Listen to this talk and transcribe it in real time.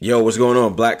Yo, what's going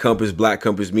on? Black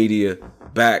Compass Media,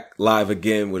 back live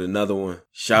again with another one.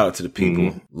 Shout out to the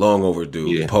people. Long overdue.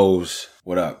 Yeah. Pose,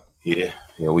 what up? Yeah,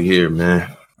 we here,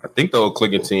 man. I think the whole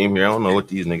clicking team here. I don't know what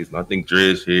these niggas. I think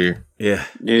Dre's here. Yeah,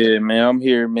 man. I'm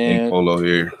here, man. Polo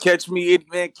here. Catch me at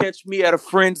a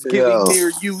Friendsgiving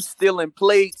near you, stealing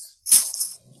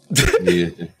plates. Yeah.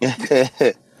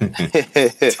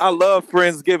 I love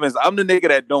Friendsgivings. I'm the nigga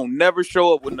that don't never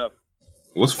show up with nothing.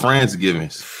 What's Friendsgiving?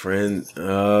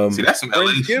 See, that's some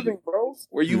LA shit, bro.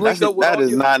 Where you link up with that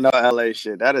is not no LA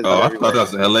shit. That is. I thought that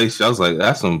was some LA shit. I was like,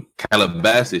 that's some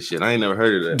Calabasas shit. I ain't never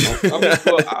heard of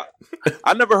that.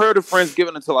 I never heard of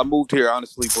Friendsgiving until I moved here,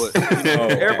 honestly. But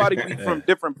everybody be from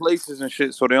different places and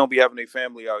shit, so they don't be having their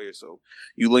family out here. So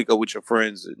you link up with your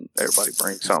friends and everybody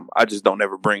brings something. I just don't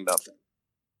ever bring nothing.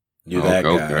 You're that guy.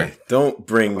 Okay. Don't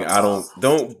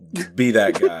be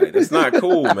that guy. That's not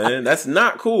cool, man. That's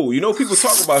not cool. You know, people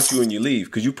talk about you when you leave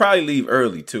because you probably leave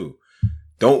early too.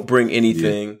 Don't bring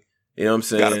anything. Yeah. You know what I'm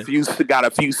saying? Got a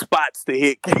few spots to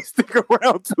hit. Can't stick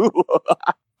around too.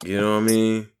 You know what I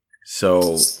mean?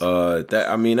 So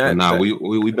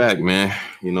we back, man.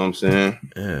 You know what I'm saying?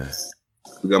 Yeah.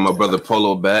 We got my brother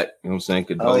Polo back. You know what I'm saying?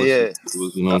 Condolences.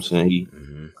 You know what I'm saying? He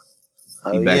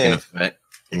back in effect.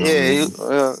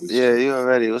 You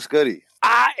already. What's goody?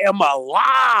 I am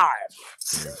alive.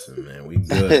 Listen, man, we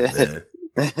good,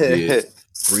 man. Yeah.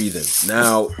 Breathing.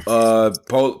 Now,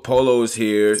 Polo is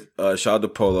here. Shout out to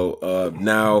Polo.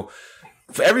 Now,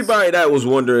 for everybody that was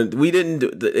wondering,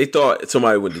 they thought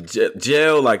somebody went to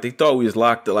jail. Like, they thought we was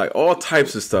locked up. Like, all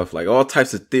types of stuff. Like, all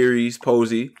types of theories,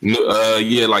 Posey.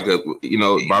 Like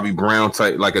Bobby Brown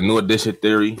type, like a New Edition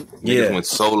theory. Niggas went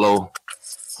solo.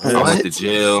 I went to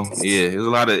jail. Yeah, it's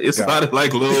a lot of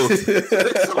like little. It's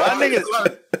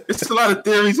a lot of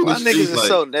theories. My niggas are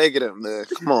so negative, man.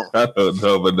 Come on. I don't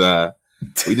know, but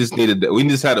we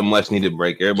just had a much needed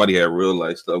break. Everybody had real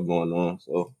life stuff going on,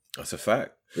 so that's a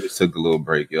fact. We just took a little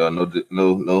break, y'all.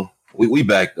 No. We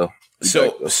back though.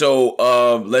 So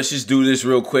let's just do this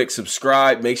real quick.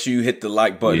 Subscribe. Make sure you hit the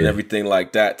like button, everything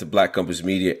like that to Black Compass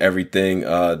Media. Everything.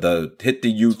 Hit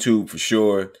the YouTube for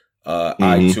sure.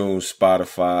 iTunes,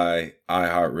 Spotify,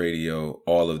 iHeartRadio,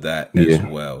 all of that as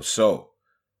well. So,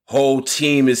 whole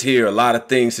team is here. A lot of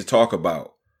things to talk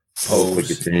about.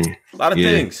 Pose. A lot of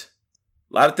things.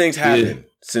 A lot of things happened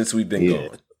since we've been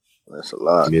going. That's a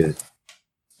lot. Yeah.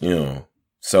 You know.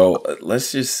 So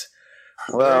let's just.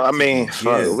 Well, I mean,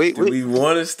 do we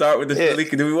want to start with the Philly?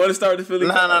 Do we want to start with the Philly?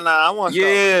 No. I want to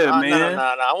start. Yeah, man. No.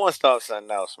 I want to start with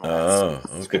something else, man. Oh,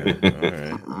 okay. All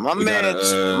right.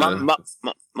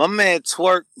 My man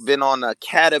Twerk been on a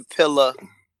Caterpillar.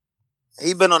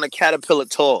 He been on a Caterpillar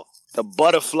tour, the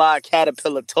Butterfly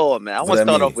Caterpillar tour, man. I want to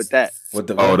start off with that.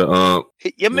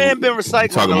 Your man been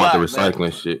recycling. Talking about the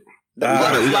recycling shit. We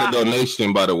got a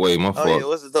donation, by the way. My fault. Yeah,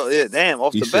 what's the damn,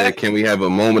 off he the said, back. Can we have a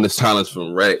moment of silence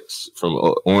from Rex from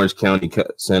Orange County,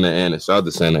 Santa Ana? Shout out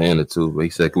to Santa Ana, too. But he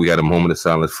said, we got a moment of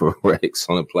silence for Rex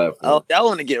on the platform. Oh, I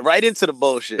want to get right into the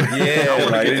bullshit. Yeah, I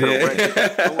want to get to the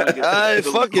Rex.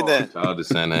 Fuck it then. Shout out to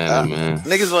Santa Ana, man.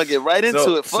 Niggas want to get right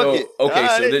into it. Fuck it.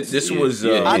 Okay, this was...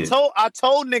 I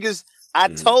told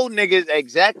niggas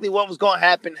exactly what was going to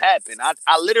happen.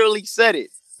 I literally said it.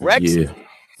 Rex... Yeah.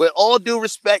 With all due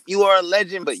respect, you are a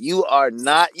legend, but you are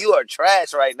not. You are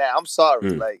trash right now. I'm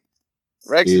sorry. Like,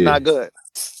 Rex is not good.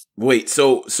 Wait,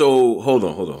 so hold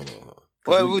on.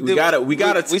 Well, we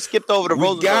skipped over the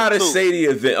Rosenberg. We gotta say the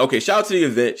event. Okay, shout out to the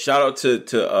event. Shout out to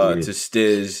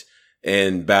Stiz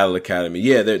and Battle Academy.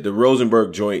 Yeah, the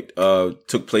Rosenberg joint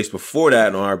took place before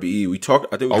that on RBE. We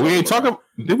talked. I think. Did we talk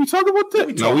about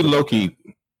that? No, we low key.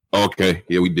 Okay,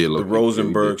 yeah, we did. The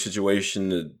Rosenberg situation,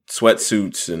 the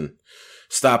sweatsuits and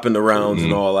stopping the rounds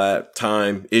and all that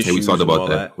time issues. Yeah, we talked about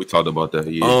that. We talked about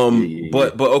that. Yeah.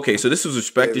 But okay. So this was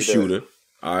Respect the Shooter.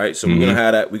 All right. So we're gonna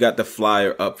have that. We got the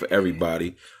flyer up for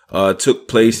everybody. Took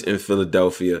place in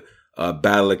Philadelphia.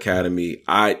 Battle Academy.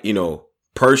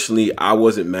 Personally, I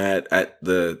wasn't mad at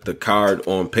the card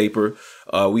on paper.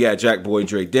 We had Jack Boy,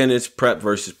 Dre Dennis, Prep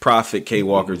versus Prophet, K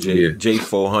Walker,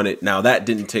 J400. Now that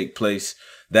didn't take place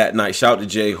that night. Shout out to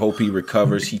Jay. Hope he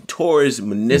recovers. He tore his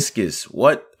meniscus.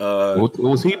 What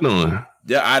was he doing?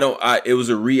 Yeah, it was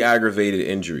a re-aggravated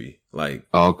injury. Like,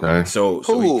 okay. So he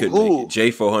couldn't make it.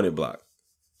 J400 block.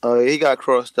 Oh, he got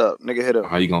crossed up. Nigga hit him.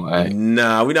 How you gonna act?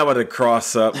 Nah, we not about to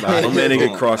cross up. Nah, no man ain't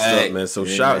get crossed up, man. So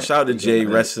shout out to Jay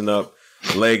resting up,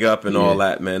 leg up and all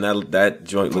that, man. That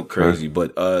joint looked crazy.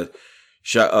 But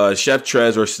Chef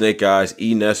Trez or Snake Eyes,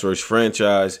 E-Ness versus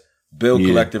Franchise, Bill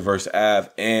Collective versus Av,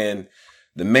 and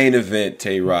the main event,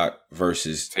 Tay-Rock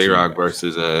versus T-Rex.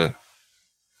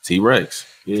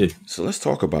 Yeah. So let's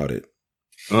talk about it.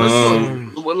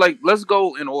 Let's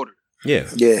go in order. Yeah.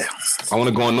 I want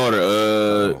to go in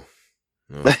order.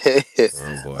 Boy.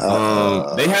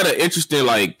 They had an interesting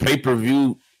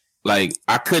pay-per-view. Like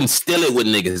I couldn't steal it with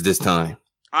niggas this time.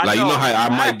 You know how I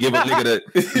might give a nigga the.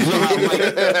 You know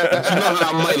how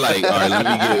I might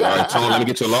all right, Tone, let me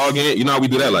get your login. You know how we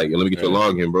do that? Let me get your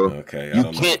login, bro. Okay. You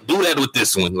can't do that with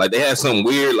this one. Like they had some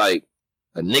weird a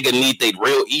nigga need their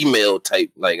real email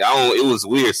type. It was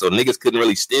weird, so niggas couldn't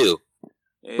really steal.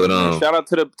 Yeah, but shout out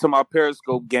to my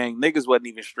Periscope gang. Niggas wasn't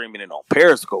even streaming it on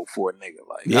Periscope for a nigga.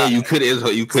 You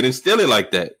couldn't steal it like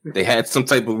that. They had some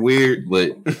type of weird,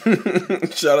 but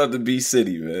shout out to B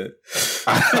City, man.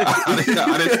 I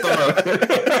didn't start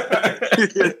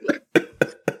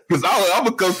because I'm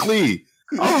gonna come clean.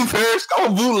 I'm a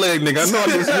bootleg nigga. I know I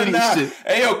just reading shit.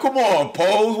 Hey yo, come on,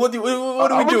 Pose. What are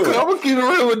we doing? I'm gonna keep it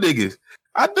real with niggas.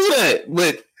 I do that,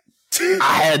 but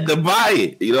I had to buy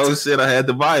it. You know what I'm saying? I had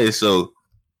to buy it, so.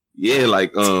 Yeah,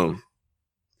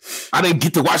 I didn't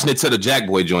get to watching it to the Jack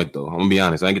Boy joint though. I'm gonna be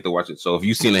honest, I didn't get to watch it. So if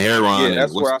you seen the hair on,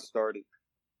 that's where I started.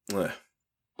 Yeah,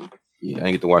 I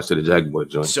didn't get to watch to the Jack Boy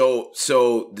joint. So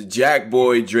the Jack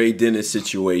Boy Dre Dennis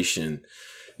situation.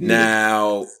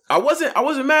 Now I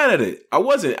wasn't mad at it. I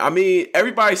wasn't. I mean,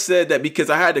 everybody said that because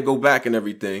I had to go back and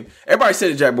everything. Everybody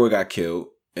said the Jack Boy got killed.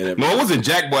 No, it wasn't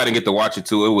Jack Boy. I didn't get to watch it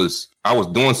too. I was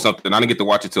doing something. I didn't get to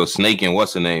watch it till Snake and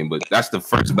what's her name. But that's the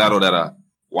first battle that I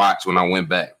watched when I went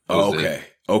back. Okay.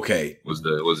 Was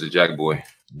the Jack Boy.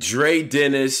 Dre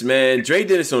Dennis, man. Dre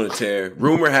Dennis on the tear.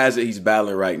 Rumor has it he's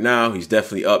battling right now. He's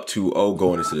definitely up 2-0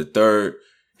 going into the third.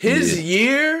 His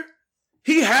year,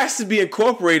 he has to be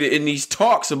incorporated in these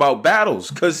talks about battles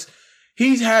because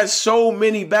he's had so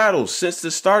many battles since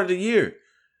the start of the year.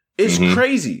 It's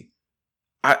crazy.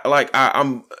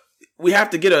 We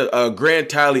have to get a grand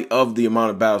tally of the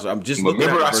amount of battles. I'm just looking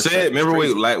remember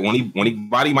when he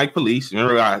body Mike Police.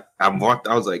 Remember I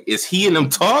was like, is he in them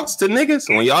talks to niggas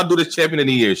when y'all do this champion of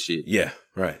the year shit? Yeah,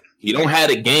 right. He don't have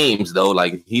the games though.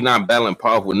 Like he not battling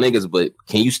powerful niggas, but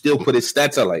can you still put his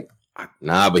stats out?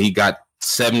 Nah, but he got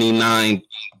 79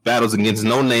 battles against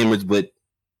no namers, but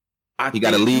he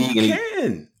got a league and he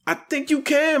can. I think you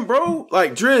can, bro.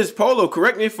 Like Driz, Polo,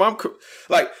 correct me if I'm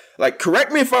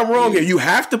correct me if I'm wrong here. You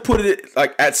have to put it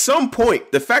at some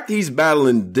point. The fact that he's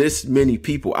battling this many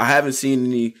people, I haven't seen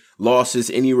any losses,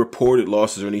 any reported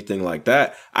losses or anything like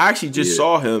that. I actually just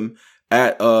saw him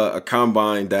at a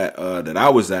combine that I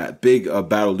was at, big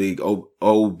Battle League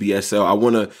OBSL. I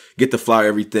want to get the flyer,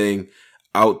 everything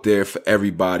out there for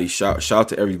everybody. Shout out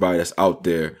to everybody that's out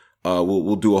there.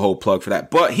 We'll do a whole plug for that.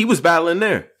 But he was battling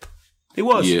there. He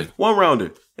was one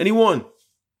rounder, and he won.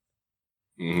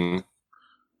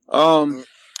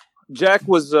 Jack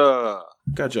was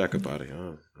got Jack up out of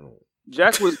here.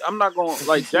 Jack was. I'm not going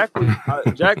Jack was.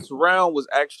 Jack's round was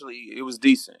actually it was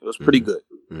decent. It was pretty good.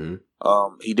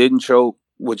 He didn't choke,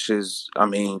 which is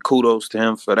kudos to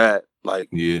him for that.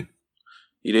 He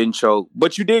didn't choke,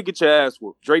 but you did get your ass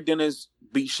whooped. Dre Dennis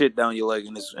beat shit down your leg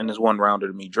in this one rounder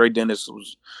to me. Dre Dennis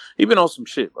he been on some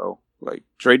shit, bro.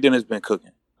 Dre Dennis been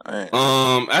cooking. After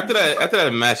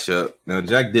that matchup,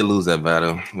 Jack did lose that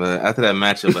battle, but after that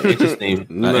matchup, interesting.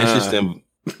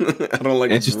 I don't like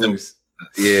interesting.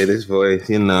 This voice,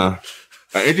 an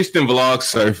interesting vlog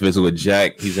surfaced with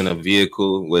Jack. He's in a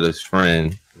vehicle with his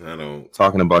friend.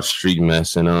 Talking about street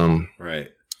mess and right.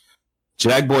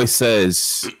 Jack Boy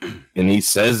says, and he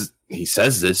says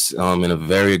this in a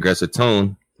very aggressive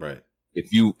tone. Right.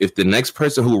 If the next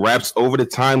person who raps over the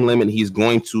time limit, he's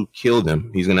going to kill them.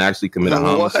 He's going to actually commit a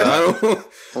homicide.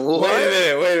 Wait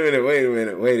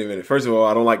a minute. First of all,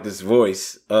 I don't like this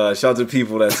voice. Shout out to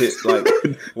people that's it.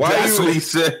 Why? That's what he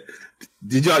said.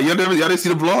 Did y'all didn't see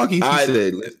the blog? He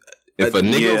said, if a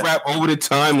nigga rap over the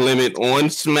time limit on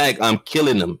Smack, I'm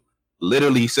killing them.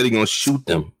 Literally, he said he's going to shoot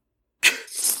them.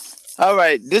 All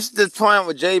right, this is the point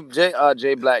with Jay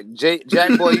Black.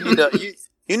 Jack Boy,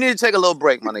 you need to take a little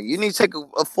break, my nigga. You need to take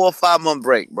a 4 or 5 month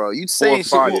break, bro. You saying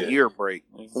 4 or 5 year break.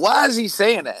 Why is he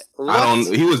saying that?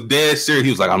 He was dead serious.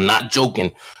 He was like, I'm not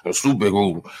joking. I'm super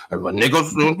cool. If a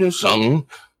nigga's doing something,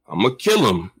 I'm gonna kill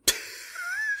him.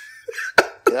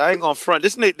 I ain't gonna front.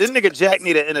 This nigga Jack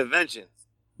need an intervention.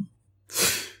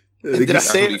 Did I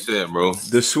say what he said, bro?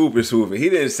 The swoop is swooping. He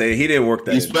didn't work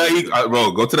that.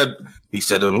 Bro, go to that. He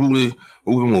said, move.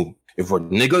 If a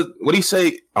nigga, what he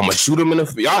say? I'm gonna shoot him in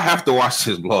the. Y'all have to watch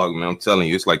his vlog, man. I'm telling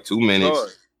you, it's 2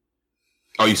 minutes.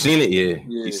 Oh, you seen it? Yeah.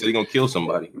 He said he gonna kill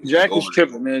somebody. Jack is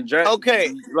tripping, man. Jack,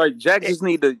 okay, like Jack just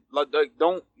need to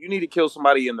don't. You need to kill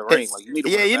somebody in the ring. Like you need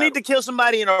to. You need to kill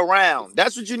somebody in a round.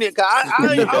 That's what you need.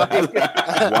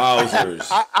 Wowzers!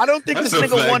 I don't think this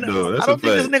nigga won. I don't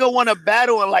think this nigga won a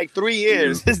battle in like 3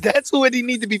 years. That's what he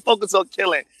need to be focused on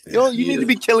killing. You need to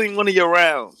be killing one of your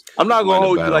rounds. I'm not gonna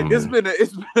hold you. Like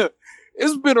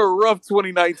it's been a rough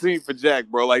 2019 for Jack,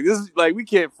 bro. Like this is like we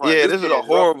can't front. Yeah, this is a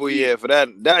horrible year for that.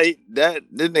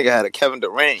 This nigga had a Kevin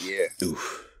Durant year.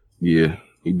 Oof. Yeah,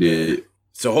 he did.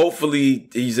 So hopefully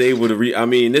he's able to I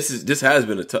mean, this has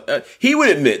been a tough. He would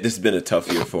admit this has been a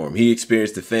tough year for him. He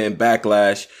experienced the fan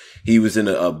backlash. He was in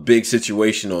a big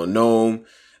situation on Nome,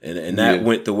 and that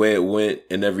went the way it went,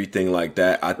 and everything like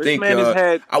that. I think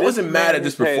I wasn't mad at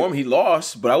this performance. He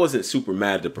lost, but I wasn't super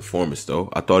mad at the performance though.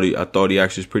 I thought he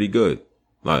actually was pretty good.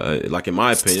 Like in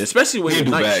my opinion, especially when he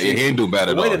didn't do bad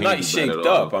at all. The way the night shaped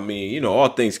up, I mean, all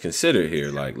things considered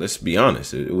here, like let's be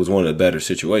honest, it was one of the better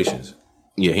situations.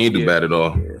 Yeah, he didn't do bad at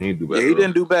all. He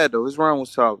didn't do bad though. His round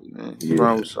was solid, man. His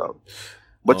round was solid.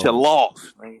 But you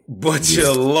lost, man.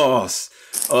 You lost.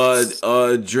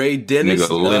 Dre Dennis,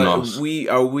 we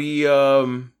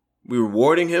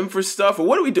rewarding him for stuff, or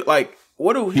what do we do? Like,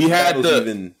 what do he had to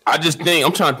even? I just think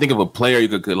I'm trying to think of a player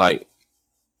you could like.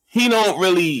 He don't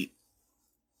really.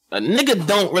 A nigga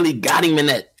don't really got him in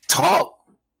that talk,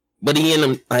 but he in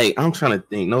them. Like I'm trying to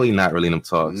think. No, he not really in them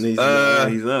talks. He's not.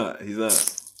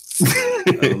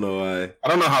 I don't know why. I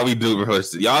don't know how we do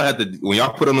rehearsal. Y'all have to when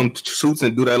y'all put on them suits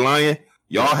and do that lion.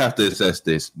 Y'all have to assess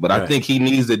this, but I think he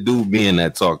needs to be in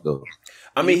that talk though.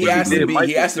 I mean, he has to be.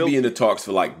 He has to be in the talks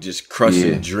for like just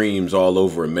crushing dreams all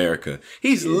over America.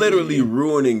 He's literally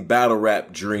ruining battle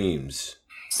rap dreams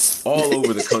all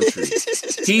over the country.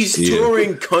 He's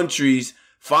touring countries,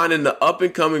 finding the up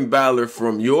and coming battler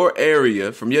from your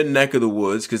area, from your neck of the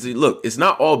woods. Because look, it's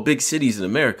not all big cities in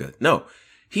America. No.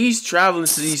 He's traveling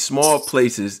to these small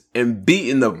places and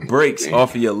beating the brakes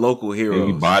off of your local heroes.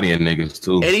 He bodying niggas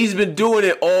too. And he's been doing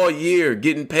it all year,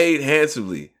 getting paid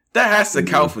handsomely. That has to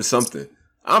count for something.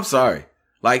 I'm sorry.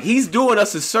 Like, he's doing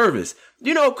us a service.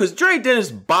 Because Dre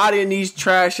Dennis bodying these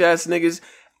trash ass niggas.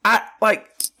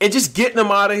 And just getting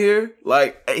them out of here.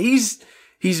 Like, he's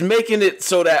making it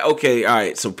so that, okay, all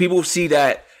right, so people see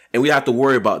that and we have to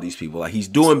worry about these people. Like, he's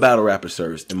doing battle rapper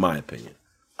service, in my opinion.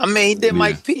 I mean, he did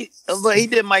Mike P. But he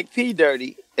did Mike P.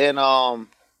 dirty, and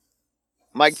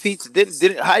Mike P.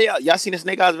 did how y'all seen the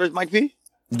Snake Eyes versus Mike P?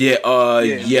 Yeah.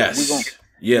 Yes.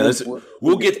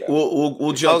 We'll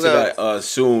jump to that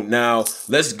soon. Now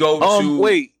let's go to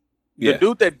wait. The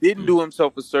dude that didn't do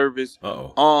himself a service.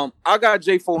 I got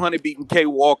J400 beating K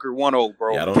Walker 1-0,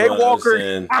 bro. Yeah, K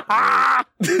Walker.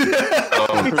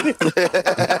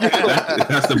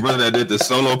 That's the brother that did the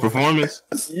solo performance.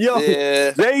 Yo,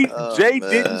 Jay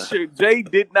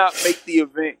did not make the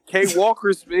event. K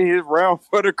Walker spent his round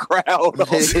for the crowd. You kept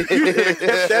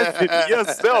that shit to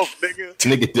yourself, nigga.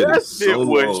 Nigga did that shit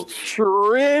was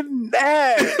trending.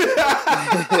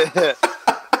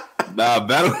 Nah,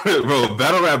 battle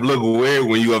rap look weird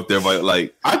when you up there, but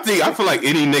like I feel like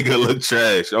any nigga look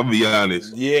trash. I'll be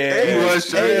honest. Yeah, he was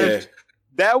trash.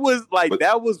 That was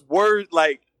word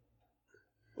like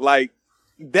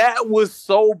that was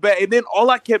so bad. And then all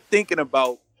I kept thinking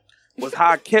about was how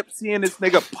I kept seeing this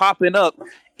nigga popping up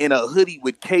in a hoodie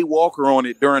with K Walker on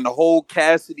it during the whole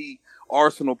Cassidy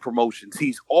Arsenal promotions.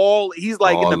 He's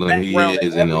like in the background. He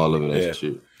is in all of that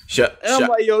shit. I'm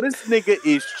like, yo, this nigga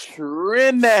is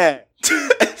trending.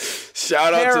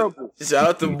 Shout out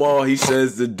to Maul. He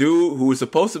says the dude who was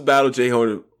supposed to battle J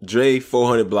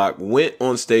 400 Block went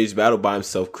on stage, battled by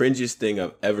himself. Cringiest thing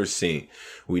I've ever seen.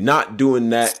 We're not doing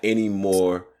that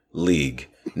anymore, League.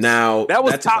 Now that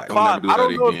was top 5. I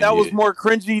don't know if that was more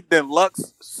cringy than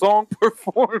Lux's song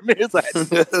performance.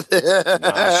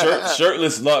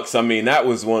 Shirtless Lux. I mean, that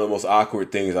was one of the most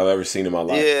awkward things I've ever seen in my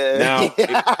life. Yeah. Now,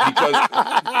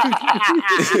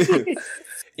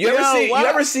 you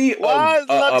ever see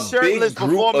a big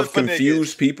group of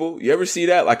confused people? You ever see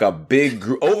that? Like a big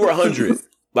group, over 100,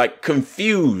 like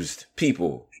confused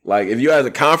people. Like if you had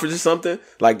a conference or something,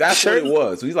 like that's what it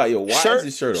was. He's like, yo, why is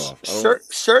his shirt off?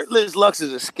 Shirtless Lux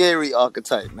is a scary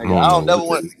archetype, nigga. I don't never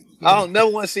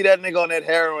want to see that nigga on that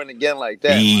heroin again like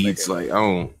that. It's like, I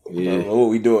don't know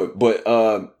what we doing. But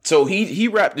so he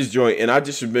rapped this joint, and I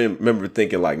just remember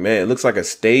thinking, like, man, it looks like a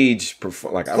stage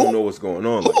like I don't know what's going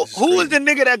on. Who is the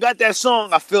nigga that got that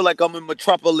song? I feel like I'm in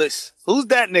Metropolis. Who's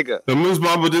that nigga? The Moose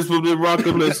Mama, this will be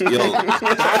rockin'. Yo, stop.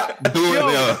 We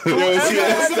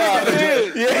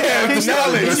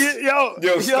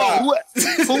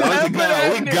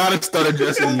gotta start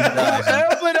addressing these guys.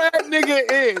 Whoever that nigga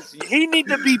nigga is. He need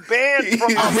to be banned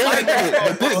from.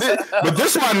 But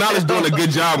this is why Knowledge doing a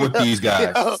good job with these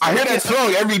guys. I hear that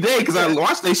song every day because I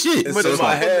watch their shit. It's in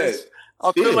my head.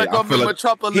 I feel like I'm in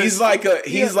Metropolis. He's like an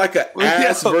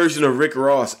ass version of Rick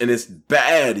Ross, and it's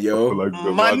bad, yo. Like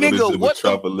my nigga, what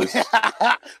Metropolis?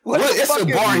 what It's a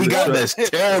bar he got that's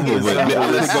terrible.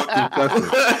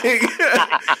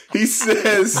 He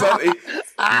says something.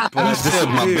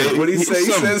 What he say?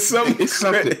 He says something.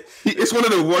 It's one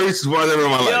of the worst bars ever in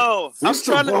my life. Yo, what's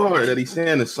the bar that he's saying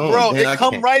in the song? Bro, it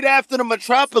come right after the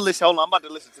Metropolis. Hold on, I'm about to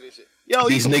listen to this shit. Yo,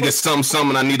 these niggas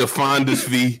something I need to find this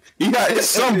fee. He got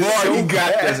some bar he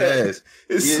got his ass.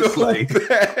 It's so like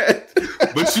bad.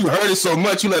 But you heard it so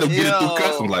much, you let him get it through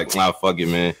custom. Like, nah, fuck it,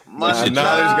 man. Knowledge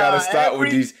gotta stop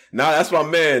with these. Nah, that's my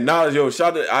man. Knowledge, yo,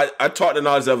 shout out. I talked to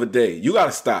Knowledge the other day. You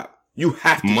gotta stop. You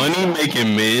have to. Money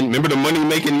making men. Remember the money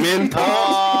making men?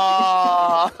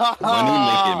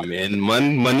 Money making men.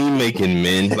 Money making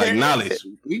men. Like Knowledge.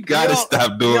 We gotta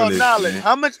stop doing this. Knowledge. Man.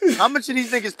 How much are these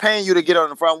niggas paying you to get on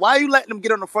the front? Why are you letting them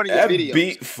get on the front of your video?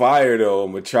 Beat fire though,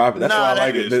 Metropolis. That's why I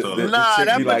like it.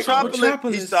 That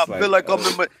Metropolis. He stopped feel like I'm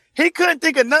in. He couldn't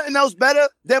think of nothing else better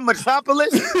than Metropolis.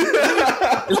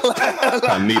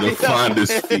 I need to find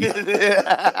this feet.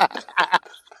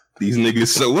 These niggas.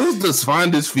 So what's this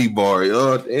find this feet bar?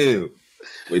 Oh damn.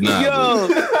 Wait, nah. Yo,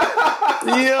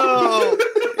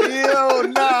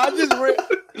 nah. I just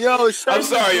I'm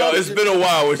sorry, y'all. It's been a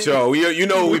while with y'all. You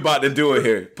know what we about to do it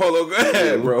here. Polo, go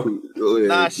ahead, bro.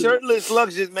 Nah, Shirtless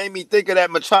Lux just made me think of that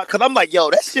Metropolis. Cause I'm like,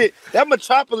 yo, that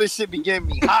Metropolis shit be getting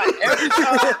me hot. Every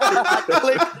time I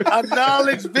click a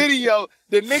Knowledge video,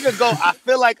 the nigga go, I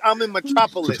feel like I'm in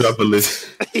Metropolis.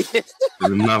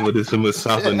 Not with this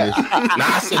Metropolis. Nah,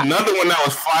 I said another one that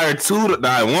was fire too.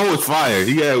 Nah, one was fire.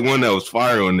 He had one that was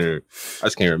fire on there. I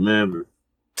just can't remember.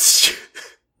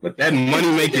 But that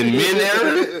money making men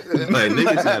era, like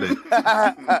niggas had it.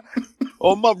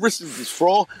 Oh, my wrist is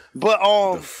fraud. But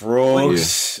the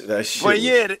frogs, that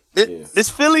shit. But this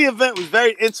Philly event was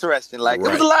very interesting. Like it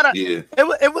was a lot of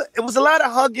it was a lot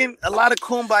of hugging, a lot of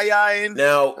kumbaya. And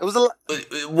now it was a lot.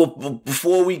 Well,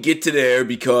 before we get to there,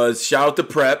 because shout out to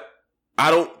Prep.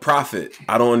 I don't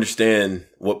understand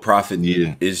what Prophet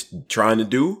is trying to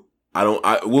do.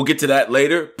 We'll get to that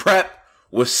later. Prep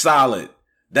was solid.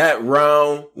 That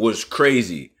round was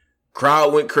crazy.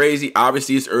 Crowd went crazy.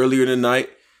 Obviously, it's earlier in the night.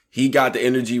 He got the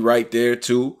energy right there,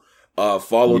 too.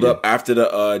 Followed up after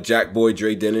the Jack Boy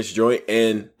Dre Dennis joint.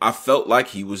 And I felt like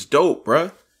he was dope,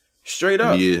 bruh. Straight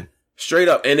up. Yeah. Straight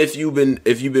up. And if you've been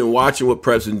watching what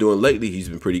Prep's been doing lately, he's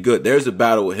been pretty good. There's a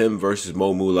battle with him versus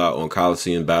Mo Moolah on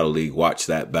Coliseum Battle League. Watch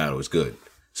that battle. It's good.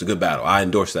 It's a good battle. I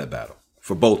endorse that battle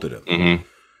for both of them. Mm-hmm.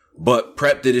 But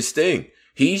Prep did his thing.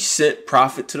 He sent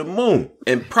Prophet to the moon.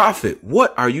 And Prophet,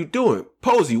 what are you doing?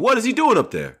 Posey, what is he doing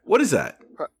up there? What is that?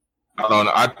 I don't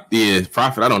know.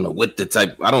 Prophet, I don't know what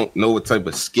type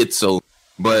of schizo,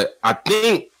 but I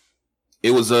think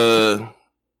it was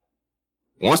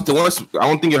once I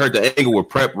don't think you heard the angle where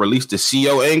Prep released the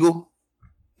CO angle.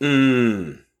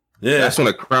 Yeah. That's when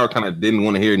the crowd kind of didn't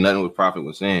want to hear nothing what Prophet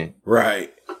was saying.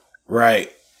 Right.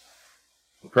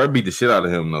 Prep beat the shit out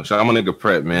of him though. Shout out my nigga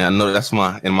Prep, man. I know that's in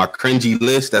my cringy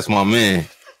list. That's my man.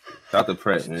 Shout out to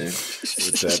Prep, man.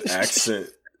 With that accent.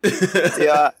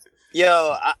 I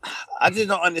just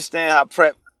don't understand how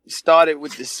Prep started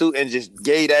with the suit and just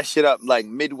gave that shit up like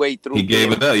midway through. He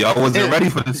gave it up. Y'all wasn't ready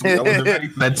for this. Y'all wasn't ready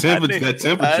for that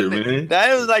temperature, man.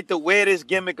 That was like the weirdest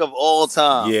gimmick of all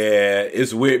time. Yeah,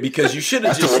 it's weird because you should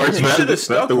have just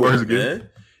stuck the worst gimmick.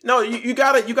 No, you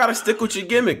gotta stick with your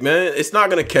gimmick, man. It's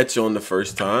not gonna catch on the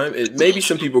first time. Maybe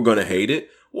some people are gonna hate it.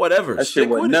 Whatever. That shit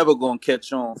was never gonna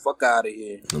catch on. Fuck out of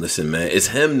here. Listen, man, it's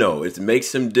him though. It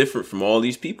makes him different from all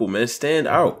these people, man. Stand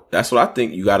out. That's what I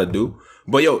think you gotta do.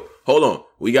 But yo, hold on.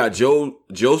 We got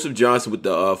Joseph Johnson with the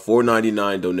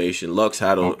 $4.99 donation. Lux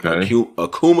had on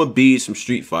Akuma Beads from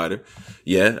Street Fighter.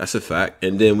 Yeah, that's a fact.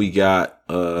 And then we got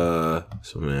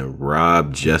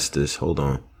Rob Justice. Hold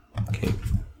on.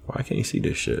 Why can't you see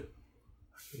this shit?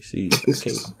 I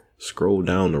can't scroll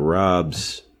down to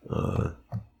Rob's. I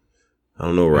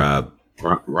don't know, Rob.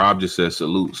 Rob just said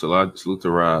salute. Salute to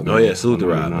Rob. Oh, yeah, salute to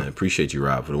Rob, man. Appreciate you,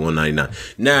 Rob, for the $1.99.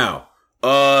 Now,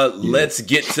 let's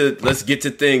get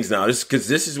to things now. Because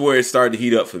this is where it started to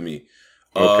heat up for me.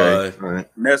 Okay. All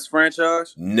right. Ness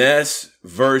franchise? Ness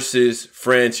versus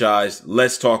franchise.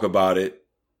 Let's talk about it.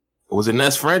 Was it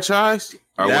Ness franchise?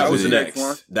 That was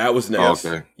next. That was next.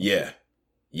 Okay. Yeah.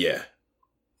 Yeah.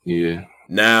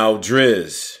 Now,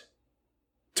 Driz,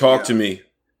 talk to me,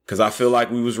 because I feel like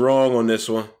we was wrong on this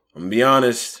one. I'm gonna be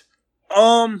honest.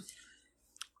 I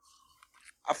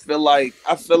feel like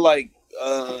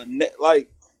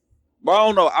But I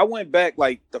don't know. I went back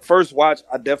like the first watch.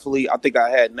 I think I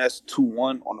had Ness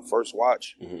 2-1 on the first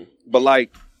watch. Mm-hmm. But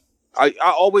like, I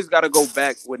always got to go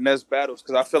back with Ness battles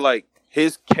because I feel like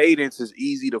his cadence is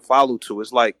easy to follow to.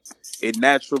 It's like it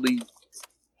naturally.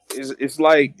 It's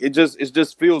like it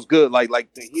just feels good.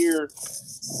 Like to hear.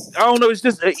 I don't know. It's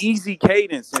just an easy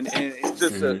cadence and it's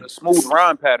just a smooth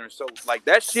rhyme pattern. So like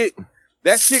that shit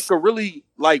could really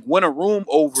like win a room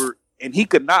over, and he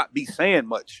could not be saying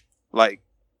much. Like.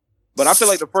 But I feel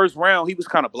like the first round he was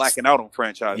kind of blacking out on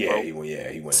Franchise, bro. He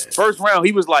went. First round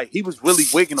he was really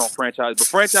wigging on Franchise, but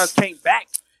Franchise came back.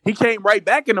 He came right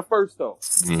back in the first though.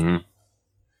 Mm-hmm.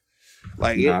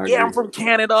 Like, I'm from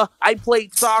Canada. I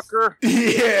played soccer.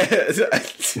 Yeah.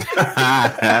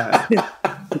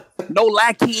 No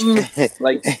lacking.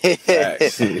 Like, you know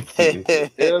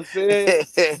what I'm saying?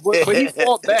 But he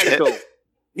fought back though.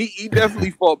 He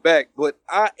definitely fought back. But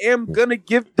I am gonna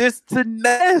give this to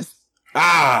Ness.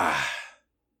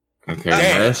 Okay,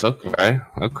 Ness. Okay.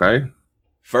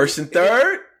 First and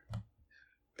third.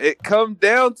 It come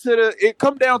down to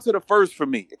the first for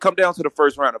me. It come down to the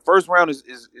first round. The first round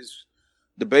is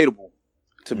debatable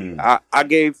to me. I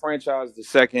gave Franchise the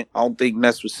second. I don't think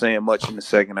Ness was saying much in the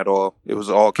second at all. It was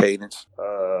all cadence.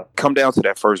 Come down to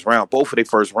that first round. Both of their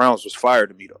first rounds was fire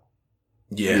to me though.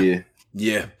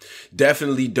 Yeah.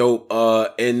 Definitely dope.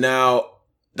 And now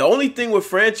the only thing with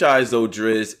Franchise though,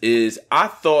 Driz, is I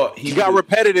thought he got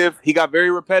repetitive. He got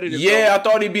very repetitive. Yeah, though. I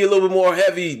thought he'd be a little bit more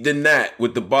heavy than that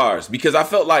with the bars because I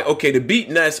felt like, okay, to beat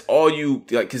Ness,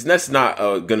 because Ness not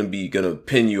gonna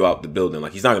pin you out the building.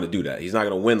 Like he's not gonna do that. He's not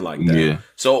gonna win like that. Yeah.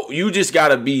 So you just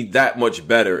gotta be that much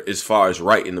better as far as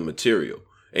writing the material,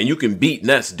 and you can beat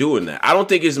Ness doing that. I don't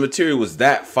think his material was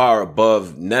that far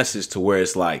above Ness's to where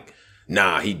it's like,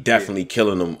 nah, he definitely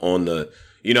killing him on the.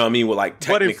 You know what I mean? With like,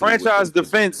 but in Franchise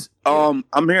defense, I'm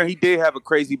hearing he did have a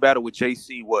crazy battle with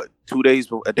JC. What, 2 days,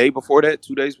 a day before that?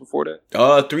 2 days before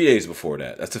that? 3 days before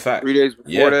that. That's a fact. 3 days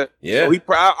before that. Yeah. So he,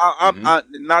 I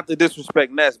not to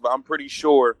disrespect Ness, but I'm pretty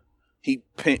sure he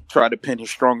tried to pin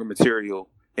his stronger material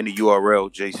in the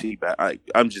URL JC. But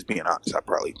I'm just being honest. I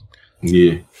probably.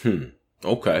 Yeah.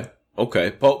 Okay.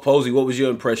 Posey, what was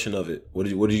your impression of it? What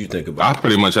did you think about it? I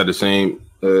pretty much had the same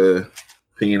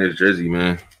opinion as Jersey,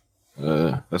 man.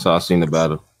 That's how I seen the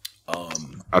battle.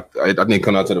 I didn't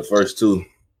come out to the first two.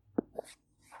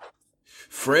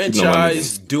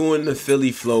 Franchise doing the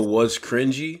Philly flow was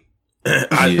cringy.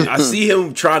 I see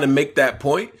him trying to make that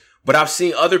point, but I've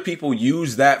seen other people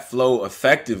use that flow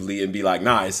effectively and be like,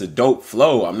 nah, it's a dope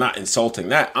flow. I'm not insulting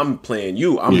that. I'm playing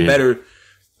you. I'm better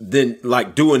than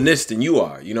like doing this than you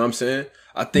are. You know what I'm saying?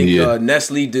 I think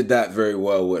Nestle did that very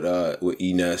well with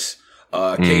E-Ness.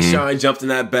 K-Shine jumped in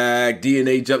that bag.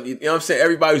 DNA jumped. You know what I'm saying?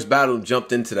 Everybody who's battled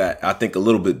jumped into that. I think a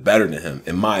little bit better than him,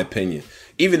 in my opinion.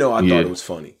 Even though I thought it was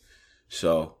funny.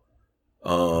 So,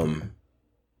 people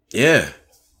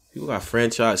got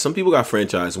Franchise. Some people got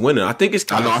Franchise winning. I think it's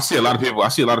time. I know. I see a lot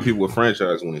of people with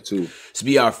Franchise winning too. This will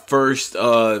be our first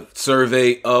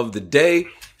survey of the day.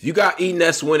 If you got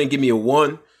E-Ness winning, give me a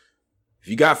 1. If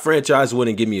you got Franchise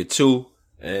winning, give me a 2.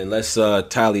 And let's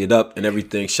tally it up and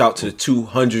everything. Shout to the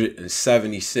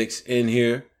 276 in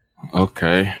here.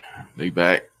 Okay. They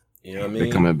back. You know what I mean? They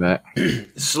coming back.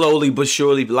 Slowly but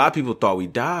surely. A lot of people thought we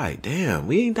died. Damn,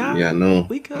 we ain't died. Yeah, I know.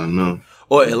 I know.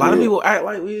 Or a lot of people act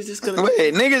like we was just gonna.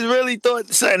 Wait, niggas really thought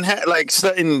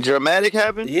something dramatic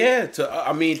happened? Yeah,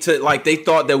 they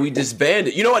thought that we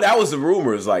disbanded. You know what? That was the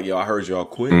rumors. Like, yo, I heard y'all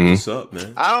quit. Mm-hmm. What's up,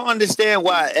 man? I don't understand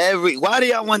why do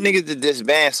y'all want niggas to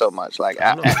disband so much? Like,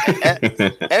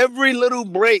 every little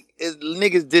break is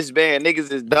niggas disband.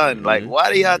 Niggas is done. Mm-hmm. Like,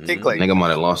 why do y'all think like? Nigga might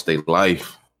have lost their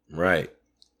life. Right.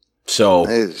 So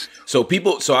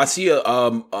I see a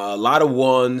lot of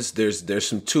 1s. There's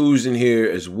some 2s in here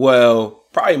as well.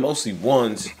 Probably mostly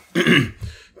 1s.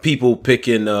 People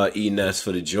picking E-Ness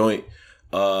for the joint.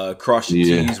 Cross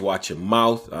your T's, watch your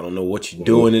mouth. I don't know what you're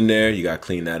doing in there. You gotta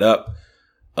clean that up.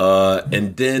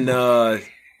 And then all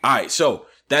right, so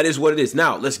that is what it is.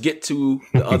 Now let's get to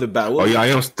the other battle.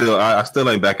 I still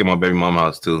ain't back in my baby mama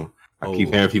house too. I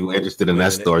keep hearing people interested in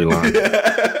that storyline.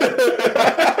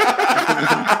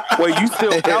 Wait, you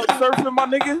still couch surfing, my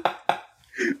nigga?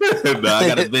 Nah, I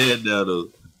got a bed now though.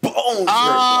 Boom!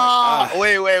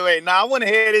 Wait. Nah, I want to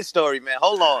hear this story, man.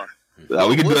 Hold on. Nah,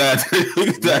 we can do that. We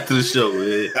can do that to the show,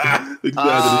 man. We can do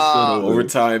that to the show.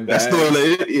 Overtime. That story,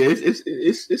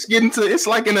 it's getting to. It's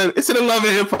like in a love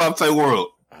and hip hop type world.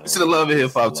 It's in a love and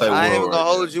hip hop type world. I ain't gonna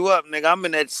hold you up, nigga. I'm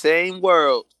in that same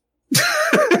world.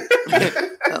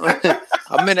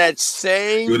 I'm in that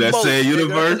same. You in that same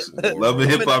universe? Love and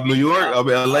hip hop, New York. I'm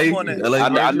in LA.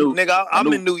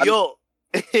 I'm in New York.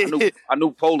 I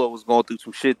knew Polo was going through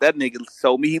some shit. That nigga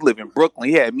told me he live in Brooklyn.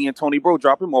 He had me and Tony Bro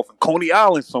drop him off in Coney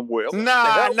Island somewhere.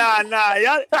 Nah. Y'all drop me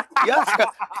off.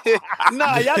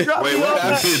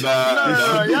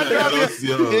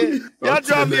 Y'all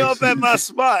drop me off at my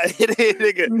spot.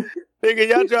 Nigga,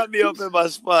 y'all drop me off at my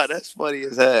spot. That's funny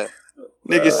as hell.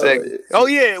 Nigga said, "Oh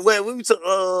yeah, wait, we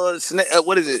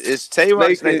what is it? It's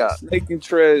Tay-Rock, Snake and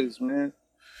Trez, man."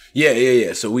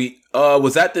 Yeah. So we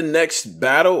was that the next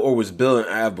battle or was Bill and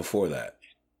Av before that?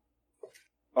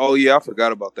 Oh yeah, I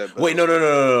forgot about that battle. Wait, no.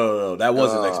 That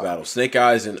was the next battle. Snake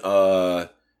Eyes and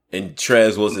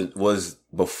Trez was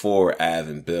before Av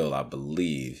and Bill, I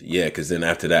believe. Yeah, because then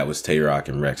after that was Tay-Rock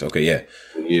and Rex. Okay, yeah.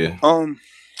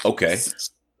 Okay.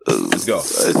 Let's go.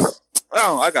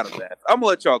 I got a bad. I'm gonna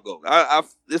let y'all go.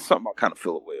 It's something I kind of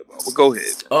feel a way about. But go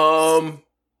ahead.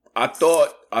 I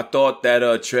thought that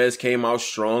Trez came out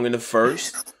strong in the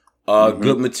first.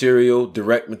 Good material,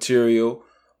 direct material.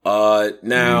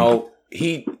 Now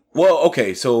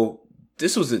so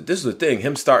this was the thing.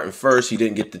 Him starting first, he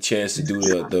didn't get the chance to do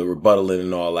the rebuttaling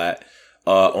and all that.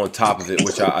 On top of it,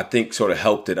 which I think sort of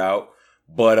helped it out.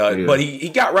 But he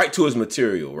got right to his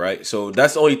material, right? So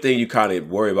that's the only thing you kind of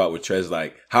worry about with Trez.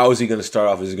 Like, how is he going to start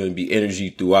off? Is it going to be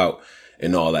energy throughout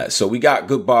and all that? So we got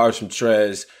good bars from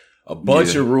Trez, a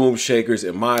bunch of room shakers,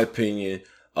 in my opinion.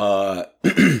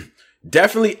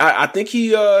 Definitely, I think he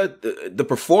the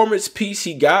performance piece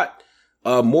he got,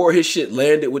 more of his shit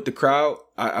landed with the crowd.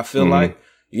 I feel like.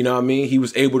 You know what I mean? He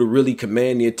was able to really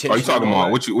command the attention. Are you talking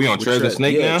about we on Trez and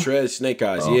Snake now? Yeah, Trez, Snake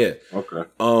Eyes, yeah. Okay.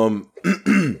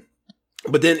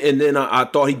 But then I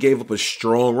thought he gave up a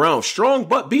strong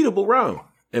but beatable round,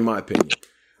 in my opinion.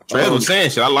 Trez was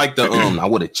saying shit. I like the I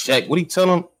would have checked. What he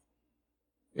tell him?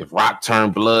 If Rock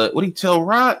turned blood, what he tell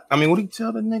Rock? I mean, what he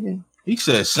tell the nigga? He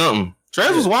said something.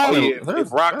 Trez was wild.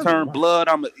 If Rock turned blood,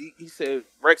 he said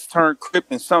Rex turned Crip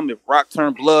and something. If Rock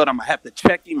turned blood, I'm gonna have to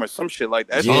check him or some shit like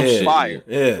that. That shit was fire.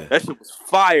 Yeah, that shit was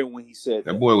fire when he said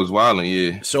that. That boy was wilding.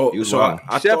 Yeah. So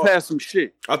Chef had some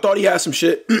shit. I thought he had some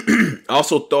shit. I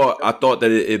also thought that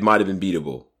it might have been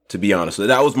beatable. To be honest, so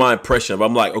that was my impression.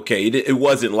 I'm like, okay, it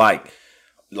wasn't like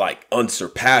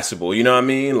unsurpassable. You know what I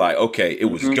mean? Like, okay, it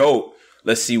was dope.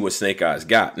 Let's see what Snake Eyes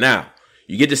got. Now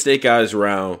you get the Snake Eyes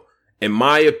round. In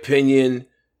my opinion,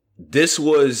 this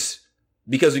was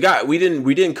because we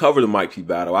didn't cover the Mike P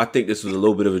battle. I think this was a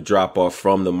little bit of a drop off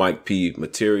from the Mike P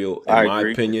material, in my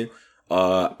opinion.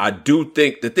 I do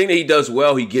think the thing that he does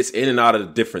well, he gets in and out of the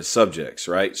different subjects,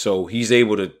 right? So he's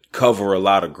able to cover a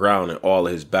lot of ground in all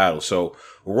of his battles. So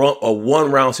a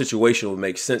 1 round situation would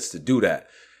make sense to do that.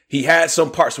 He had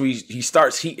some parts where he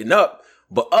starts heating up,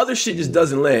 but other shit just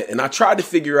doesn't land. And I tried to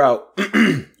figure out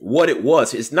what it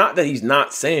was. It's not that he's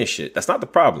not saying shit. That's not the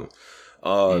problem.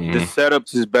 The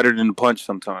setups is better than the punch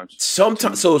sometimes.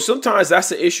 Sometimes that's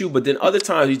the issue, but then other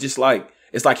times he's just like,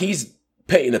 it's like he's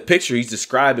painting a picture. He's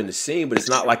describing the scene, but it's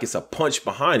not like it's a punch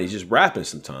behind it. He's just rapping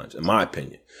sometimes, in my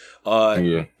opinion.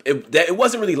 It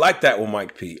wasn't really like that with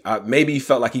Mike P. Maybe he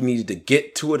felt like he needed to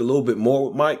get to it a little bit more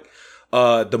with Mike.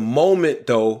 The moment,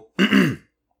 though,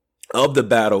 of the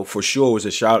battle for sure was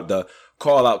the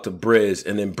call out to Briz,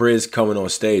 and then Briz coming on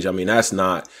stage. I mean,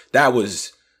 that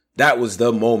was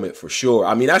the moment for sure.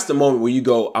 I mean, that's the moment where you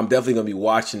go, I'm definitely going to be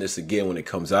watching this again when it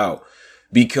comes out,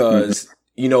 because,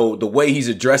 you know, the way he's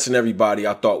addressing everybody,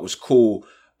 I thought was cool.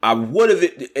 I would have,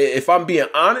 if I'm being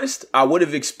honest, I would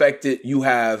have expected you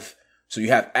have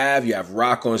Av, you have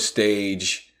Rock on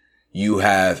stage, you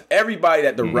have everybody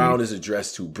that the round is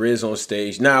addressed to, Briz on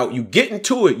stage. Now, you get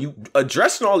into it, you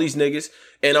addressing all these niggas,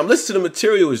 and I'm listening to the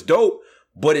material, is dope,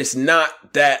 but it's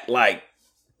not that, like,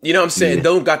 you know what I'm saying? Yeah.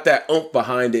 Don't got that oomph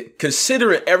behind it.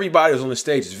 Considering everybody was on the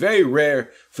stage, it's very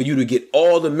rare for you to get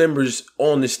all the members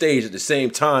on the stage at the same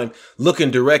time,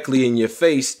 looking directly in your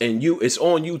face, and it's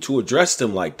on you to address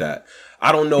them like that.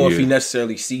 I don't know if he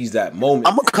necessarily sees that moment.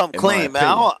 I'm gonna come clean, man.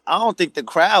 I don't think the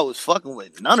crowd was fucking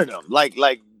with none of them. Like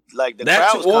the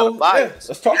crowd was kind of biased.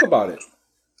 Let's talk about it.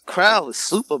 Crowd was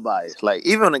super biased. Like,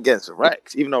 even against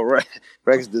Rex, even though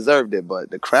Rex deserved it,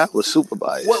 but the crowd was super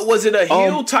biased. What was it, a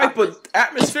heel type of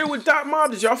atmosphere with Dot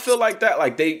Mob? Did y'all feel like that?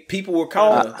 Like people were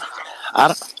kind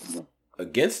of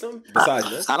against them? Besides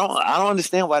this, I don't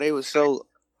understand why they were so.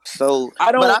 But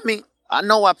I mean, I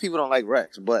know why people don't like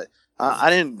Rex, but I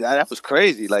didn't. That was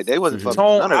crazy. Like, they wasn't fucking.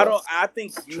 None of them. I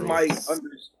think you might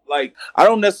understand. Like, I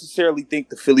don't necessarily think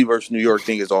the Philly versus New York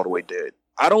thing is all the way dead.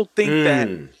 I don't think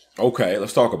that. Okay,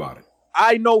 let's talk about it.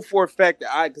 I know for a fact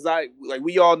that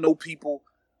we all know people.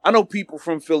 I know people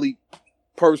from Philly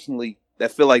personally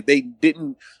that feel like they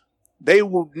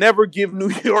will never give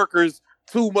New Yorkers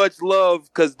too much love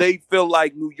because they feel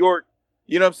like New York,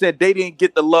 you know what I'm saying? They didn't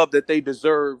get the love that they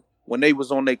deserved when they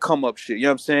was on their come up shit. You know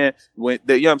what I'm saying? When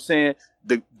the, you know what I'm saying?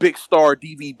 The big star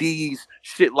DVDs,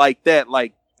 shit like that.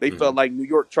 Like they felt like New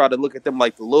York tried to look at them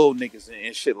like the little niggas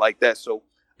and shit like that. So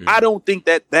I don't think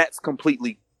that that's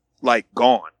completely like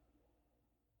gone.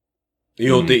 You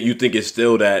don't think you think it's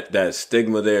still that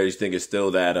stigma there? You think it's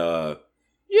still that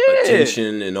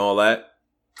attention and all that?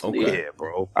 Okay. Yeah,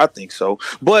 bro. I think so.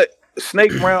 But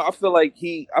Snake Brown, I feel like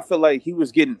he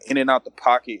was getting in and out the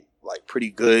pocket like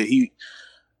pretty good.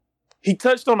 He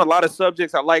touched on a lot of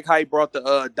subjects. I like how he brought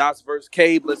the Dots versus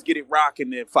Cave. Let's get it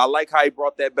rocking. If I like how he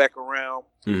brought that back around.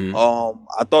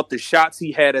 I thought the shots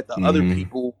he had at the other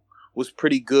people was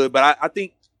pretty good. But I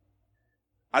think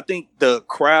the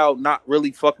crowd not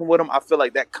really fucking with him, I feel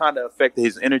like that kind of affected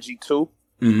his energy too.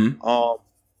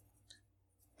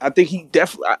 I think he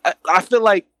definitely. I feel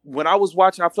like when I was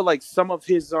watching, I feel like some of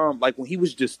his like when he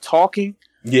was just talking,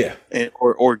 and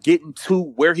or getting to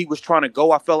where he was trying to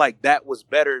go, I felt like that was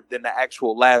better than the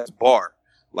actual last bar.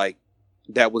 Like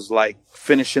that was like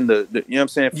finishing the you know what I'm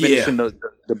saying, finishing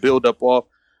the build up off.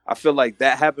 I feel like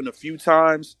that happened a few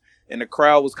times, and the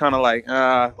crowd was kind of like,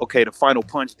 okay, the final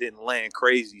punch didn't land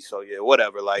crazy, so yeah,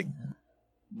 whatever. Like.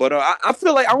 But I don't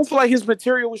feel like his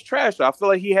material was trash. Though. I feel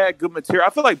like he had good material.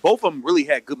 I feel like both of them really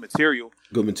had good material.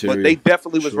 But they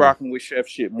definitely was rocking with Chef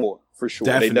shit more, for sure.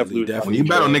 Definitely. When you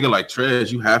battle a nigga like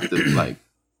Trez, you have to like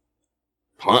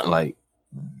punt like,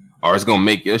 or it's gonna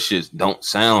make your shit don't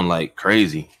sound like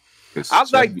crazy. I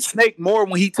like Snake more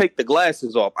when he take the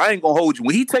glasses off. I ain't gonna hold you.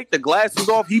 When he take the glasses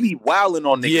off, he be wilding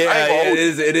on niggas. Yeah,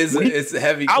 it's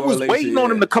heavy. I was waiting on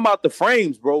him to come out the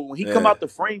frames, bro. When he come out the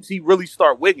frames, he really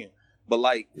start wigging. But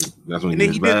like, that's when and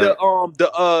then he did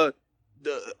the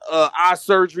eye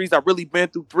surgeries. I really been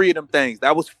through 3 of them things.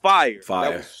 That was fire.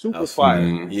 That was super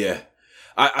fire. Yeah.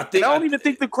 I think I don't even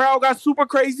think the crowd got super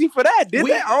crazy for that, did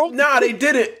they? Nah, they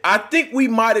didn't. I think we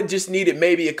might have just needed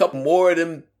maybe a couple more of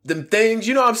them things.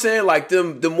 You know what I'm saying? Like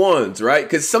them ones, right?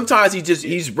 Because sometimes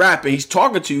he's rapping, he's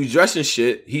talking to you, dressing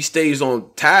shit. He stays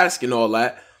on task and all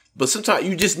that. But sometimes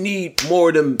you just need more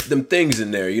of them things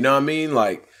in there. You know what I mean?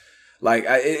 Like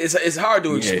it's hard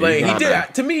to explain. He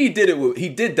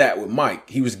did that with Mike.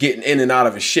 He was getting in and out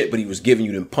of his shit, but he was giving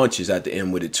you them punches at the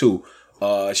end with it too.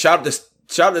 Shout out to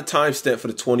Timestamp for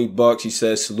the $20. He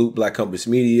says, salute Black Compass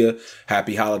Media.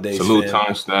 Happy holidays. Salute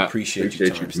Timestamp. Appreciate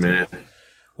you, man.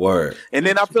 Word. And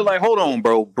then I feel like, hold on,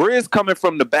 bro. Briz coming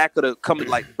from the back of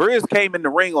Briz came in the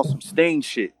ring on some Sting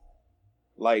shit.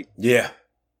 Like, yeah.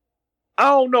 I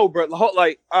don't know, bro.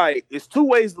 Like, all right, it's 2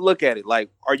 ways to look at it.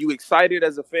 Like, are you excited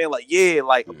as a fan? Like, yeah,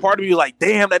 like a part of you like,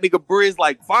 damn, that nigga Briz,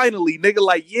 like, finally, nigga,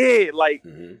 like, yeah, like.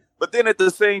 But then at the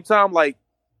same time, like,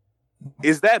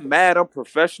 is that mad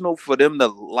unprofessional for them to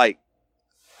like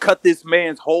cut this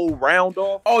man's whole round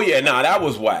off? Oh yeah, nah, that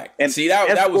was whack. And see that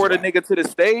was escort a nigga to the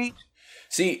stage.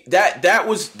 See that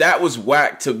was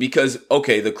whack too, because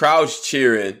okay, the crowd's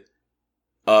cheering.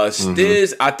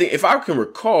 Stiz, I think if I can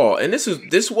recall, and this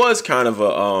was kind of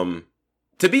a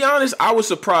to be honest, I was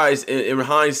surprised in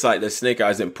hindsight that Snake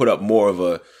Eyes didn't put up more of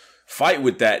a fight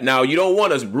with that. Now you don't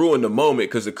want us ruin the moment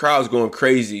because the crowd's going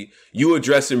crazy. You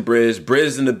addressing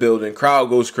Briz in the building, crowd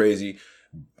goes crazy,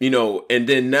 you know, and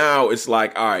then now it's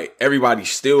like, all right,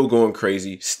 everybody's still going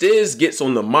crazy. Stiz gets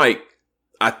on the mic,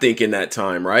 I think, in that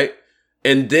time, right?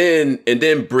 And then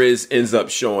Briz ends up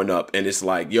showing up and it's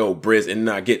like, yo, Briz, and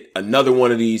then I get another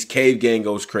one of these, Cave Gang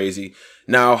goes crazy.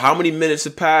 Now, how many minutes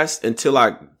have passed until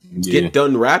I get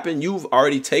done rapping? You've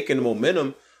already taken the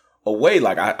momentum away.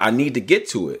 Like, I need to get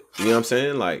to it. You know what I'm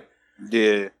saying? Like,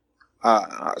 yeah.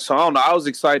 So I don't know. I was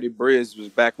excited Briz was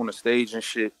back on the stage and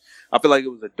shit. I feel like it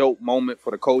was a dope moment for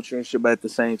the culture and shit, but at the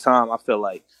same time, I feel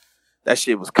like that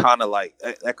shit was kind of like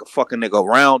that could fuck a nigga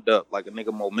round up, like a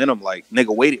nigga momentum. Like,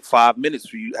 nigga waited 5 minutes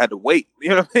for you, had to wait. You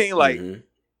know what I mean? Like,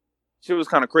 shit was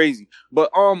kind of crazy. But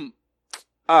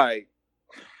I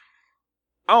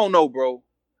don't know, bro.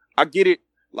 I get it.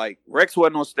 Like, Rex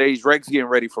wasn't on stage. Rex getting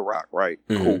ready for Rock, right?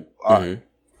 Cool. All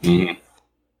right.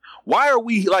 Why are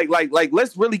we like?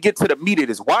 Let's really get to the meat of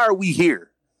this. Why are we here?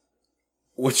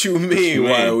 What you mean?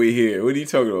 Why are we here? What are you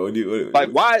talking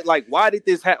about? Why did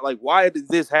this happen? Like, why did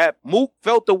this happen? Mook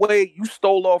felt the way you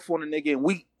stole off on a nigga, and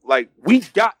we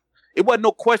got it. Wasn't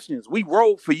no questions. We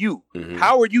rolled for you.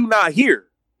 How are you not here?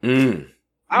 I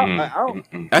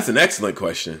don't. That's an excellent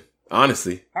question.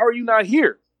 Honestly, how are you not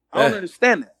here? I don't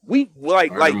understand that. We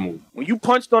like when you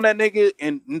punched on that nigga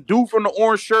and dude from the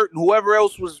orange shirt and whoever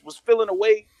else was feeling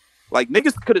away, like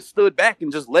niggas could have stood back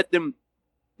and just let them.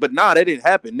 But nah, that didn't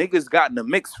happen. Niggas got in the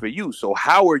mix for you. So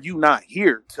how are you not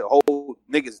here to hold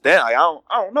niggas down? I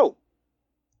don't know.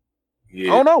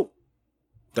 Yeah. I don't know.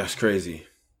 That's crazy.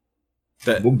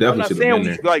 Mook definitely I'm not should have saying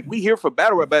been there. like we here for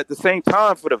battle rap, but at the same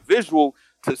time for the visual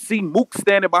to see Mook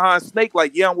standing behind Snake,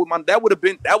 like yeah, I'm with my that would have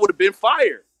been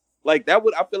fire. Like I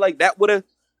feel like that would have,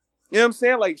 you know what I'm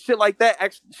saying? Like shit like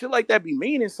that be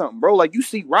meaning something, bro. Like you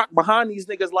see Rock behind these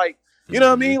niggas, like you know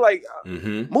what I mean? Like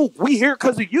Mook, we here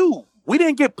because of you. We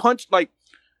didn't get punched. Like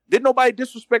did nobody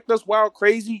disrespect us wild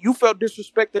crazy? You felt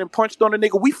disrespected and punched on a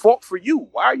nigga. We fought for you.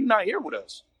 Why are you not here with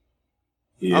us?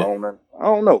 Yeah. I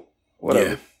don't know.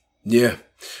 Whatever. Yeah.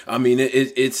 I mean,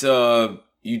 it's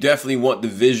you definitely want the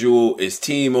visual. It's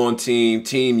team on team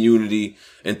unity,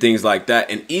 and things like that.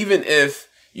 And even if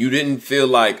you didn't feel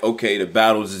like, okay, the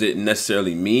battles didn't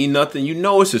necessarily mean nothing, you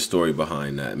know it's a story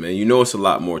behind that, man. You know it's a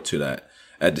lot more to that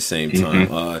at the same time.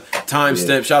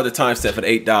 Timestamp, shout out to Timestamp for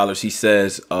the $8. He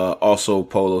says, also,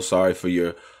 Polo, sorry for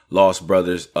your loss,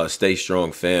 brothers. Stay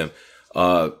strong, fam.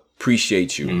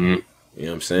 Appreciate you. You know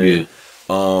what I'm saying?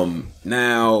 Yeah.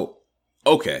 Now,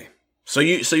 okay. So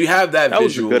you have that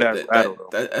visual. Was a good battle,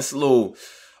 that's a little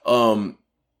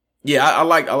yeah, I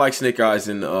like Snake Eyes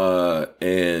and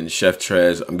Chef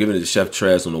Trez. I'm giving it to Chef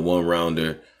Trez on the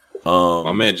 1-rounder.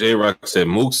 My man J Rock said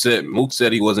Mook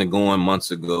said he wasn't going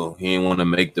months ago. He didn't want to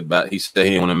make he said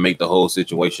he didn't want to make the whole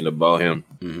situation about him.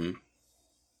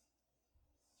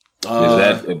 Is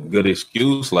that a good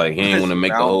excuse? Like he didn't want to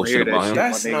make the whole shit about him?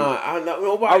 That's not.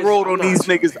 I rolled on these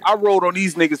niggas. I rolled on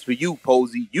these niggas for you,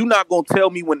 Posey. You not gonna tell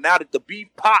me when now that the beef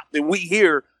popped and we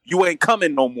here, you ain't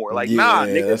coming no more. Like nah,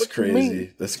 nigga. That's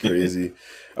crazy. That's crazy.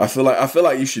 I feel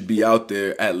like you should be out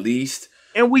there at least.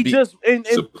 And we just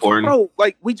supporting, bro.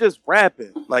 Like we just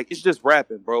rapping. Like it's just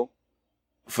rapping, bro.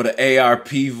 For the ARP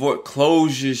vote,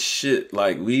 close your shit.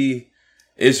 Like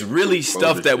it's really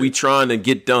stuff that we trying to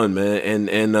get done, man.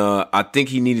 And I think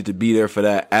he needed to be there for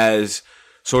that as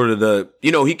sort of the,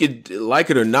 you know, he could like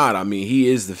it or not. I mean, he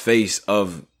is the face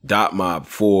of Dot Mob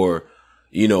for,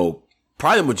 you know,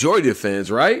 probably the majority of fans,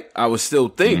 right? I would still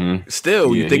think,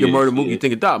 you think of Murder Mook, you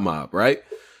think of Dot Mob, right?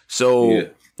 So,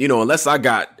 you know, unless I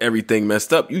got everything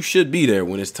messed up, you should be there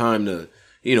when it's time to,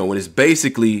 you know, when it's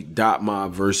basically Dot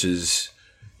Mob versus,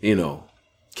 you know,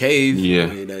 Cave. Yeah. I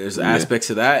mean, there's aspects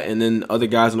of that, and then other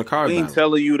guys on the card. We ain't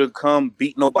telling you to come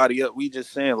beat nobody up. We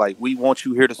just saying, like, we want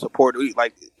you here to support.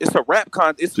 Like, it's a rap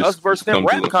contest. It's just us versus them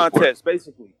rap contest,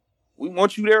 basically. We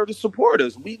want you there to support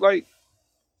us. We, like,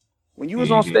 when you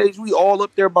was on stage, we all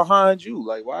up there behind you.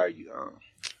 Like, why are you?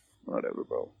 Whatever,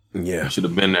 bro. Yeah. You should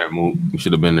have been there, Mook. You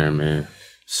should have been there, man.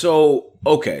 So,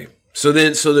 okay.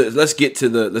 Let's get to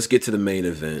the main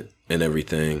event and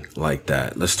everything like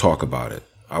that. Let's talk about it.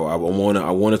 I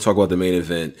want to talk about the main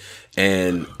event,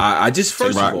 and I just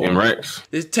first of all,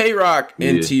 it's Tay Rock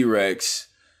and T-Rex.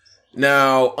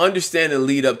 Now, understand the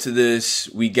lead up to this,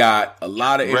 we got a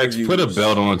lot of interviews. Put a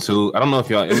belt on too. I don't know if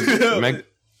y'all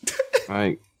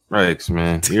like Rex,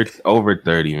 man. You're over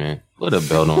 30, man. Put a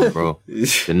belt on, bro.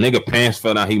 The nigga pants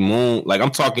fell down. He mooned. Like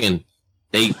I'm talking,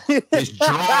 his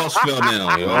jaws fell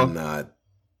down, yo. I'm not.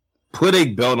 Put a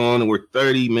belt on. We're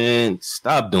 30, man.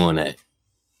 Stop doing that.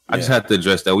 I just have to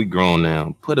address that. We grown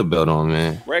now. Put a belt on,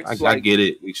 man. I get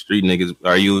it. We street niggas.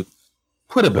 Are you?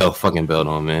 Put a fucking belt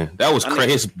on, man. That was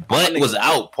crazy. His butt was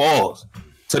out. Pause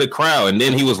to the crowd, and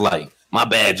then he was like, "My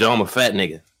bad, Joe. I'm a fat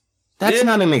nigga." That's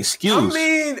not an excuse. I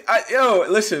mean,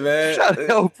 listen, man.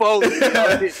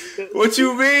 What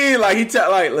you mean? Like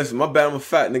listen, my bad. I'm a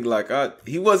fat nigga. Like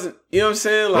he wasn't. You know what I'm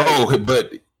saying? Like, bro,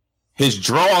 but his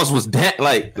draws was that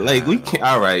like we can't.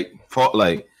 All right,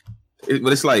 like.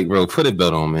 But it's like, bro, put a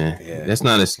belt on, man. Yeah. That's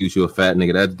not an excuse. You're a fat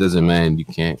nigga. That doesn't mean you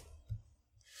can't.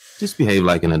 Just behave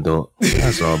like an adult.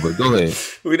 That's all. But go ahead.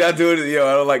 We're not doing it. Yo,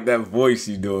 I don't like that voice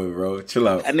you doing, bro. Chill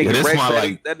out. That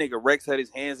nigga Rex had his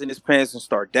hands in his pants and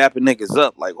start dapping niggas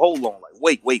up. Like, hold on.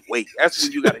 Like, wait. That's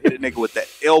when you got to hit a nigga with that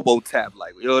elbow tap.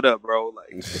 Like, yo, what up, bro?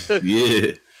 Like,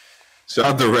 yeah. Shout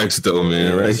out to Rex, though,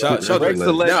 man. Right? Shout Rex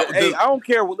to legend. Hey, I don't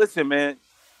care. Well, listen, man.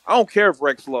 I don't care if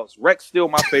Rex lost. Rex still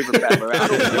my favorite battler.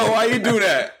 Why you do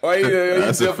that? Why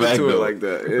you jump into it like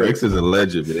that? Yeah. Rex is a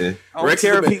legend, man. I don't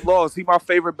care if he lost. He my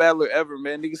favorite battler ever,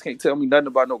 man. Niggas can't tell me nothing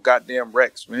about no goddamn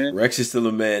Rex, man. Rex is still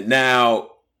a man. Now,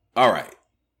 all right.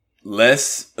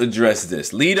 Let's address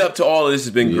this. Lead up to all of this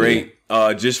has been great.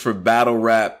 Just for battle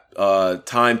rap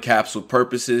time capsule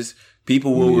purposes,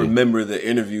 people will remember the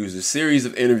interviews, the series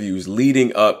of interviews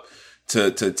leading up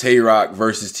to Tay Rock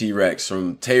versus T-Rex,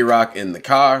 from Tay Rock in the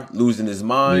car losing his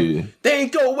mind. Yeah. They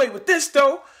ain't go away with this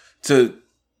though. To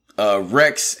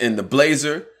Rex in the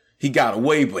Blazer, he got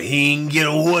away, but he ain't get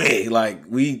away. Like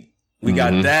we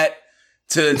got that.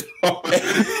 To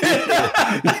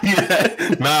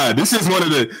Nah, this is one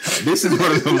of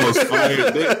the most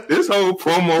fire. This whole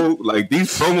promo, like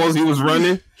these promos he was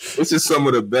running, This is some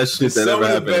of the best shit that ever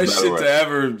happened. Some of the best shit to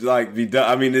ever like be done.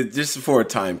 I mean, it's just for a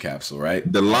time capsule, right?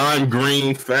 The lime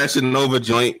green Fashion Nova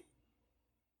joint.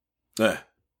 That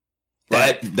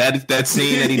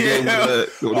scene that he did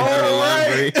with the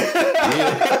lime green.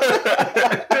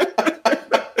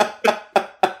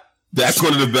 That's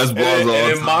one of the best balls of all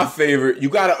time. And my favorite, you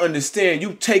got to understand,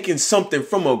 you taking something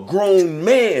from a grown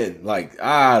man. Like,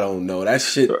 I don't know. That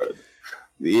shit.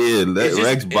 Yeah,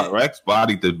 Rex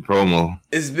bodied the promo.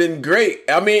 It's been great.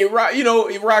 I mean, Rock,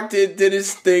 Rock did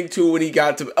his thing too when he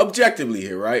got to objectively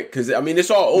here, right? Because I mean, it's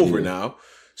all over now.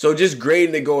 So just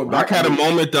grading it going back. Rock had a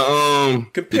moment to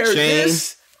compare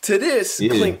this to this. Yeah.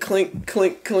 Clink, clink,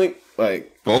 clink, clink.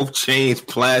 Like both chains,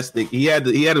 plastic. He had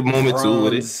a moment too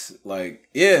with it. Like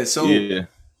so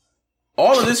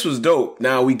all of this was dope.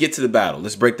 Now we get to the battle.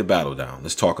 Let's break the battle down.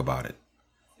 Let's talk about it.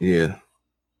 Yeah.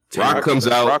 Rock comes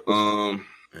out.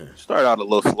 Started out a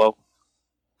little slow.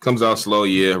 Comes out slow,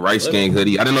 yeah. Rice Gang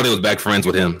hoodie. I didn't know they was back friends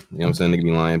with him. You know what I'm saying? Nigga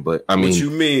be lying, but I mean. What you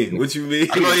mean?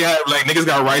 I know they had like niggas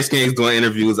got Rice Gangs doing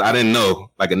interviews. I didn't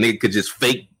know. Like a nigga could just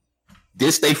fake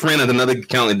this they friend of another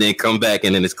account and then come back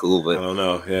and then it's cool. But I don't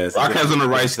know. Yeah, Rock has on the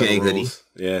Rice Gang hoodie.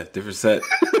 Yeah, different set.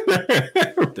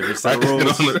 Different set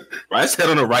rules. Rice had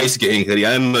on a Rice Gang hoodie.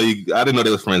 I didn't know they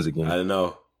was friends again. I didn't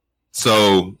know.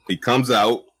 So he comes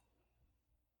out.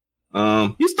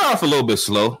 He started off a little bit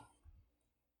slow,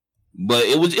 but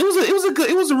it was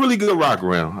a really good Rock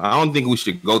round. I don't think we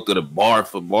should go through the bar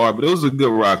for bar, but it was a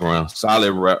good Rock round.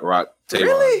 Solid Rock.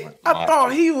 Really? I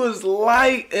thought he was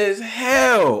light as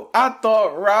hell. I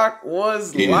thought Rock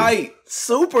was light,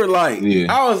 super light. Yeah.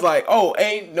 I was like, oh,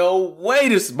 ain't no way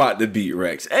this is about to beat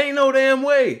Rex. Ain't no damn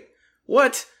way.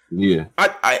 What? Yeah,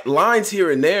 I lines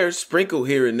here and there, sprinkled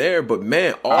here and there, but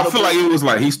man, I feel like it was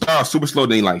like he started super slow,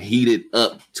 then he like heated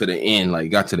up to the end.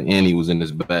 Like got to the end, he was in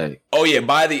his bag. Oh yeah,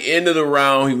 by the end of the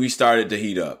round, we started to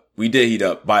heat up. We did heat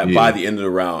up by the end of the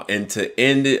round, and to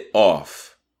end it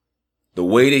off the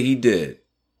way that he did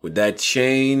with that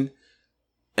chain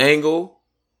angle.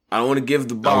 I don't want to give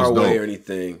the bar away or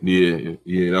anything. Yeah,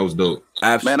 that was dope.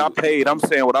 Absolutely. Man, I paid. I'm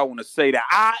saying what I want to say. That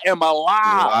I am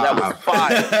alive. That was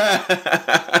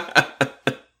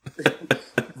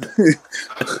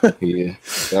fire. Yeah,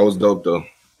 that was dope though.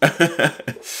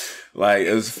 Like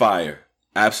it was fire,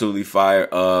 absolutely fire.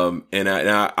 And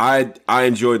I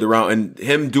enjoyed the round, and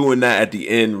him doing that at the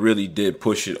end really did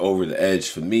push it over the edge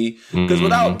for me. Because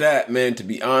without that, man, to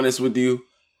be honest with you.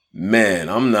 Man,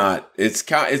 I'm not. It's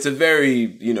a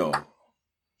very,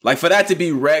 like for that to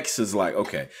be Rex is like,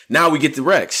 okay, now we get to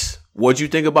Rex. What'd you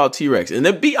think about T-Rex? And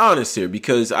then be honest here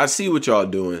because I see what y'all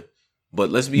doing, but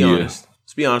let's be honest.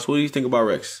 Let's be honest. What do you think about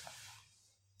Rex?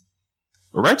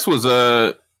 Rex was,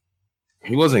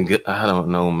 he wasn't good. I don't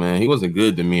know, man. He wasn't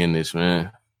good to me in this,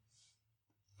 man.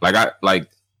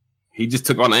 He just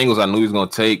took all the angles I knew he was going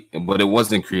to take, but it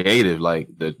wasn't creative. Like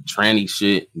the tranny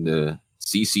shit, the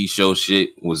CC show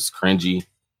shit was cringy.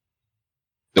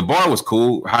 The bar was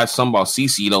cool. Had something about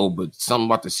CC though, but something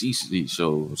about the CC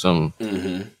show, something.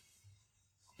 Mm-hmm.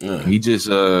 Yeah. He just,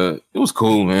 it was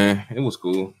cool, man. It was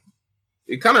cool.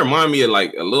 It kind of reminded me of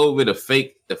like a little bit of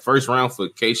fake the first round for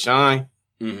K Shine,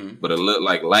 but a little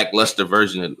like lackluster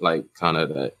version of like kind of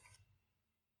that.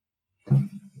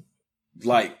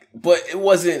 Like, but it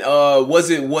wasn't. Was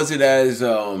it as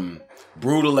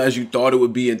brutal as you thought it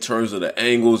would be in terms of the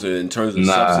angles and in terms of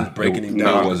substance breaking him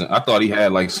down? No, it wasn't. I thought he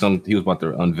had like he was about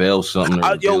to unveil something.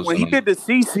 When he did the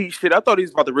CC shit, I thought he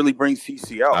was about to really bring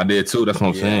CC out. I did too. That's what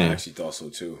I'm saying. I actually thought so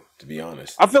too, to be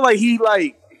honest. I feel like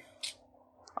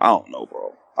I don't know,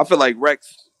 bro. I feel like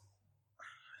Rex,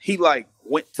 he like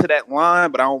went to that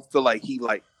line, but I don't feel like he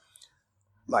like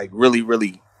really,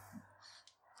 really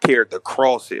cared to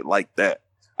cross it like that.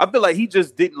 I feel like he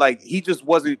just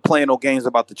wasn't playing no games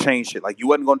about the chain shit. Like you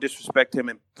wasn't gonna disrespect him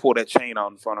and pull that chain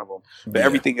out in front of him. But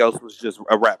everything else was just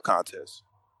a rap contest.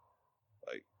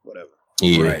 Like whatever.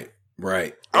 Yeah.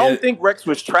 Right. I don't think Rex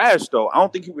was trash though. I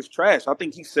don't think he was trash. I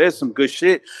think he said some good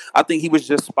shit. I think he was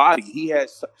just spotty. He had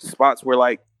spots where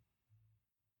like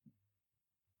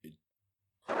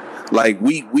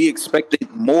we expected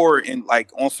more in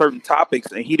like on certain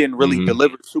topics, and he didn't really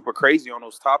deliver super crazy on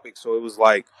those topics. So it was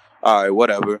like, all right,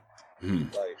 whatever.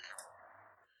 Like,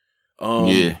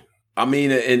 I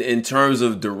mean, in terms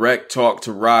of direct talk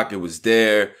to Rock, it was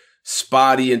there.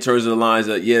 Spotty in terms of the lines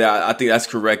that, I think that's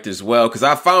correct as well. Because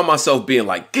I found myself being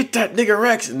like, get that nigga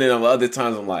Rex. And then on other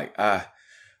times I'm like, all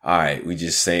right, we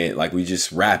just saying, like, we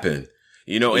just rapping.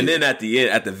 And then at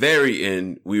the very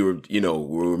end, we were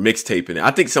mixtaping it. I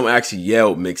think someone actually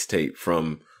yelled mixtape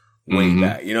from way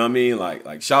back. You know what I mean?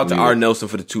 Like shout out to R. Nelson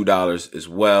for the $2 as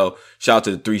well. Shout out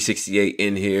to the 368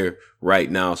 in here right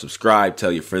now. Subscribe,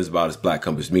 tell your friends about us, Black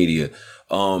Compass Media.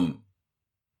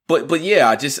 But yeah,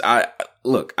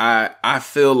 I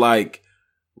feel like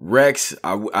Rex,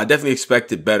 I definitely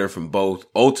expected better from both.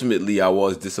 Ultimately, I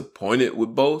was disappointed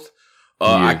with both.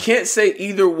 I can't say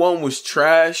either one was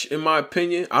trash, in my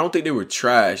opinion. I don't think they were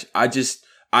trash.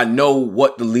 I know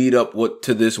what the lead up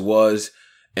to this was.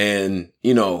 And,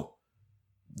 you know,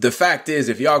 the fact is,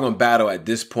 if y'all gonna battle at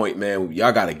this point, man,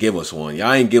 y'all gotta give us one.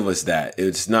 Y'all ain't give us that.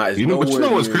 It's not. You know what's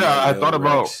crazy? I thought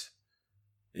about.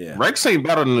 Yeah. Rex ain't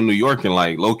battled in New York in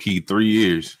like low key 3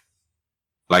 years.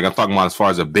 Like I'm talking about as far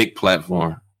as a big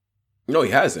platform. No,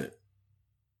 he hasn't.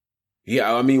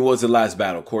 Yeah, I mean, what was the last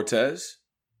battle? Cortez?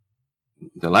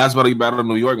 The last battle he battled in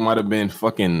New York might have been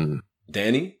fucking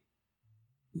Danny?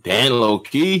 Dan low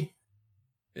key.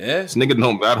 Yeah. This nigga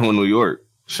don't battle in New York.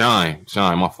 Shine,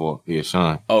 my fault. Yeah,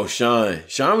 Shine. Oh, Shine.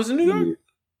 Shine was in New York?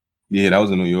 Yeah, that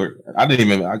was in New York. I didn't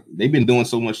even. They've been doing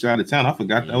so much out of town. I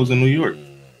forgot that was in New York.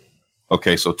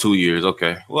 Okay, so 2 years.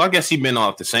 Okay. Well, I guess he been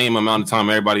off the same amount of time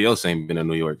everybody else ain't been in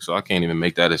New York, so I can't even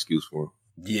make that excuse for him.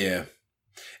 Yeah.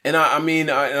 And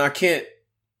I can't.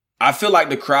 I feel like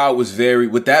the crowd was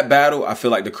with that battle, I feel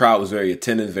like the crowd was very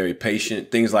attentive, very patient,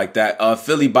 things like that.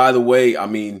 Philly, by the way, I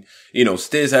mean, you know,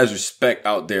 Stiz has respect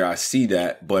out there. I see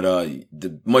that, but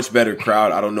the much better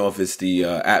crowd. I don't know if it's the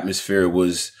atmosphere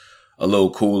was a little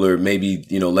cooler, maybe,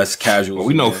 you know, less casual. Well,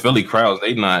 we know Philly crowds,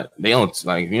 they don't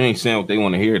like, if you ain't saying what they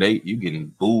want to hear, you getting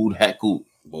booed, heckled.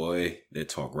 Boy, they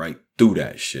talk right through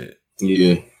that shit.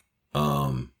 Yeah.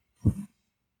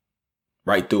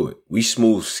 Right through it. We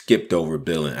smooth skipped over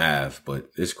Bill and Av,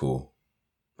 but it's cool.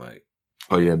 Like,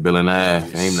 oh yeah, Bill and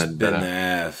Av. Ain't nothing better. Spin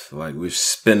Av. Like, we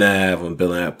spin Av on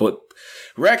Bill and Av. But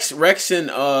Rex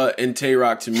and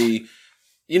Tay-Rock, to me,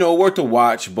 you know, worth a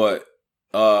watch, but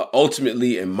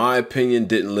ultimately, in my opinion,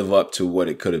 didn't live up to what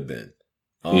it could have been.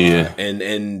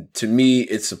 And to me,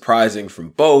 it's surprising from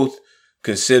both,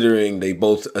 considering they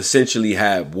both essentially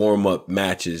had warm-up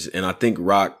matches. And I think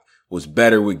Rock was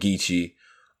better with Geechee.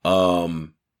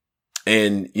 And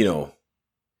you know,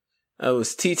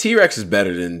 T-Rex is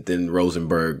better than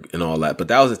Rosenberg and all that, but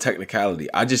that was a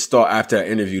technicality. I just thought after that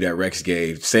interview that Rex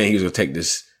gave, saying he was gonna take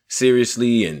this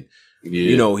seriously, and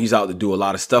you know, he's out to do a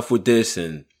lot of stuff with this,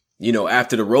 and you know,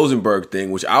 after the Rosenberg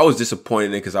thing, which I was disappointed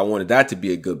in because I wanted that to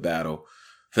be a good battle,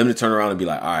 for him to turn around and be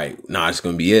like, all right, nah, it's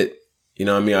gonna be it. You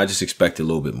know what I mean? I just expected a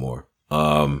little bit more.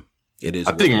 It is.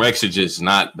 I think Rex should just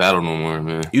not battle no more,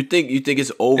 man. You think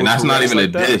it's over? And that's not even like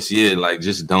a diss. Yeah, like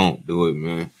just don't do it,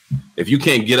 man. If you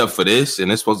can't get up for this,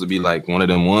 and it's supposed to be like one of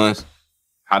them ones,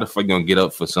 how the fuck you gonna get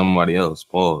up for somebody else?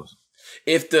 Pause.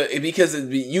 Because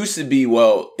it used to be,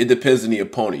 well, it depends on the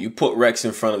opponent. You put Rex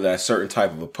in front of that certain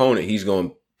type of opponent, he's gonna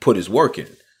put his work in.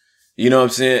 You know what I'm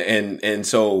saying? And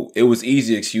so it was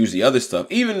easy to excuse the other stuff,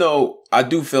 even though I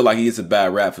do feel like he is a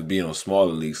bad rap for being on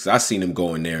smaller leagues. I seen him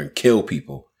go in there and kill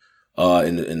people.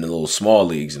 In the little small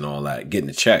leagues and all that, getting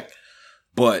a check.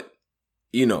 But,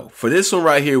 you know, for this one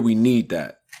right here, we need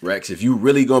that, Rex. If you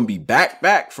really gonna be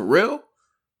back for real,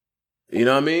 you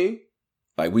know what I mean?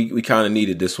 Like, we kind of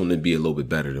needed this one to be a little bit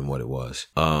better than what it was.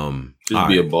 Just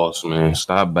be a boss, man.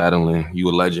 Stop battling. You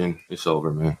a legend. It's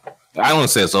over, man. I don't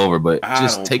say it's over, but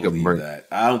just take a break.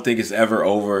 I don't think it's ever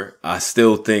over. I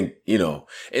still think, you know,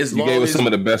 you gave us some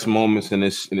of the best moments in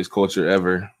this culture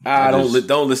ever.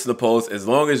 Don't listen to Pose. As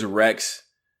long as Rex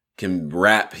can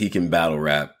rap, he can battle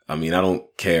rap. I mean, I don't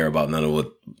care about none of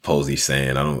what Posey's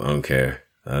saying. I don't care.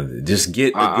 Just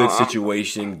get a good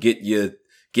situation,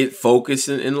 get focused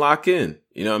and lock in.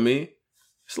 You know what I mean?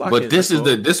 But this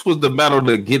was the battle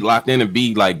to get locked in and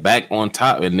be like back on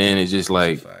top, and then it's just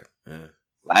like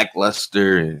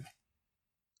lackluster and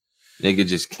nigga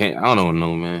just can't. I don't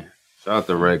know, man. Shout out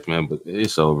to Rex, man, but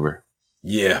it's over.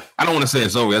 Yeah, I don't want to say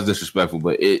it's over. That's disrespectful,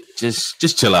 but it just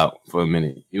chill out for a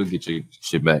minute. You'll get your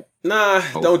shit back. Nah,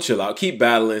 don't chill out. Keep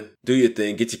battling. Do your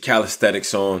thing. Get your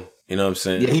calisthenics on. You know what I'm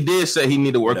saying? Yeah, he did say he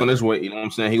needed to work on his weight. You know what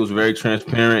I'm saying? He was very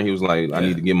transparent. He was like, I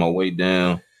need to get my weight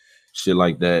down. Shit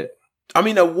like that. I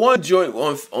mean, that one joint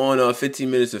on 15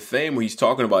 Minutes of Fame where he's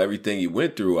talking about everything he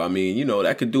went through. I mean, you know,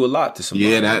 that could do a lot to somebody.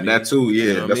 Yeah, that too. Yeah,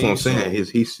 you know that's what I'm saying.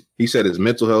 So, he said his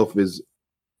mental health is,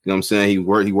 you know what I'm saying? He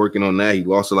working on that. He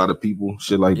lost a lot of people,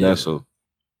 shit like that. So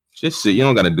just sit. You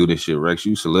don't got to do this shit, Rex.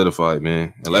 You solidified,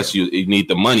 man. Unless you need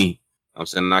the money. I'm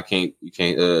saying you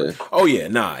can't. Oh yeah,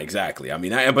 nah, exactly. I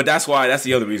mean, but that's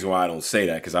the other reason why I don't say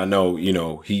that, because I know, you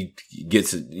know, he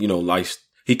gets, you know, like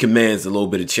he commands a little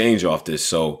bit of change off this.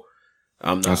 So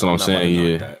that's what I'm saying.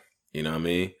 Yeah, that, you know what I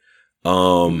mean.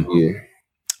 Yeah.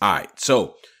 All right.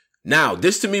 So Now,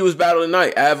 this to me was battle of the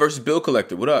night. Av versus Bill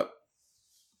Collector. What up?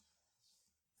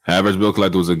 Av versus Bill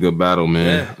Collector was a good battle,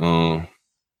 man. Yeah.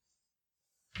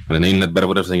 But it ain't nothing better.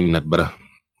 What else ain't nothing better?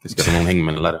 It's got on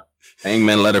Hangman letter.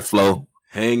 Hangman letter flow.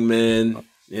 Hangman.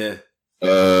 Yeah.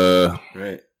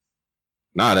 Right.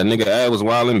 Nah, that nigga Av was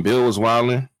wilding. Bill was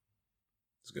wilding.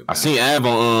 I seen Av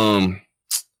on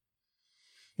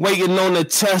waiting on the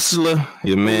Tesla.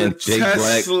 Your man Jay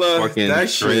Black fucking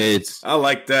shreds. I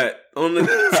like that. On the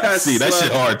Tesla. See, that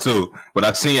shit hard too. But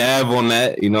I seen Av on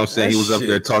that. You know what I'm saying? He was up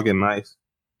there talking nice.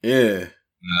 Yeah.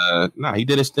 Nah, he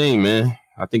did his thing, man.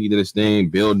 I think he did his thing.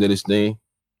 Bill did his thing.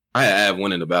 I had Av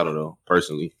winning the battle though,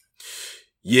 personally.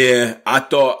 Yeah, I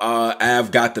thought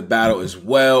Av got the battle as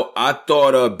well. I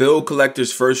thought Bill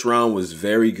Collector's first round was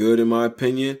very good in my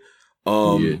opinion.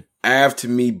 Av to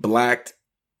me blacked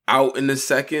out in the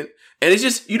second. And it's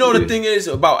just, the thing is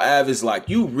about Av is like,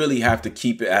 you really have to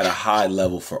keep it at a high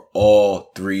level for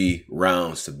all 3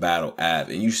 rounds to battle Av.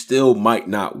 And you still might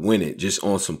not win it just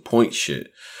on some point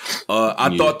shit.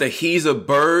 I thought that he's a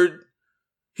bird.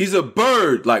 He's a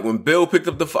bird. Like when Bill picked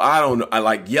up the phone, I don't know. I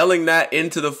like yelling that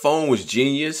into the phone was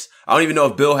genius. I don't even know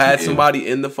if Bill had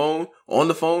somebody on the phone,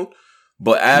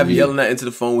 but Av yelling that into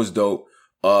the phone was dope.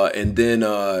 And then,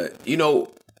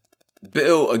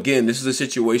 Bill, again, this is a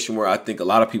situation where I think a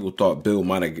lot of people thought Bill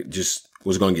might have just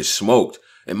was going to get smoked.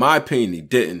 In my opinion, he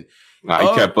didn't. Nah,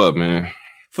 he kept up, man.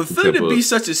 For Philly to be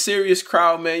such a serious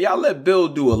crowd, man, y'all let Bill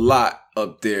do a lot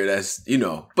up there. That's,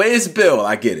 but it's Bill.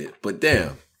 I get it. But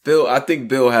damn, Bill, I think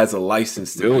Bill has a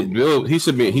license to Bill, he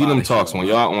should be he them talks. When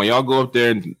y'all go up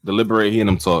there and deliberate, he in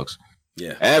them talks.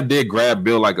 Yeah. Av did grab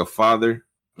Bill like a father.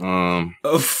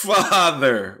 A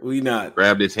father. We not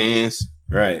grabbed his hands.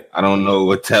 Right. I don't know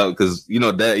what tell because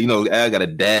Av got a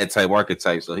dad type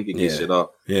archetype, so he can get shit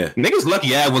off. Yeah. Niggas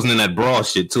lucky Av wasn't in that brawl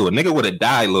shit too. A nigga would have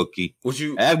died, low key.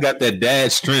 Av got that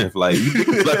dad strength. Like you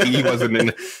niggas lucky he wasn't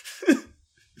in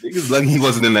niggas lucky he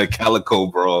wasn't in that calico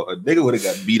brawl. A nigga would have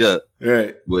got beat up.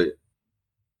 Right. But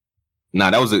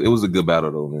nah, it was a good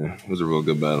battle though, man. It was a real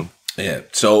good battle. Yeah.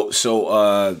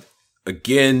 So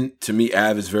again, to me,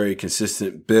 Av is very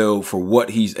consistent. Bill, for what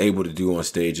he's able to do on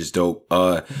stage, is dope.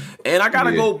 And I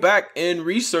gotta go back and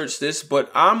research this,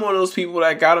 but I'm one of those people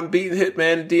that got him beating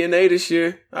Hitman and DNA this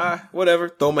year. Whatever.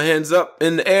 Throw my hands up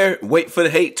in the air. Wait for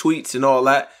the hate tweets and all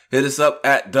that. Hit us up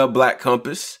at The Black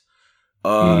Compass.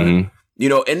 And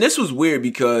this was weird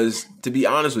because, to be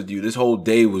honest with you, this whole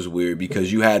day was weird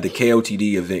because you had the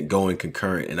KOTD event going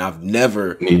concurrent, and I've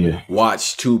never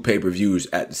watched 2 pay-per-views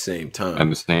at the same time. At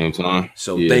the same time.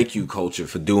 So thank you, Culture,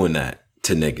 for doing that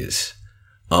to niggas.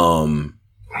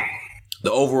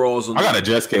 The overalls. I gotta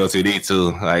address KOTD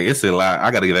too. Like it's a lot.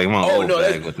 I gotta get my own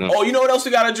bag with them. Oh, you know what else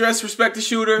we gotta address? Respect the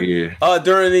Shooter. Yeah.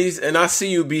 During these, and I see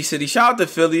you, B City. Shout out to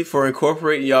Philly for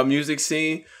incorporating y'all music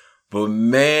scene, but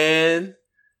man.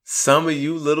 Some of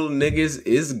you little niggas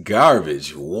is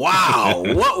garbage. Wow.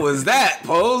 What was that,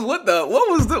 Pose? What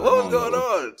was going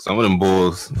on? Some of them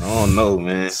boys, I don't know,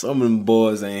 man. Some of them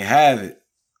boys ain't have it.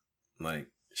 Like,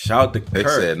 shout out to Kerr. They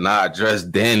said, nah, address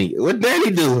Danny. What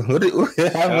Danny do? What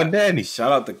happened with Danny?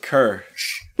 Shout out to Kerr.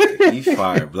 He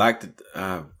fired. Black he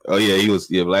was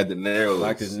Black De Niro.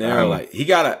 Black De Niro. Like he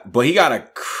got a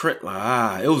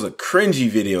it was a cringy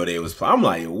video they was playing. I'm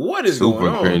like, what is going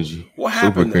on? Cringy. What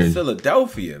happened in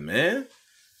Philadelphia, man?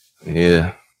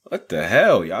 Yeah. What the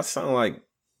hell? Y'all sound like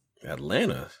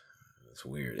Atlanta. That's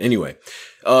weird. Anyway,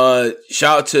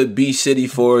 shout out to B City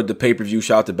for the pay-per-view.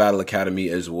 Shout out to Battle Academy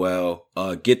as well.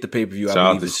 Get the pay-per-view. Shout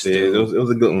out to Sid. It was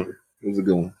a good one. It was a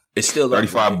good one. It's still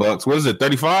 $35. What is it?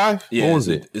 35? Yeah, what was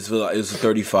it? It's a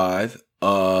 35.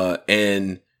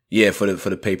 And yeah, for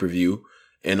the pay-per-view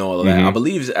and all of that. I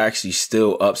believe it's actually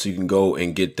still up, so you can go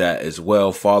and get that as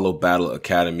well. Follow Battle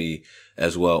Academy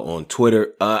as well on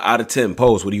Twitter. Out of 10,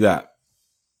 Pose, what do you got?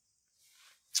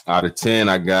 Out of 10,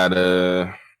 I got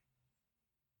I'm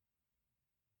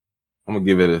gonna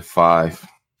give it a 5.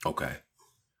 Okay.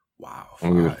 Wow. I'm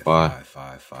gonna give it a 5.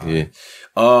 5. Yeah.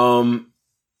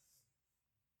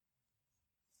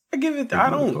 I give it. I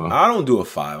don't do a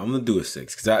 5. I'm gonna do a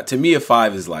 6 because to me a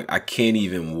 5 is like I can't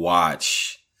even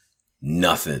watch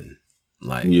nothing.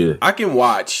 Like I can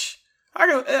watch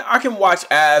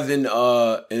Av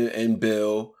and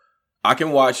Bill. I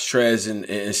can watch Trez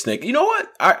and Snake. You know what?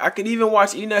 I could even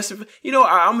watch Ines. I'm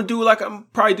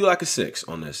probably do like a 6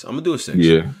 on this. I'm gonna do a 6.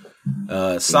 Yeah.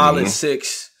 Solid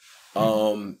 6.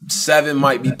 7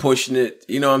 might be pushing it.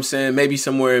 You know what I'm saying? Maybe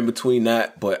somewhere in between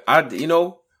that. But I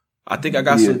think I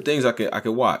got some things I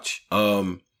could watch.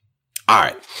 All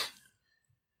right.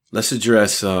 Let's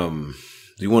address. Do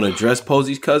you want to address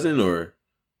Posey's cousin or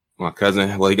my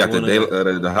cousin? Well, he got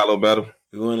the Hollow battle.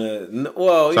 We wanna.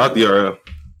 Well, shout out to URL.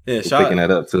 Yeah, picking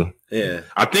that up too. Yeah,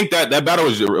 I think that battle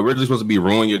was originally supposed to be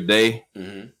Ruin Your Day.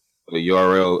 Mm-hmm. The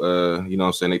URL, you know what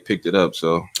I'm saying, they picked it up.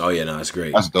 So that's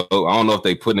great. That's dope. I don't know if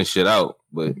they putting this shit out,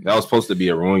 but that was supposed to be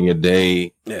a Ruin Your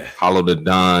Day, Hollow the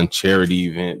Don charity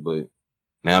event, but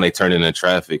now they turned it into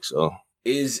traffic. So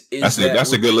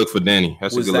that's a good look for Danny.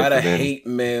 Was that a hate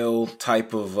mail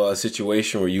type of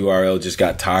situation where URL just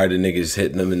got tired of niggas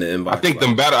hitting them in the inbox? I think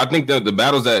the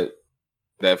battles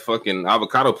that fucking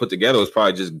Avocado put together was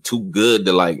probably just too good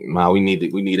to like, man, we need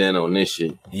in on this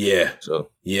shit. Yeah.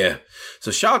 So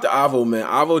shout out to Avo, man.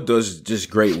 Avo does just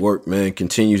great work, man.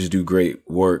 Continues to do great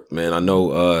work, man. I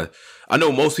know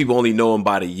most people only know him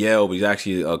by the yell, but he's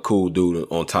actually a cool dude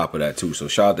on top of that too. So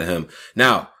shout out to him.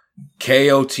 Now,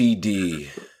 KOTD.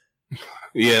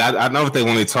 Yeah, I know what they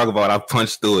want me to talk about. I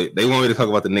punched through it. They want me to talk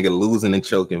about the nigga losing and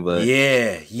choking, but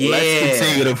yeah. Let's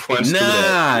continue to punch through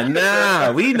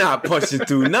that. We not punching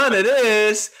through none of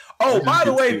this. Oh, by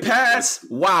the way, Pass.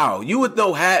 Wow, you with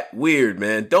no hat, weird,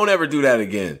 man. Don't ever do that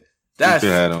again.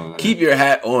 Keep your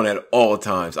hat on at all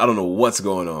times. I don't know what's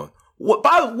going on.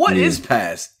 What is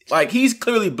Pass? Like, he's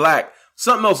clearly black.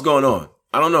 Something else going on.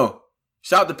 I don't know.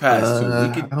 Shout to Pass. I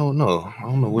don't know. I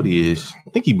don't know what he is.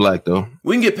 I think he black though.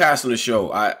 We can get Pass on the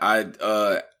show.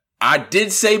 I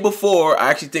did say before, I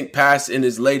actually think Pass in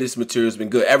his latest material has been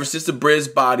good. Ever since the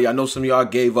Briz body, I know some of y'all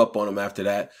gave up on him after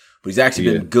that, but he's actually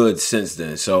been good since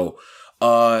then. So,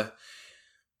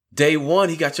 day one,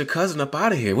 he got your cousin up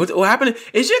out of here. What happened?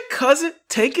 Is your cousin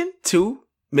taking too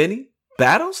many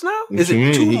battles now? Is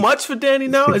it too much for Danny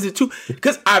now? Is it too?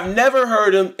 Because I've never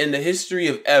heard him in the history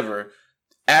of ever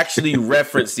actually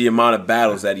reference the amount of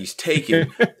battles that he's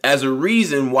taken as a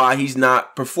reason why he's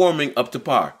not performing up to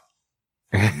par.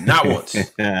 Not once.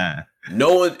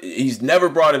 No one, he's never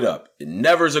brought it up. It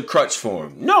never is a crutch for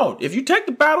him. No, if you take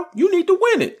the battle, you need to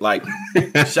win it. Like,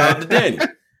 shout out to Danny.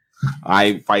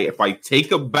 If I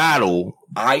take a battle,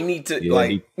 I need to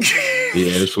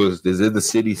this is the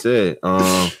city said.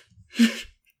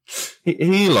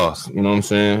 He lost. You know what I'm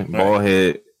saying? Bald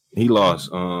head. He lost.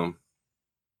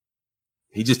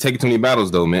 He just taking too many battles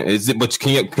though, man. If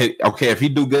he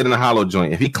do good in the hollow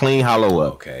joint, if he clean hollow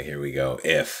up. Okay, here we go.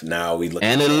 If now we look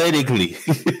analytically.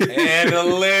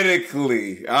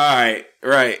 All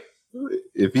right.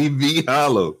 If he beat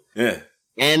hollow. Yeah.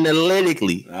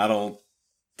 Analytically. I don't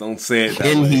say it that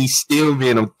way. And he still be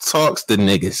in them talks to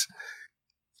niggas.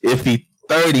 If he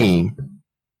 13.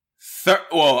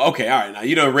 Well, okay, all right. Now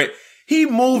you don't rate. He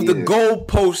moved the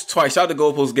goalpost twice. Shout out to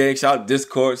Goalpost Gang. Shout out to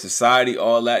Discord, Society,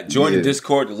 all that. Join the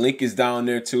Discord. The link is down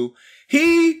there too.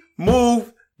 He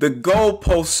moved the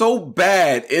goalpost so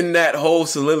bad in that whole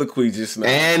soliloquy just now.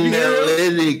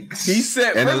 Analytics. He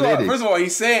said, first of all,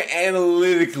 he's saying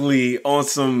analytically on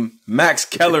some Max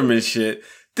Kellerman shit.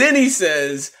 Then he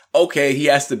says, okay, he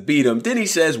has to beat him. Then he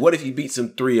says, what if he beats him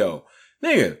 3-0?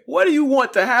 Nigga, what do you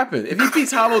want to happen? If he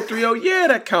beats Hollow 3-0, yeah,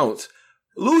 that counts.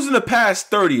 Losing the past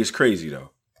 30 is crazy,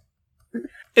 though.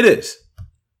 It is.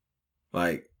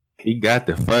 Like, he got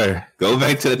the fur. Go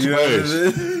back to the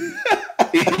first.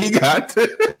 He got to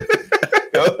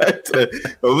go back to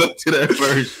that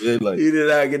first shit. Like, he did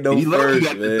not get no first,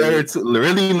 man. The third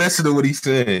really listen to what he's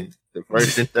saying. The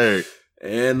first and third.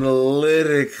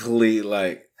 Analytically,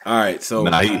 like, all right, so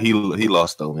he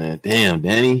lost though, man. Damn,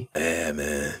 Danny. Yeah,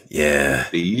 man. Yeah.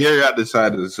 The year I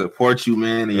decided to support you,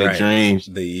 man, in your dreams.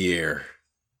 The year.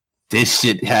 This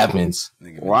shit happens.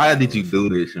 Why did you do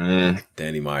this, man?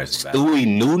 Danny Myers is back. Stewie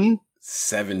Newton?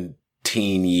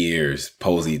 17 years,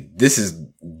 Posey.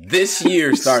 This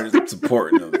year started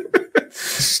supporting him.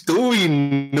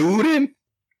 Stewie Newton?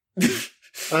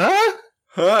 Huh?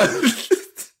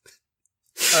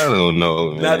 I don't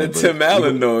know, man. Not the Tim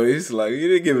Allen noise. Like, you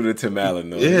didn't give it a Tim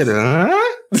Allen noise. Yeah,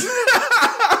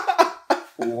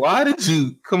 Why did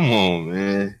you? Come on,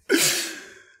 man.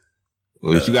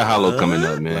 Well, you got Hollow coming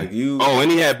up, man.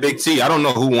 And he had Big T. I don't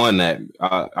know who won that.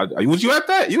 Was you at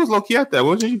that? You was low key at that,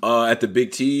 wasn't you? At the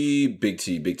Big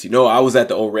T. No, I was at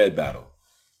the Old Red battle.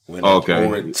 When Old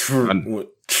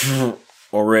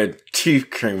Red Teeth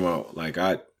came out. Like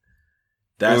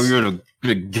you're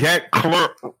the gat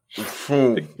clap.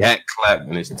 The gat clap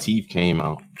when his teeth came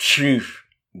out. Chief.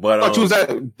 But I thought you was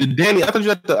at Danny. I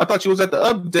thought you was at the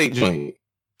update joint.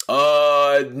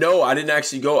 No, I didn't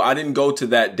actually go. I didn't go to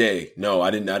that day. No,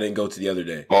 I didn't go to the other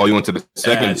day. Oh, you went to the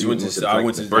second? I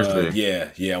went to the first day.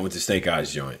 Yeah, I went to Snake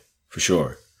Eyes joint for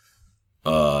sure.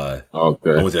 Okay.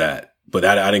 I went to that, but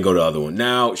I didn't go to the other one.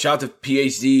 Now, shout out to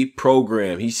PhD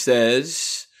program. He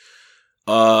says,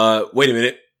 wait a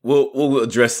minute. We'll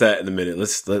address that in a minute.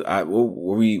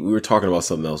 We were talking about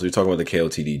something else. We were talking about the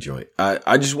KOTD joint.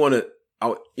 I just want to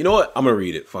You know what? I'm gonna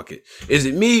read it. Fuck it. Is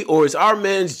it me or is our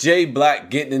man's Jay Black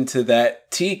getting into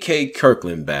that TK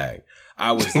Kirkland bag?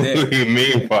 I was there. What do you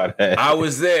mean by that? I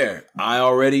was there. I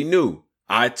already knew.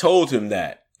 I told him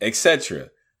that, etc.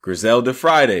 Griselda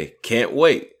Friday. Can't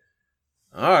wait.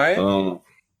 All right.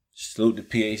 Salute the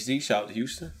PhD. Shout out to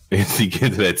Houston. Is he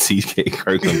get to that TK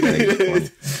Kirkland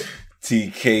bag?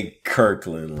 TK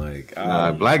Kirkland, like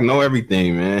Black know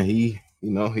everything, man. He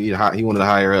wanted to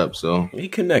hire up, so he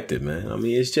connected, man. I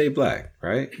mean, it's Jay Black,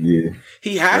 right? Yeah,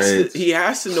 he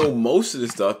has to know most of the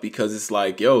stuff because it's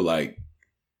like, yo, like,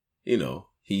 you know,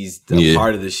 he's a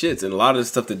part of the shits, and a lot of the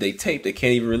stuff that they tape, they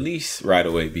can't even release right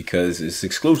away because it's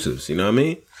exclusives. You know what I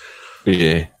mean?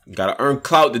 Yeah, you gotta earn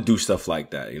clout to do stuff like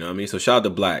that. You know what I mean? So shout out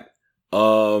to Black.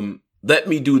 Let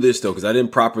me do this though, because I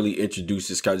didn't properly introduce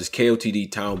this guy. Just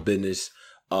KOTD Town Business.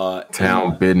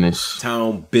 Town Business.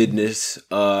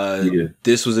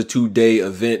 This was a 2-day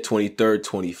event, 23rd,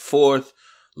 24th.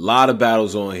 A lot of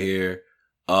battles on here.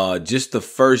 Just the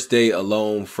first day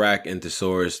alone, Frack and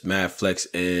Thesaurus, Mad Flex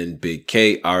and Big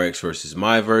K, RX versus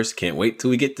Myverse. Can't wait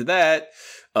till we get to that.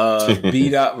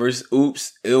 B-Dot versus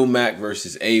Oops, Ilmac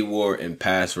versus A-War, and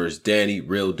Pass versus Danny,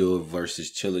 Real Deal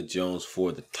versus Chilla Jones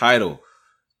for the title.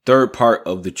 Third part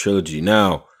of the trilogy.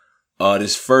 Now,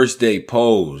 this first day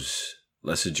pose.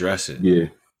 Let's address it. Yeah.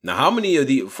 Now, how many of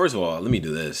the... First of all, let me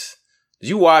do this. Did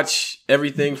you watch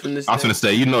everything from this? I was going to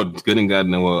say, you know, good and God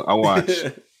know. I watched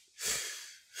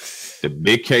the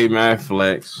Big K Mad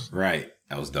Flex. Right.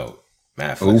 That was dope.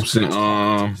 Mad Flex. Oops, and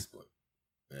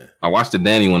I watched the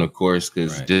Danny one, of course,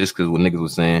 because what niggas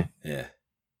was saying. Yeah.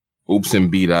 Oops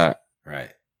and B-Dot. Right.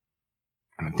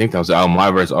 I think that was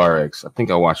Myverse RX. I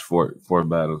think I watched four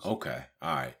battles. Okay.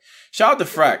 All right. Shout out to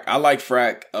Frack. I like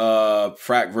Frack.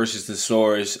 Frack versus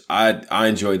Thesaurus. I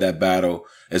enjoyed that battle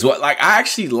as well. Like, I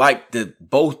actually liked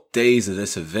both days of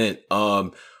this event.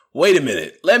 Wait a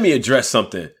minute. Let me address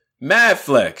something. Mad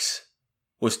Flex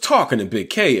was talking to Big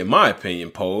K, in my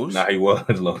opinion, Pose. Nah, he was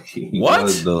low-key.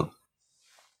 What?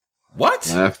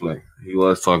 What? Mad Flex. He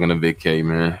was talking to Big K,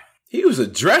 man. He was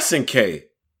addressing K.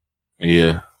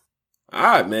 Yeah. All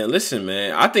right, man. Listen,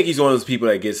 man. I think he's one of those people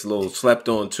that gets a little slept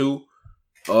on too.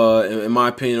 In my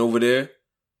opinion, over there.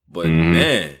 But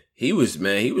man, he was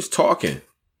talking.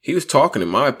 He was talking, in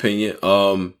my opinion.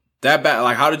 That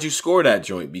like, how did you score that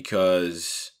joint?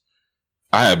 Because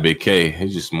I had Big K.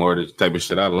 It's just more the type of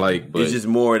shit I like. But it's just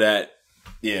more that,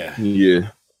 yeah.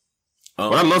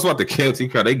 What I love about the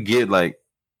KLT crowd, they get like,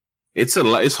 it's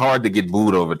hard to get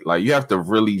booed over. Like, you have to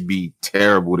really be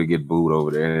terrible to get booed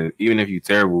over there. And even if you're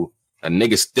terrible, a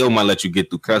nigga still might let you get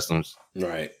through customs.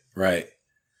 Right.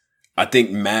 I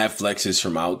think Mad Flex is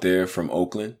from out there, from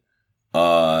Oakland.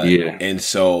 And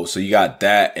so you got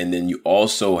that, and then you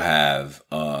also have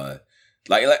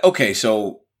like okay,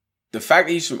 so the fact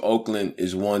that he's from Oakland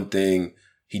is one thing.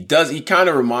 He kind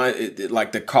of remind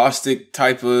like the caustic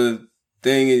type of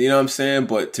thing, you know what I'm saying?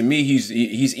 But to me, he's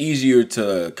easier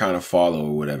to kind of follow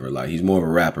or whatever. Like, he's more of a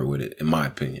rapper with it, in my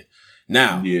opinion.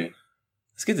 Now,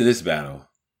 let's get to this battle.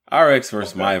 RX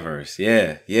versus Myverse.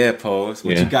 Yeah, Pose.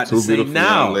 What you got to say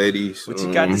now? Ladies. What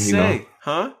you got to say?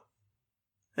 Huh?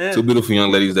 Yeah. Two beautiful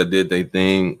young ladies that did their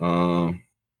thing.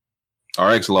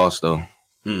 RX lost, though.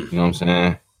 You know what I'm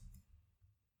saying?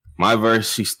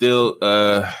 Myverse, she still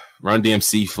Run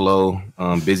DMC flow,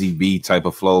 Busy Bee type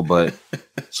of flow, but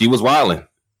she was wilding.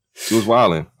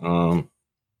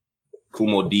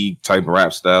 Kumo D type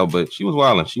rap style, but she was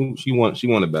wilding. She won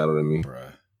the battle to me. Right.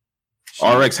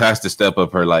 RX has to step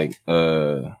up her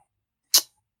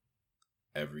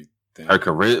everything. Her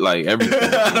career, like everything.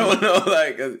 I don't know,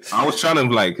 like I was trying to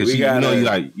because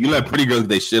you let pretty girls get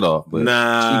their shit off, but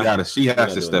she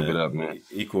has to step it up, man.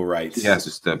 Equal rights. She has to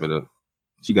step it up.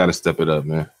 She got to step it up,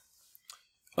 man.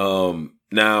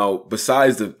 Now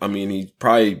besides he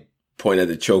probably pointed at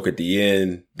the choke at the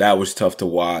end. That was tough to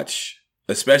watch,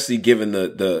 especially given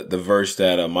the verse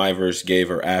that Myverse gave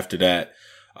her after that,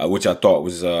 which I thought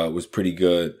was pretty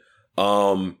good.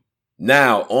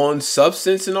 Now, on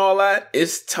substance and all that,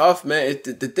 it's tough, man.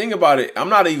 The thing about it, I'm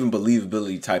not even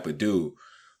believability type of dude,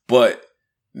 but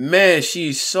man,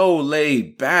 she's so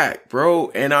laid back,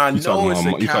 bro. And I know it's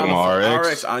a California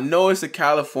RX. I know it's a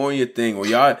California thing where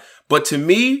y'all, but to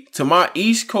me, to my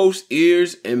East Coast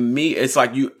ears and me, it's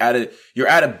like you're at a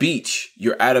beach,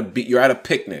 you're at a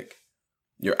picnic.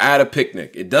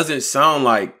 It doesn't sound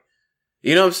like,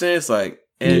 you know what I'm saying? It's like,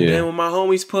 and then when my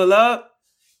homies pull up,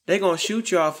 they gonna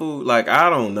shoot y'all food. Like, I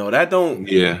don't know. That don't.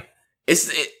 Yeah.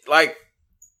 It's like,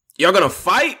 y'all gonna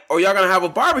fight or y'all gonna have a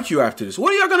barbecue after this?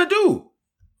 What are y'all gonna do?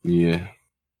 Yeah.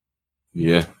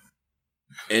 Yeah.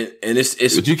 and it's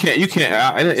but you can't.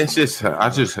 It's just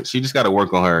she just got to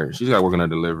work on her. She's got to work on her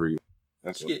delivery.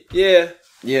 That's what. Yeah.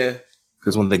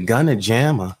 Because when the gun a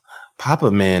jammer, Papa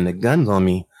man, the gun's on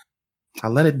me. I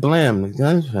let it blam. The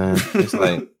gun's fine. It's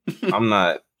like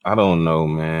I don't know,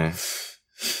 man.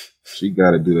 She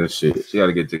got to do that shit. She got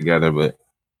to get together, but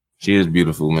she is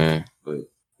beautiful, man. But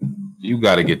you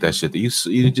got to get that shit.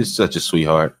 You're just such a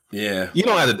sweetheart. Yeah. You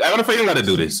don't have to. I'm afraid you don't got to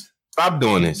do this. Stop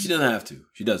doing this. She doesn't have to.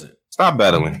 She doesn't. Stop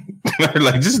battling.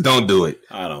 Like, just don't do it.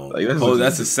 I don't. Like,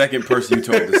 that's the second person you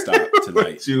told to stop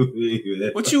tonight. What you mean,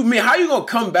 man? What you mean? How you gonna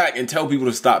come back and tell people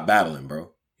to stop battling,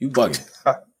 bro? You bugging.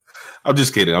 I'm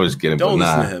just kidding. Don't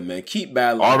listen to him, man. Keep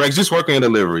battling. RX, just working on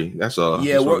delivery. That's all.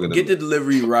 Yeah, get the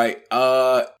delivery right.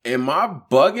 Am I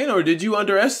bugging or did you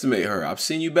underestimate her? I've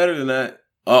seen you better than that.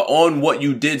 On what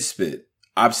you did spit.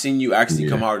 I've seen you actually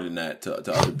come harder than that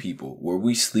to other people. Were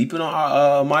we sleeping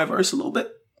on my verse a little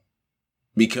bit?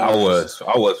 Because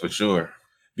I was for sure.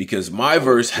 Because my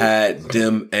verse had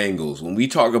dim angles. When we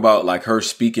talk about like her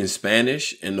speaking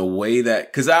Spanish and the way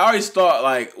that, because I always thought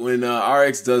like when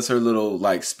RX does her little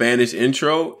like Spanish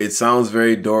intro, it sounds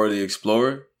very Dora the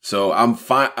Explorer. So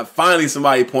finally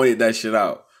somebody pointed that shit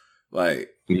out. Like,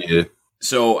 yeah.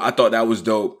 So I thought that was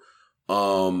dope.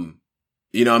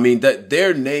 You know what I mean? That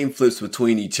their name flips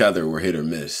between each other were hit or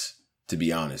miss, to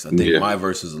be honest. I think my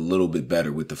verse is a little bit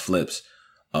better with the flips.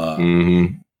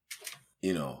 You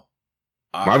know.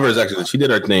 My verse actually, she did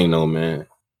her thing though, man.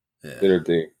 Yeah. Did her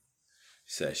thing.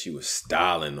 She said she was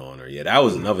styling on her. Yeah, that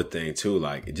was another thing too.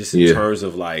 Like just in terms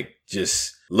of like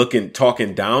just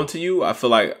talking down to you, I feel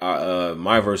like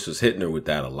my verse was hitting her with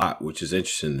that a lot, which is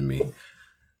interesting to me.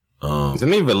 Is there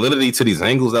any validity to these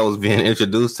angles that was being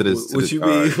introduced to this? What you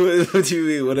mean? What you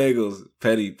mean? What angles?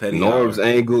 Petty. Norb's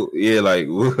angle. Yeah, like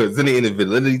is there any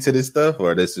validity to this stuff,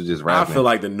 or this is just rapping? I feel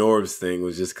like the Norbs thing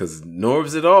was just because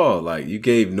Norbs it all. Like you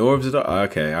gave Norbs it all.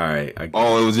 Okay, all right. It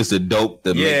was just a dope.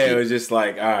 It was just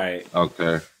like all right.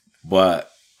 Okay,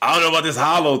 but I don't know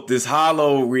about this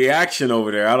hollow reaction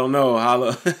over there. I don't know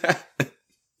hollow.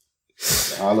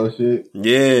 Hollow shit.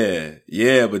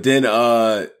 Yeah. But then,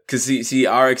 cause see,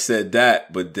 RX said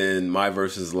that, but then my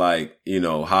verse is like, you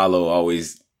know, Hollow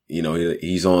always, you know,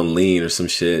 he's on lean or some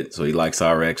shit, so he likes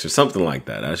RX or something like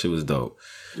that. That shit was dope.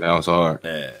 That was hard.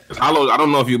 Yeah. Hollow, I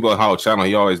don't know if you about Hollow channel.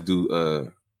 He always do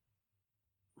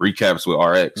recaps with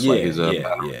RX. Yeah, like his,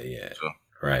 So.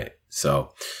 Right.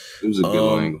 So it was a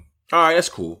good angle. All right, that's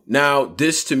cool. Now,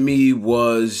 this to me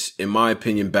was, in my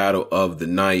opinion, battle of the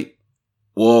night.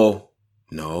 Well,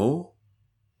 no.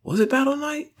 Was it battle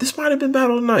night? This might have been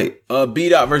battle of the night.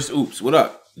 B-Dot versus Oops. What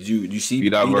up? Did you see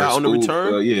B-Dot on the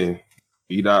return? Yeah.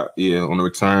 B-Dot, on the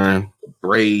return.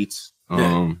 Braids.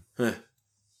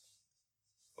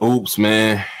 Oops,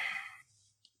 man.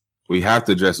 We have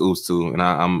to address Oops too, and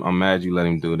I'm mad you let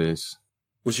him do this.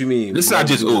 What you mean? This is not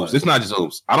just Oops. It's not just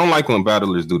Oops. I don't like when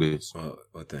battlers do this.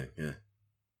 What thing? Yeah.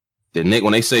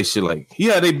 When they say shit like, he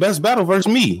had their best battle versus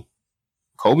me.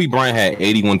 Kobe Bryant had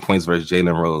 81 points versus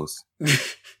Jalen Rose.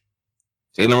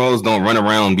 Jalen Rose don't run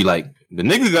around and be like, the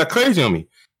nigga got crazy on me.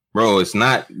 Bro, it's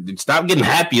not. Stop getting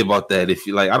happy about that. If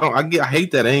you like, I hate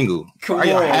that angle. Come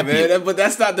on, man. But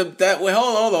that's not wait,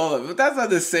 hold on. But that's not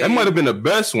the same. That might have been the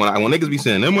best one. When niggas be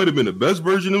saying that might have been the best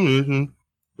version of this,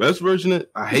 best version of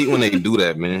it. I hate when they do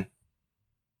that, man.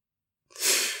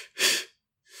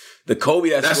 The Kobe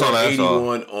that's all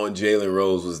 81 on Jalen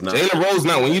Rose was not. Jalen Rose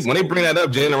not when they bring that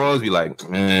up. Jalen Rose be like,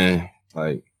 man,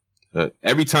 like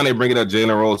every time they bring it up,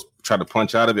 Jalen Rose try to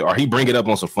punch out of it, or he bring it up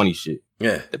on some funny shit.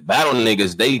 Yeah, the battle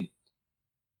niggas,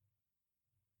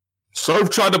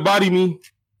 Surf tried to body me.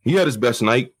 He had his best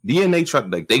night. DNA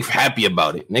tried they happy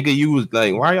about it. Nigga, you was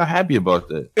like, why are y'all happy about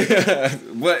that?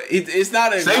 But it's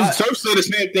not a Surf said the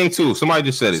same thing too. Somebody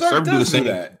just said it. Surf do the same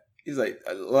thing. He's like,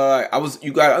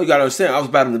 you got to understand. I was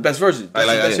battling the best version. That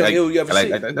might have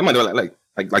been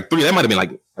like three. That might have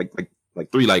been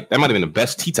like three. Like that might have been the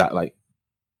best T-top. Like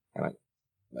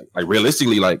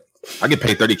realistically, like I get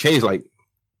paid $30K.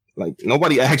 Like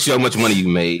nobody asked you how much money you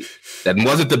made. That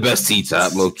wasn't the best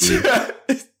T-top, low key.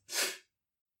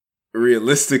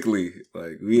 Realistically,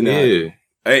 like we know. Yeah.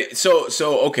 Hey, so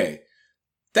okay.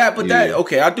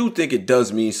 Okay, I do think it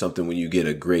does mean something when you get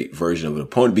a great version of an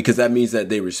opponent because that means that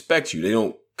they respect you. They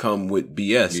don't come with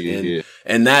BS.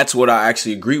 And that's what I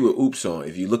actually agree with Oops on.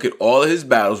 If you look at all of his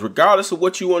battles, regardless of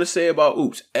what you want to say about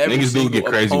Oops, every niggas do get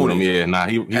crazy with him. Yeah, nah,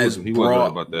 he wasn't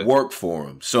about that. Work for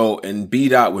him. So, and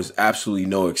B-Dot was absolutely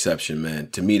no exception,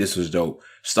 man. To me, this was dope.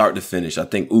 Start to finish. I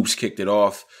think Oops kicked it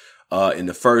off in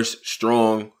the first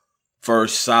strong,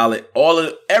 first solid,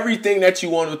 everything that you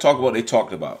wanted to talk about, they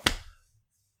talked about.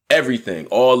 everything,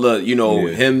 all the,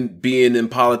 him being in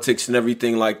politics and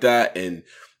everything like that, and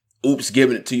Oops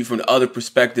giving it to you from the other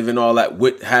perspective and all that,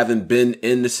 with having been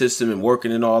in the system and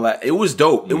working and all that. It was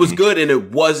dope. It was good, and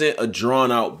it wasn't a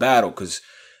drawn out battle, because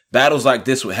battles like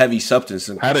this with heavy substance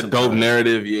and had a dope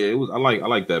narrative. Yeah, it was. I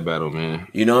like that battle, man.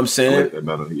 You know what I'm saying? I like that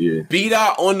battle. Yeah.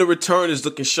 B-Dot on the return is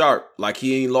looking sharp. Like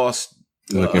he ain't lost.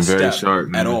 Looking very sharp,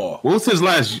 man. At all. What was his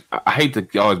last? I hate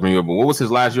to always bring it up, but what was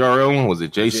his last URL one? Was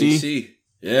it JC? JC,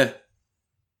 yeah,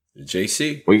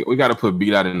 JC. We got to put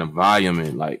B-Dot in the volume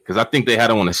and because I think they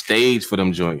had him on the stage for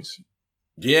them joints.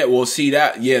 Yeah, well, see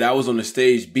that. Yeah, that was on the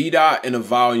stage. B-Dot in a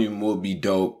volume will be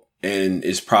dope, and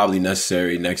it's probably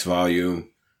necessary next volume.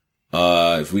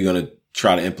 If we're gonna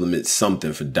try to implement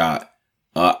something for Dot.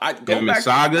 Him and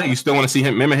Saga, you still want to see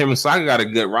him? Remember, him and Saga got a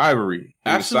good rivalry.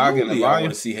 Absolutely, I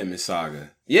want to see him and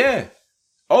Saga. Yeah.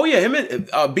 Oh yeah, him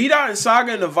and B-Dot and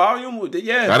Saga in the volume.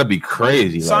 Yeah, that'd be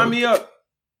crazy. Sign me up.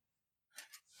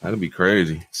 That'd be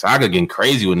crazy. Saga getting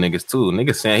crazy with niggas too.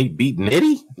 Niggas saying he beat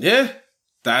Nitty. Yeah,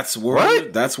 that's word.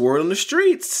 What? That's word on the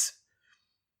streets.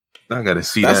 I gotta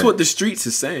see. That's what the streets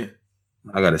is saying.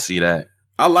 I gotta see that.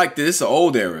 I like this. It's an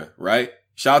old era, right?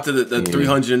 Shout out to the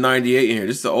 398 in here.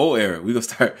 This is the old era. We gonna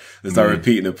start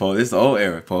repeating it, Paul. This is the old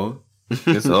era, Paul.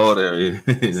 It's the old era.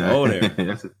 It's the old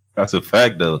era. That's a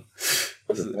fact, though.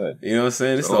 You know what I'm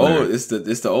saying? It's the old. It's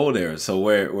the old era. So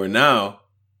where now,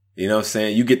 you know what I'm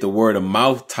saying? You get the word of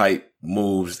mouth type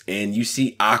moves, and you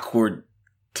see awkward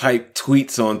type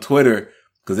tweets on Twitter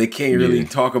because they can't really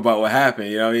talk about what happened.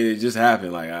 You know what I mean? It just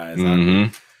happened. Like, it's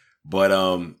awkward. But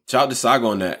shout out to Saga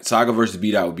on that. Saga versus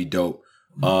B-Dot would be dope.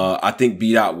 I think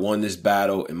B-Dot won this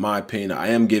battle. In my opinion, I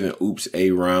am giving Oops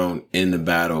a round in the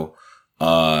battle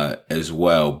as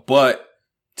well. But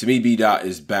to me, B-Dot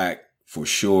is back for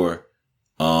sure.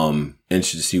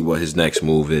 Interested to see what his next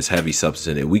move is. Heavy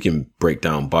substance in it. We can break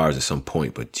down bars at some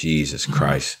point, but Jesus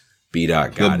Christ,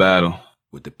 B-Dot got good battle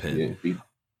with the pen. Yeah,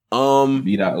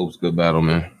 B-Dot Oops, good battle,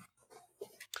 man.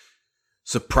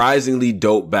 Surprisingly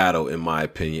dope battle, in my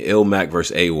opinion. Illmac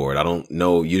versus A-Ward. I don't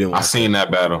know. You didn't watch I seen that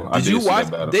battle. Did you watch?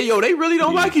 They really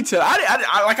don't like each other.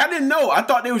 I didn't know. I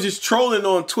thought they was just trolling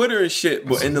on Twitter and shit.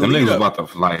 But in the lead up, about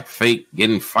to fake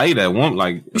getting fight at one.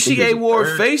 You see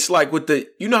A-Ward face with the.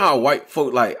 You know how white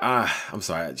folk I'm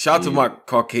sorry. Shout out to my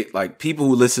Caucasian people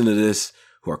who listen to this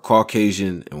who are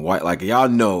Caucasian and white. Y'all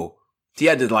know he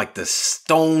had the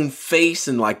stone face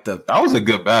and the. That was a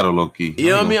good battle, low key. You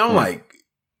know what I mean? I'm like.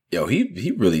 Yo,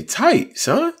 he really tight,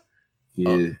 son.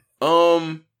 Yeah.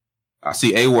 I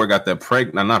see A-Ward got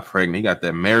that not pregnant. He got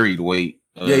that married weight.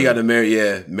 He got the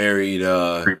married.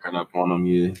 Creeping up on him.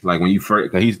 Yeah, like when you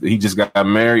first, he just got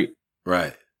married,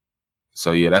 right?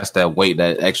 So yeah, that's that weight,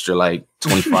 that extra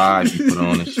 25 you put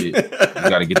on and shit. You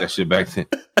got to get that shit back to.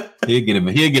 He'll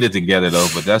get it together though.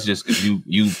 But that's just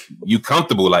because you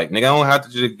comfortable. Nigga, I don't have to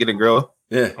just get a girl.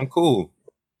 Yeah, I'm cool.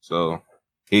 So.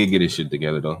 He'll get his shit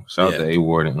together though. Shout out to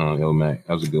A-Ward and Illmac.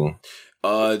 That was a good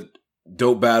one.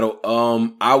 Dope battle.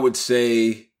 I would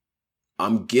say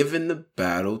I'm giving the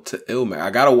battle to Illmac. I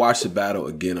gotta watch the battle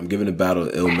again. I'm giving the battle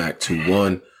to Illmac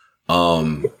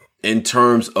 2-1. In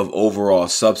terms of overall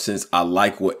substance, I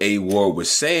like what A-Ward was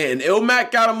saying. And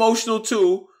Illmac got emotional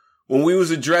too when we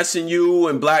was addressing you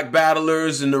and black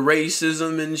battlers and the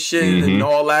racism and shit and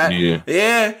all that.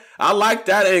 Yeah, I like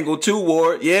that angle too,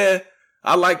 Ward. Yeah.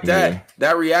 I like that. Yeah.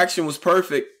 That reaction was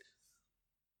perfect.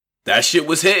 That shit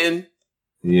was hitting.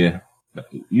 Yeah.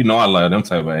 You know I love them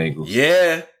type of angles.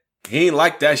 Yeah. He ain't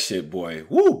like that shit, boy.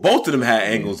 Woo. Both of them had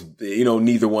angles,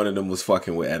 neither one of them was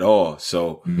fucking with at all.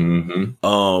 So,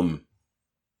 all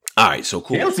right, so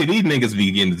cool. I don't see these niggas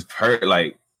be getting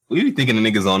we be thinking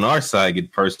the niggas on our side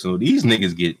get personal. These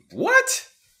niggas get. What?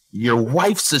 Your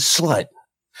wife's a slut.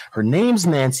 Her name's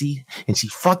Nancy, and she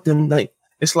fucked him.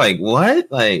 It's what?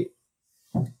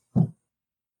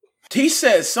 He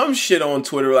said some shit on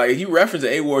Twitter. He referenced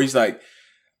A-Ward. He's like,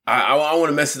 I want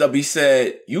to mess it up. He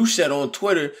said, you said on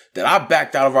Twitter that I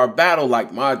backed out of our battle.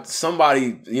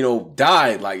 Somebody,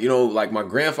 died. My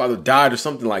grandfather died or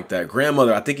something like that.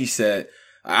 Grandmother, I think he said,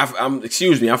 I'm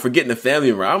forgetting the family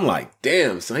member. I'm like,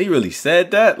 damn, so he really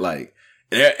said that?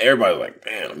 Everybody's like,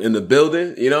 damn, in the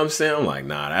building. You know what I'm saying? I'm like,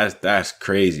 nah, that's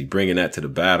crazy. Bringing that to the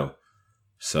battle.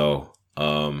 So,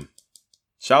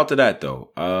 shout out to that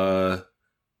though.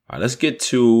 All right, let's get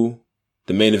to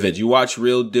the main event. You watch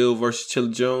Real Deal versus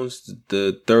Chilla Jones,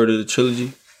 the third of the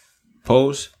trilogy?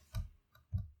 Pose?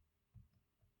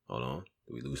 Hold on.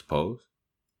 Did we lose Pose?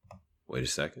 Wait a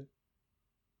second.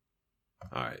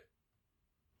 All right.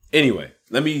 Anyway,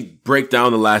 let me break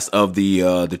down the last of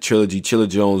the trilogy, Chilla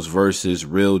Jones versus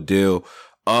Real Deal.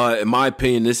 In my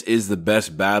opinion, this is the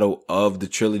best battle of the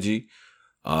trilogy.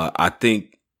 I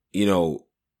think,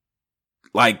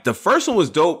 like the first one was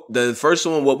dope. The first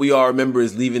one, what we all remember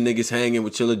is leaving niggas hanging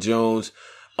with Chilla Jones.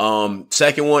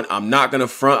 Second one, I'm not gonna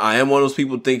front. I am one of those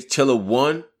people who think Chilla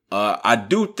won. I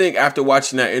do think after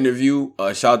watching that interview,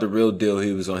 shout out to Real Deal,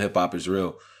 he was on Hip Hop Is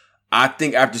Real. I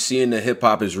think after seeing the Hip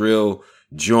Hop Is Real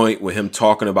joint with him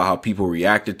talking about how people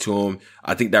reacted to him,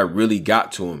 I think that really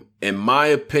got to him. In my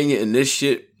opinion, in this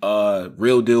shit,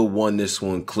 Real Deal won this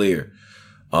one clear.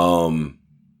 Like,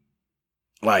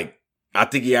 I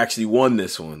think he actually won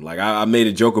this one. Like, I made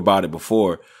a joke about it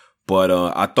before, but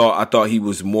I thought he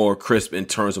was more crisp in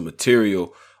terms of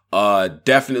material.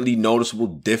 Definitely noticeable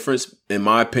difference, in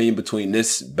my opinion, between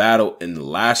this battle and the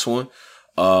last one.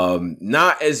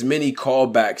 Not as many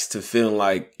callbacks to feeling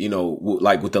like,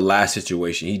 like with the last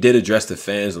situation. He did address the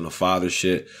fans on the father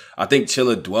shit. I think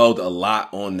Chilla dwelled a lot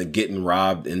on the getting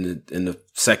robbed in the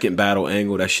second battle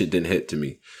angle. That shit didn't hit to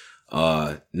me.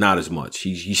 Not as much.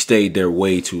 He stayed there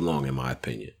way too long, in my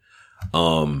opinion.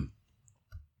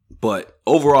 But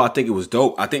overall, I think it was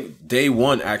dope. I think day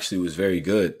one actually was very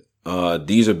good.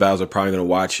 These are battles I'm probably going to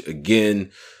watch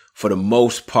again. For the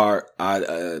most part,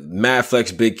 Mad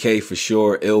Flex, Big K for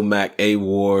sure, Ill Mac, A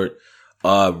Ward,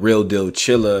 Real Deal,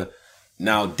 Chilla.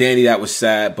 Now, Danny, that was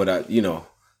sad, but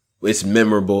it's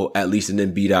memorable, at least in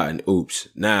then Beat Out and Oops.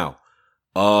 Now,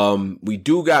 we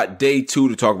do got day 2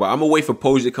 to talk about. I'm gonna wait for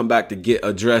Posey to come back to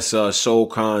address Soul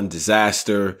Khan,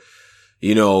 Disaster,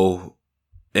 and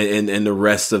the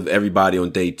rest of everybody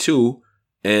on day 2.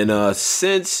 And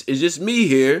since it's just me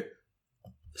here,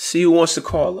 see who wants to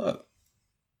call up.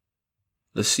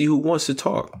 Let's see who wants to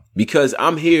talk, because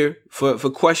I'm here for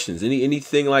questions.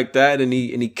 Anything like that?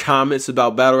 Any comments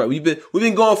about battle rap? We've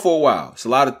been going for a while. It's a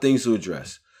lot of things to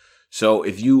address. So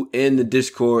if you in the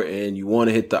Discord and you want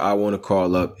to hit the I want to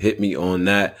call up, hit me on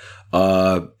that.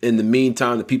 In the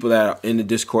meantime, the people that are in the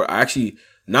Discord, I actually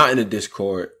not in the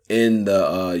Discord, in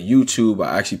the YouTube,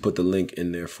 I actually put the link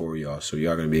in there for y'all, so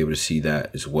y'all gonna be able to see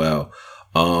that as well.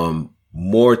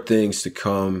 More things to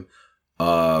come.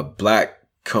 Black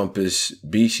Compass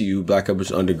BCU, Black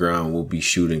Compass Underground, will be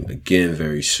shooting again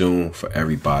very soon for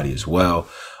everybody as well.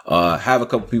 Have a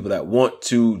couple people that want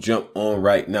to jump on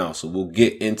right now, so we'll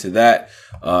get into that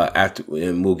after,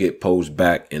 and we'll get posed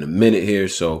back in a minute here.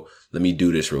 So let me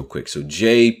do this real quick. So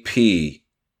JP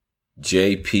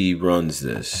runs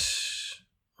this.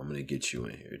 I'm gonna get you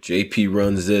in here. JP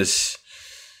runs this,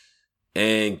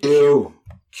 and Q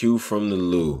from the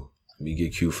Lou. Let me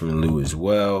get Q from the Lou as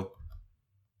well.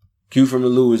 Q from the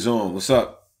Lou is on. What's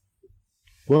up?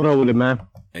 What up with it, man?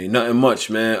 Ain't nothing much,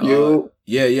 man.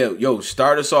 Yeah. Yo,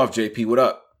 start us off, JP. What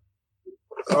up?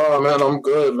 Oh, man, I'm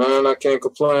good, man. I can't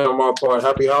complain on my part.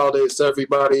 Happy holidays to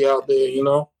everybody out there,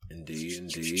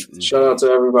 Indeed. Shout out to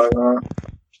everybody, man.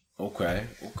 Okay.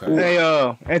 Hey,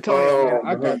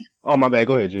 Antonio, oh, my bad.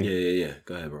 Go ahead, G. Yeah.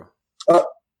 Go ahead, bro.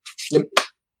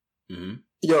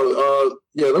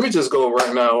 Let me just go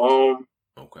right now.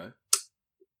 Okay.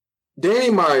 Danny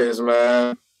Myers,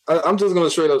 man. I'm just going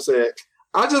to straight up say it.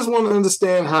 I just want to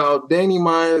understand how Danny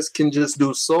Myers can just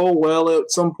do so well at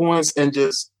some points and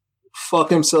just fuck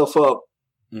himself up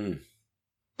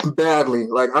badly.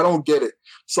 Like, I don't get it.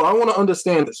 So I want to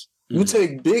understand this. You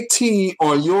take Big T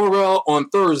on URL on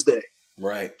Thursday.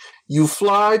 Right. You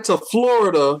fly to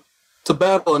Florida to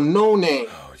battle a No Name.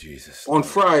 Oh, Jesus. On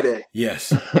Friday.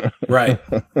 Yes. Right.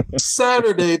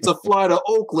 Saturday to fly to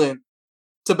Oakland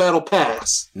to battle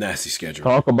Pass. Nasty schedule.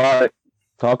 Talk about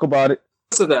it.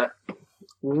 So that.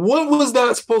 What was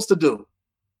that supposed to do? What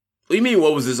do you mean,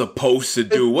 what was it supposed to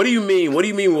do? What do you mean? What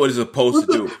is it supposed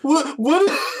to do? What?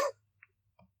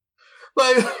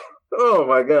 Like, oh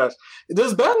my gosh.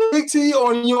 Does battling Big T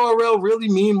on URL really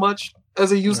mean much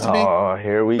as it used to be? Oh,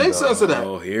 here we go. Make sense of that.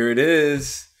 Oh, here it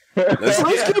is. Let's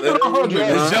keep it 100.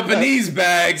 Let's jump in these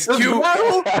bags. Does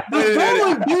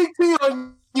battling Big T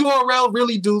on URL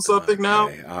really do something now?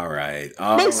 All right.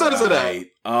 Make sense of that.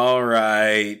 All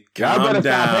right. Y'all better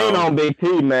stop hating on Big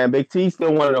T, man. Big T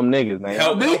still one of them niggas, man.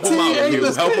 Help him out, Q.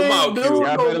 Y'all better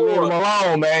leave him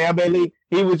alone, man. Y'all better leave.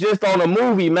 He was just on a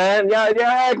movie, man. Y'all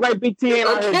act like Big T ain't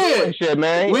out here doing shit,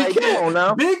 man. We can't.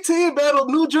 Now. Big T battled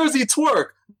New Jersey Twerk.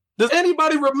 Does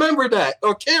anybody remember that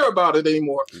or care about it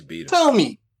anymore? Tell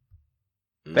me.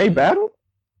 They battled?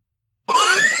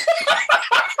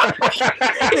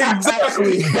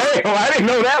 Exactly. Damn, I didn't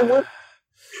know that one.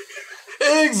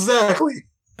 Exactly.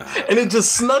 And it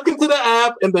just snuck into the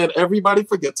app, and then everybody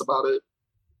forgets about it.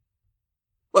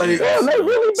 Like,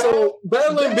 so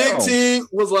battling Big T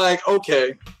was like,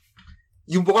 okay,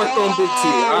 you barked on Big T.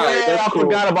 All right, that's cool. I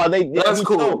forgot about that. That's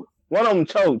cool. One of them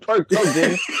choked,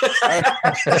 didn't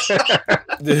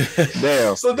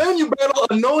Damn. So then you battle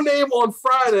a no name on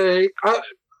Friday.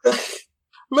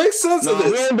 Makes sense of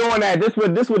this. We ain't doing that.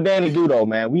 This what Danny do though,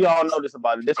 man. We all know this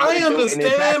about it. I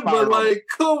understand, but like,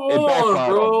 come on,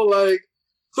 bro. Like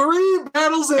 3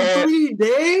 battles in 3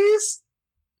 days.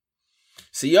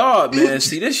 See y'all, man.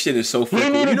 See, this shit is so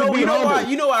fickle. You know why?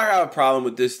 You know why I have a problem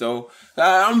with this though.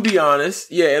 I'm gonna be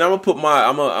honest. Yeah, and I'm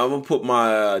gonna put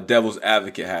my devil's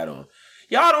advocate hat on.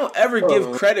 Y'all don't ever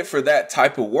give credit for that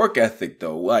type of work ethic,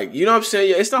 though. Like, you know what I'm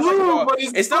saying? It's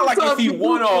not like if he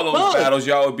won all those battles,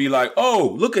 y'all would be like,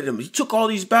 "Oh, look at him! He took all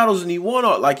these battles and he won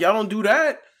all." Like, y'all don't do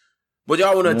that, but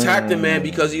y'all want to attack the man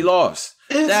because he lost.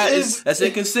 That's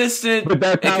inconsistent. But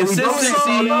that's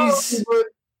inconsistencies.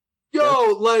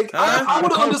 Yo, like I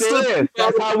would have understood.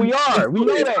 That's how we are. We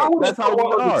know that. That's how we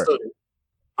are.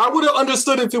 I would have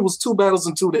understood if it was 2 battles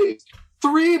in 2 days.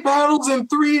 3 battles in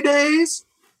 3 days.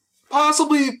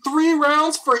 Possibly 3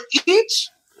 rounds for each?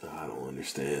 I don't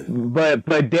understand.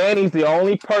 But Danny's the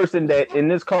only person that in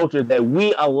this culture that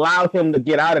we allow him to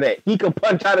get out of that. He can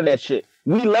punch out of that shit.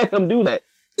 We let him do that.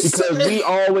 Because we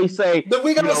always say that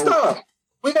we gotta stop.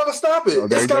 We gotta stop it.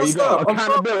 It's gotta stop.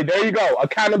 Accountability. There you go.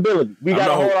 Accountability. We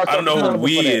gotta hold ourselves. I don't know who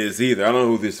we is either. I don't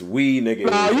know who this we nigga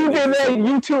is. No, you been there.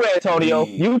 You too, Antonio.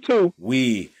 You too.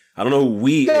 We. I don't know who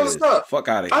we is. Fuck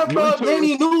out of here. I thought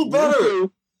Danny knew better.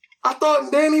 I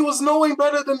thought Danny was knowing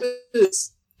better than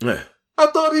this. I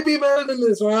thought he'd be better than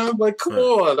this, man. Like, come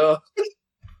on.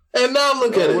 And now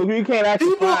look at it. You can't act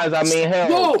surprised. I mean, hell.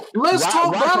 Yo, let's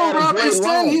talk battle rap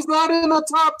instead. He's not in the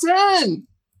top 10.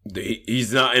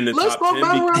 He's not in the let's top 10. Let's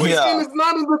talk battle rap instead. He's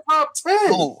not in the top 10.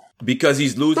 Oh. Because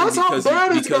he's losing because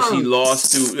he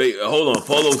lost to. Wait, hold on,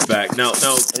 Polo's back now.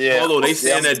 Polo, they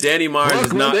saying that Danny Myers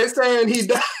is not. They're saying he's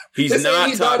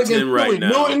not top 10 right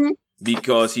now.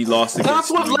 Because he lost against That's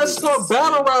what Let's Talk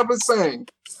Battle Rap is saying.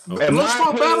 Okay. Let's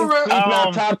Talk Battle Rap. He's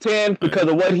not top 10 because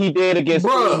of what he did against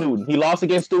Stewie Newton. He lost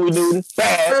against Stewie Newton.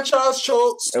 Bad. Franchise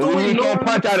choke. He can't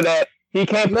punch out of that. He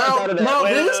can't punch out of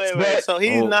that. Wait. So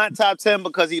he's not top 10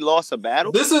 because he lost a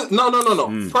battle? This is no.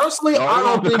 Personally, I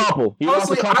don't think.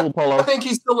 I think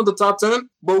he's still in the top 10.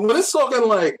 But when it's talking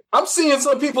like, I'm seeing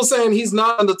some people saying he's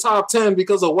not in the top 10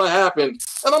 because of what happened,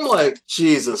 and I'm like,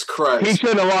 Jesus Christ, he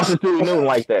shouldn't have lost to Stewie Newton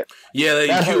like that.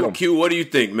 Yeah, Q. What do you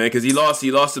think, man? Because he lost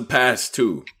the past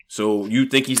too. So you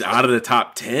think he's out of the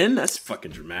top 10? That's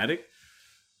fucking dramatic.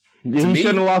 He shouldn't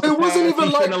have lost. It wasn't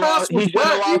even like past was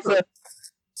whack.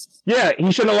 Yeah,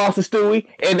 he shouldn't have lost to Stewie,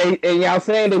 and y'all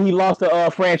saying that he lost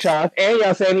to Franchise, and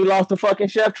y'all saying he lost to fucking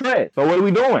Chef Trez. So what are we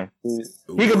doing?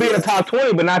 He could be in the top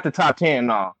 20, but not the top 10.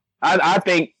 No, I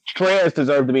think Trez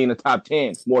deserves to be in the top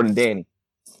 10 more than Danny.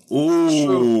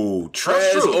 Ooh,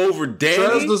 Trez over Danny.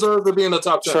 Trez deserves to be in the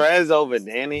top 10. Trez over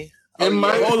Danny. Hold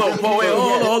on. Hold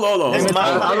on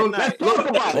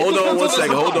 1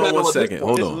 second.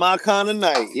 It's my kind of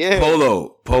night. Yeah.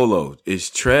 Polo.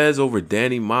 Is Trez over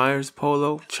Danny Myers?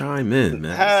 Polo, chime in,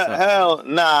 man. Hell,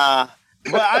 nah.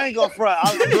 But I ain't gonna front.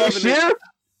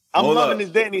 I'm loving this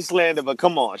Danny slander, but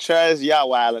come on, Trez, y'all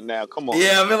wilding now. Come on.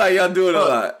 Yeah, I feel like y'all doing a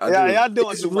lot. Y'all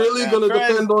doing it's too much. It's really gonna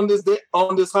depend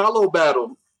on this hollow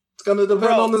battle. It's gonna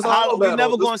depend on this hollow battle. We're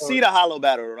never gonna see the hollow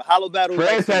battle. The hollow battle.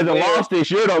 Trez hasn't lost this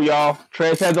year, though, y'all.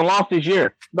 Trez hasn't lost this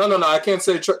year. No. I can't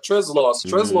say Trez lost.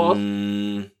 Trez lost.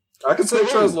 I can say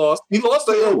Trez lost. He lost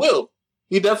to Ill Will.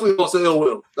 He definitely lost to Ill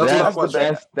Will. That's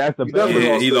the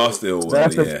best. He lost to Ill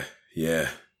Will. Yeah.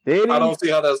 I don't see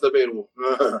how that's debatable.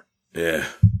 Yeah.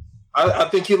 I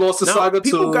think he lost to Saga too.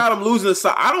 People got him losing to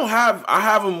Saga. I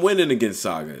have him winning against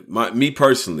Saga. Me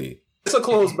personally. It's a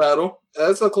close battle.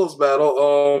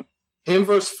 Him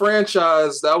versus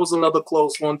Franchise, that was another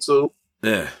close one too.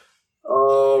 Yeah.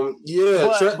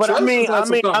 But I mean,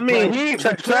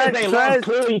 Trez ain't lost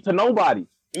clearly to nobody.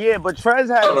 Yeah, but Trez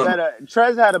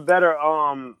had a better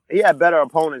he had better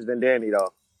opponents than Danny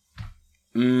though.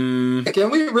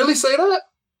 Can we really say that?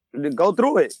 Go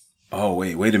through it. Oh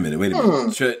wait a minute.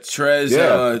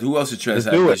 Trez, who else did Trez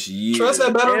have this year? Trez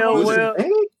had better opponents than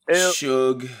Danny?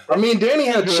 Shug. I mean, Danny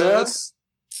had Chess.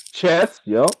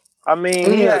 Yep. I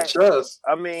mean, he had Chess.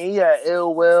 I mean, he had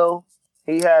Ill Will.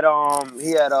 He had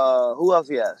who else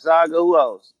he had? Saga, who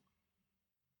else?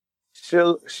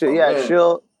 Shug.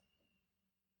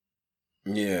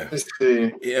 Yeah. Let's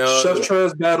see. Chef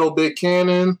Trez battled Big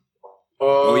Cannon.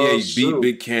 He beat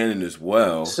Big Cannon as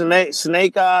well.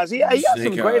 Snake Eyes. He had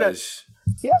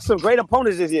some great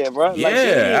opponents this year, bro.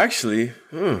 Yeah, actually.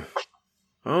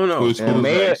 I don't know.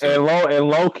 And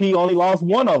low key only lost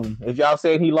one of them. If y'all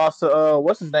say he lost to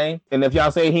what's his name, and if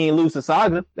y'all say he didn't lose to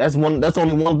Saga, that's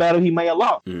only one battle he may have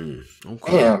lost.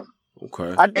 Okay.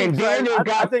 Okay. And Daniel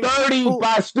got 30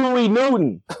 by Stewie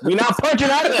Newton. We not punching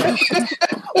out of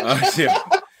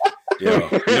that. Yo,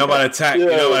 you know about to attack. You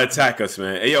know about to attack us,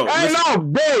 man. Hey, yo, hey,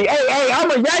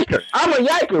 I'm a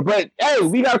yiker, but hey,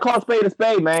 we gotta call spade a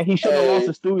spade, man. He shouldn't have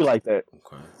lost to Stewie like that.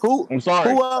 Okay. Who? I'm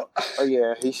sorry. Who? Oh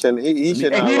yeah, he shouldn't. He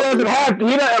shouldn't.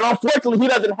 And unfortunately, he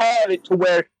doesn't have it to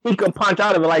where he can punch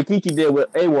out of it like Kiki did with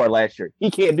A-War last year.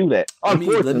 He can't do that. Let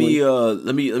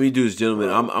me do this, gentlemen.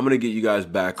 I'm gonna get you guys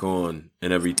back on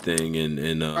and everything, and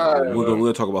we're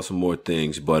gonna talk about some more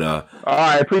things. But all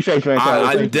right, appreciate you.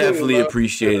 I definitely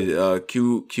appreciate it.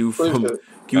 Q from the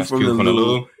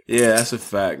Lou. Yeah, that's a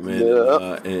fact, man.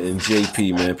 Yeah. And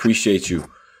JP, man, appreciate you.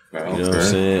 You know what I'm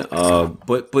saying?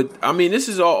 But I mean, this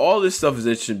is all this stuff is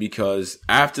interesting because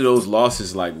after those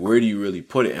losses, like, where do you really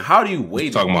put it? And how do you weigh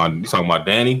You talking about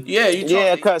Danny?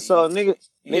 Yeah, cause so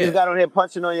niggas got on here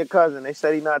punching on your cousin. They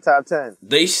said he's not top 10.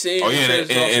 They say. Oh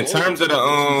yeah, in terms of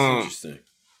the interesting.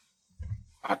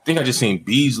 I think I just seen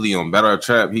Beasley on Battle Rap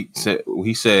Trap. He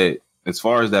said as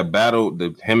far as that battle,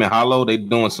 him and Hollow, they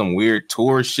doing some weird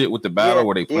tour shit with the battle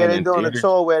where they playing they doing a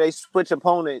tour where they switch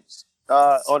opponents.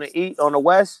 On the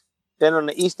west, then on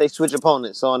the east they switch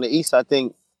opponents. So on the east, I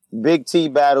think Big T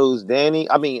battles Danny.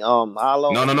 I mean,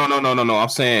 Hollow. No. I'm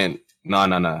saying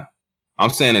no. I'm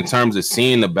saying in terms of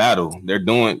seeing the battle, they're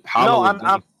doing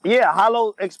Hollow.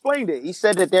 Hollow explained it. He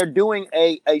said that they're doing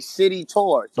a city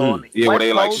tour. So on the where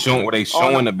they like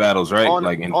showing the battles, right?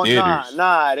 Like in theaters.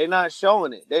 Nah, they're not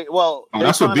showing it.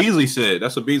 That's what Beasley said.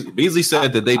 That's what Beasley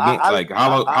said that they don't like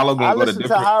Hollow gonna go to different.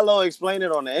 To Hollow explain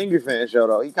it on the Angry Fan show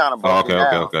though. He kind of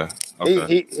okay.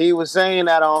 He was saying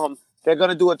that they're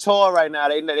gonna do a tour right now.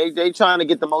 They trying to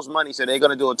get the most money, so they're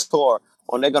gonna do a tour.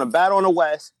 They're gonna battle on the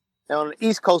west, and on the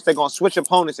east coast they're gonna switch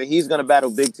opponents, and he's gonna battle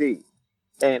Big T.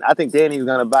 And I think Danny's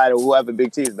gonna battle whoever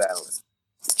Big T is battling.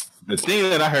 The thing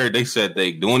that I heard, they said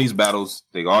they doing these battles,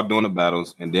 they all doing the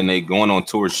battles, and then they going on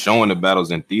tours showing the battles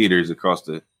in theaters across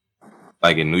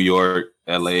like in New York,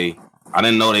 LA. I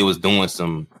didn't know they was doing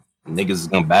some niggas is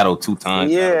gonna battle 2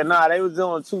 times. Yeah, they was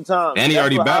doing 2 times. And he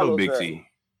already battled Big T.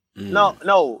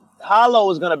 No, Hollow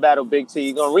was gonna battle Big T.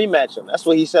 He's gonna rematch him. That's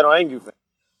what he said on Angry Fan.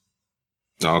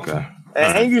 Okay.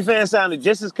 And Angry Fan sounded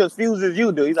just as confused as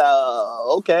you do. He's like,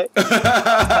 okay.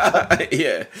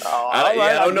 Yeah.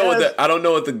 I don't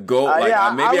know what the goal. Maybe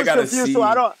I gotta see.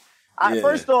 Too.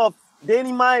 First off,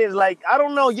 Danny Myers, like, I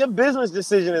don't know. Your business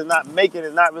decision is not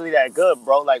really that good,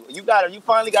 bro. Like, you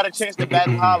finally got a chance to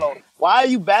battle Hollow. Why are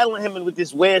you battling him with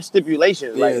this weird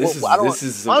stipulation? Like, why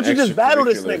don't you just battle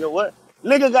this nigga? What?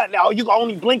 Nigga you can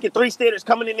only blink at 3 staters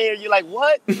coming in there. You're like,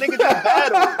 what? Nigga just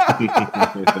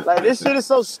battle. Like, this shit is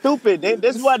so stupid.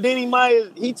 This is why Danny Myers,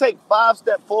 he take 5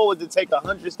 steps forward to take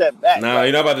 100 steps back. Nah,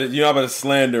 you're not about to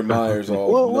slander Myers.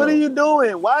 What are you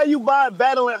doing? Why are you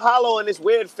battling Hollow in this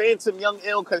weird Phantom Young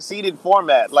Ill conceited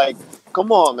format? Like,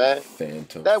 come on, man.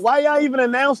 Phantom. Why y'all even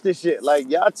announce this shit? Like,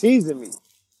 y'all teasing me.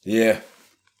 Yeah.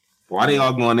 Why they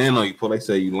all going in on you? They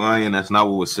say you lying. That's not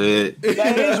what was said.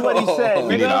 That is what he said. You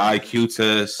need an IQ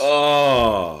test.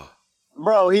 Oh,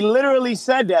 bro, he literally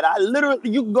said that.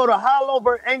 You can go to Hollow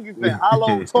versus Angry Fan.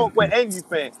 Hollow talk with Angry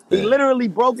Fan. He literally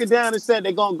broke it down and said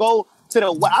they're gonna go to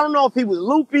the. I don't know if he was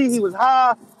loopy, he was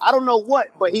high. I don't know what,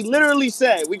 but he literally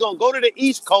said we're gonna go to the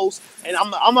East Coast and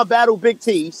I'm gonna battle Big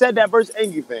T. He said that versus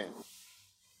Angry Fan.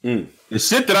 The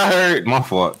shit that I heard, my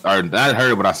fault. Or not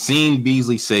heard, but I seen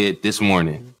Beasley say it this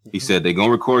morning. He said they're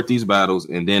gonna record these battles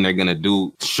and then they're gonna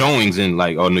do showings in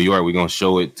like New York. We're gonna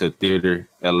show it to theater,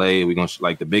 LA. We're gonna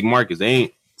like the big markets. They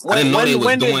ain't. I didn't know they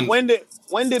was doing.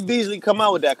 When did Beasley come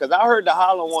out with that? Because I heard the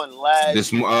Hollow one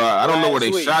last. I don't know where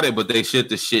they shot it, but they shit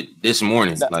the shit this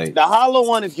morning. The Hollow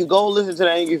one. If you go listen to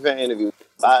the Angry Fan interview,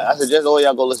 I suggest all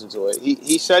y'all go listen to it.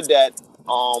 He said that.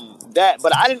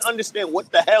 But I didn't understand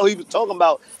what the hell he was talking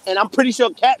about, and I'm pretty sure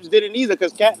Caps didn't either,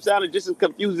 because Caps sounded just as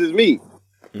confused as me.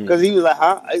 Because he was like,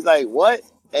 huh? He's like, what?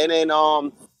 And then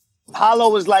Hollow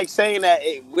was like saying that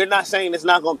we're not saying it's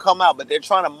not gonna come out, but they're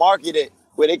trying to market it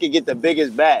where they could get the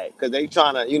biggest bag, because they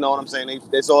trying to, you know what I'm saying?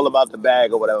 It's all about the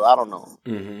bag or whatever. I don't know.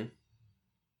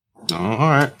 All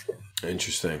right.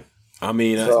 Interesting. I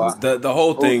mean, the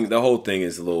whole thing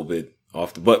is a little bit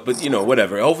off but you know,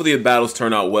 whatever. Hopefully the battles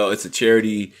turn out well. It's a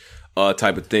charity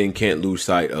type of thing. Can't lose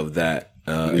sight of that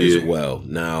as well.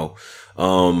 Now,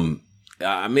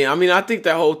 I mean, I think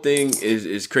that whole thing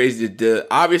is crazy.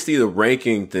 Obviously, the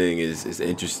ranking thing is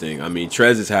interesting. I mean,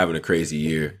 Trez is having a crazy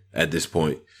year at this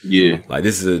point. Yeah, like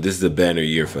this is a banner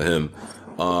year for him.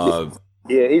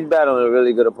 Yeah, he's battling a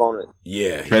really good opponent.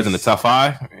 Yeah, Trez in the top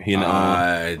 5.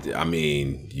 I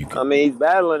mean, he's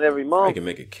battling every month. I can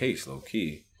make a case, low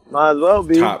key. Might as well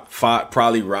be top 5.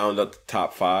 Probably round up the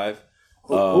top 5.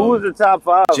 Who was the top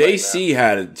 5?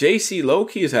 JC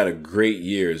low-key has had a great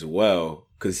year as well.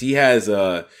 Cause he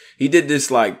did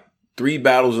this like 3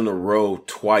 battles in a row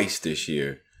twice this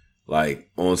year. Like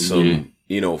on some,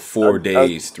 4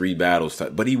 days, 3 battles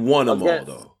type. But he won them all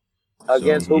though.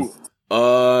 Against who?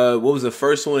 What was the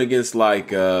first one against?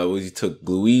 Like, he took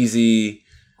Gluezy,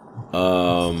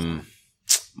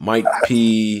 Mike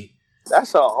P.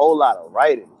 That's a whole lot of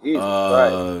writing. Jesus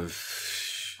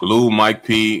Christ. Glue, Mike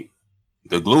P.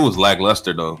 The glue was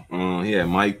lackluster though. Yeah,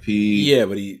 Mike P. Yeah,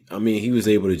 but he was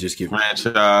able to just get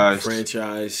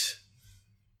franchise.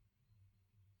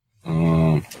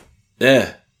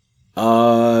 Yeah.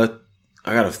 I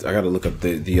gotta look up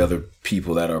the other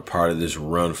people that are part of this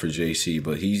run for JC,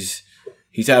 but he's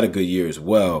had a good year as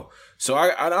well. So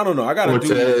I don't know. I gotta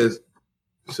Cortez.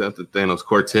 Except the Thanos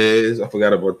Cortez. I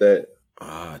forgot about that.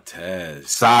 Taz.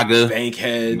 Saga.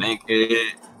 Bankhead.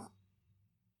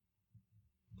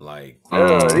 Like,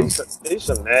 these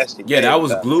some nasty. Yeah, that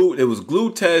was Glue. It was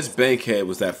Glue, Tez, Bankhead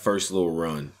was that first little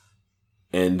run,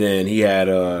 and then he had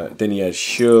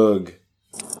Suge,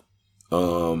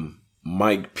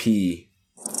 Mike P,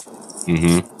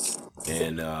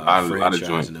 and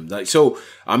franchising them. Like, so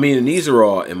I mean, these are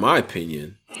all, in my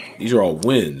opinion, these are all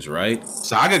wins, right?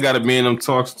 Saga got to be in them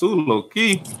talks too, low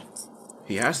key.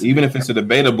 He has to, even if it's a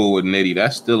debatable with Nitty.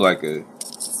 That's still like a.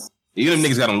 Even if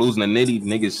niggas got him losing to Nitty,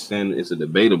 niggas saying it's a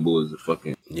debatable is a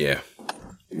fucking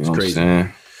it's crazy.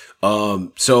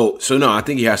 So no, I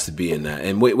think he has to be in that.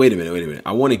 And wait a minute.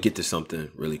 I want to get to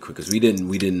something really quick because we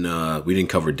didn't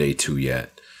cover day 2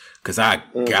 yet. Because I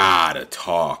gotta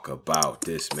talk about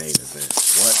this main event.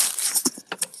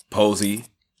 What? Posey.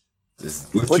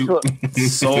 Hold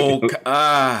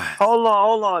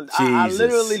on. I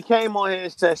literally came on here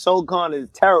and said Soul Khan is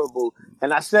terrible,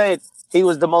 and I said he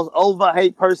was the most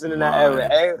overhyped person in that era.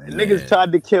 Niggas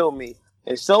tried to kill me.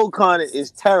 And Soul Khan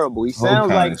is terrible. He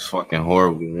sounds like it's fucking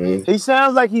horrible, man. He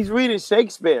sounds like he's reading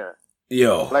Shakespeare.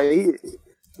 Yo. Like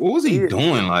what was he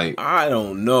doing? Like, I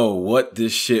don't know what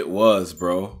this shit was,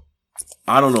 bro.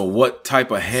 I don't know what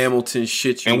type of Hamilton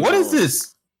shit you. And what is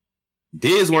this?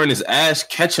 Diz wearing his Ash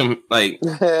Ketchum like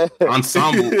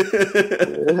ensemble.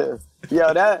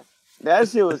 Yo, that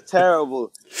shit was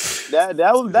terrible.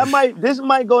 This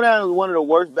might go down as one of the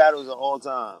worst battles of all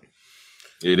time.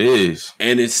 It is,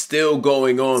 and it's still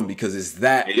going on because it's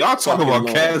that. Hey, y'all talk about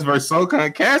Cass versus Soul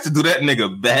Khan. Cass to do that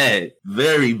nigga bad,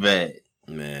 very bad.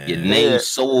 Man, your name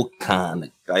Soul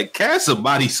Khan. Like Cass a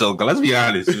body Soul Khan. Let's be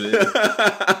honest, man.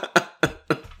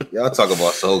 Y'all talk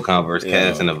about Soul Khan versus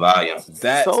Cass in the volume.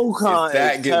 That Soul Khan if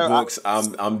that get books,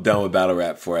 I'm done with battle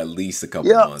rap for at least a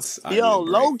couple months.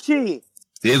 Low key.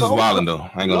 This was wildin' though.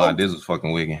 I ain't gonna lie, this was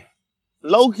fucking wicked.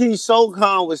 Low key, Soul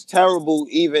Khan was terrible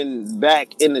even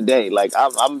back in the day. Like I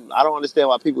don't understand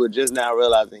why people are just now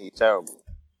realizing he's terrible.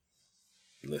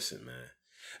 Listen, man.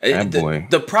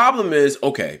 The problem is,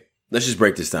 okay, let's just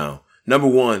break this down. Number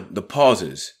 1, the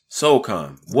pauses. Soul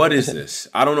Khan, what is this?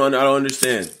 I don't know. I don't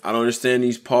understand. I don't understand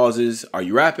these pauses. Are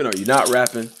you rapping? Are you not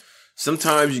rapping?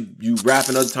 Sometimes you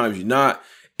rapping, other times you're not.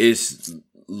 It's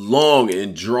long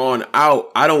and drawn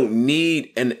out. I don't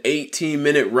need an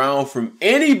 18-minute round from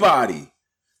anybody.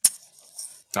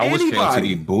 I wish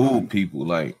Cassidy booed people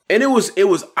like, and it was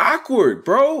awkward,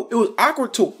 bro. It was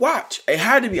awkward to watch. It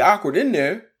had to be awkward in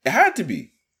there. It had to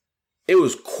be. It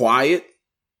was quiet.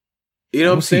 You know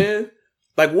what I'm saying?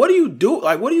 Like, what do you do?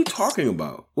 Like, what are you talking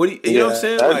about? What do you know what I'm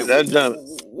saying?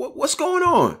 What's going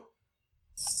on?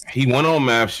 He went on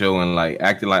Map Show and like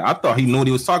acted like I thought he knew what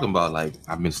he was talking about. Like,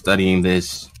 I've been studying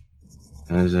this.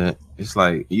 And it's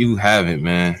like you haven't,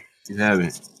 man. You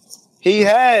haven't. He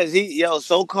has.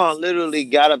 Soul Khan literally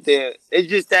got up there. It's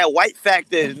just that white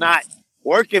factor is not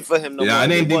working for him no more.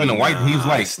 It ain't even a white. He was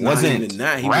like wasn't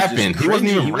rapping. He wasn't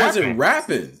even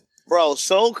rapping. Bro,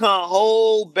 Soul Khan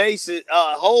whole basis,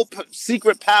 whole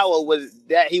secret power was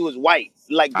that he was white.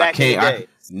 Like back in the day.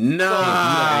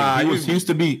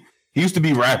 He used to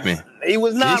be rapping. He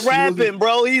was not rapping,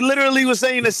 bro. He literally was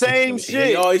saying the same shit.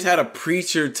 He always had a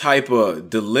preacher type of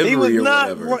delivery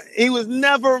whatever. He was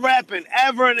never rapping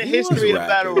ever in the history of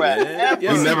battle rap. Ever.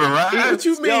 He never rapped? What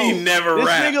you mean he never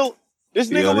rapped? This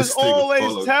nigga was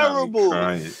always terrible.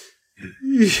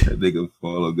 That nigga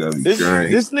Follow got me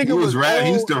crying. This nigga was rap.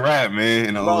 He used to rap,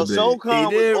 man. Bro, Soul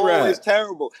Khan was always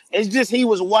terrible. It's just he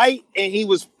was white and he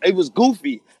was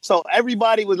goofy. So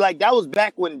everybody was like, that was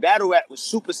back when battle rap was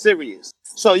super serious.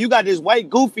 So you got this white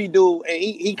goofy dude, and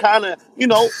he kind of,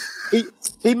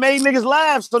 he made niggas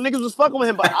laugh, so niggas was fucking with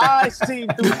him. But I seen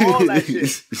through all that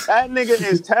shit. That nigga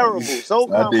is terrible. Soul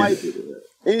Khan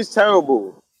he's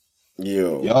terrible.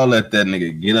 Yo, y'all let that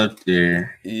nigga get up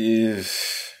there.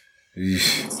 Yes.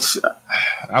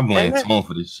 I blame Tone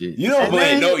for this shit. You don't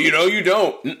blame. No, you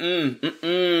don't.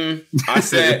 I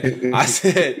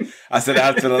said after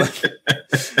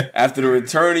the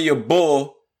return of your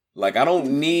bull, like I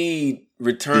don't need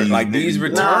return. Like these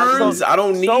returns, I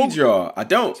don't need y'all. I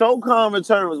don't. SoCon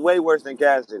return was way worse than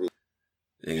Cassidy.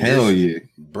 Hell yeah,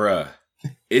 bruh.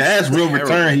 That's real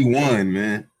return. He won,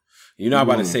 man. You're not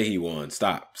about to say he won.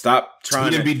 Stop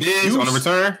trying to be Diz on the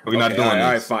return. We're not doing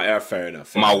this. All right, fine. Fair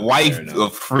enough. My wife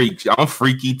a freak. I'm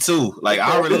freaky too. Like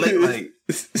I relate. Like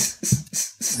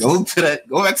go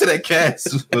back to that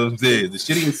cast. The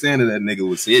shit he was saying to that nigga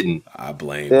was hidden. I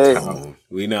blame Tone.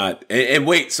 We not and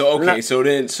wait. So okay. So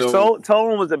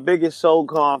Tone was the biggest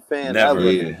SoCon fan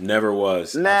ever. Never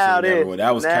was. Now that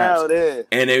was Caps.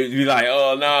 And they'd be like,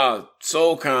 oh nah,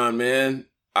 SoCon man.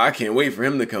 I can't wait for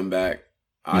him to come back.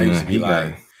 I used to be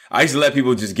like, I used to let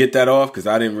people just get that off because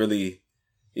I didn't really,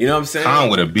 you know what I'm saying? Khan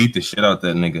would have beat the shit out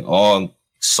that nigga. All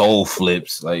soul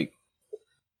flips, like.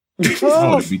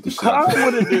 Khan would have beat the shit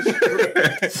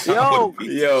out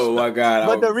Yo, my God.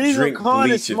 But the reason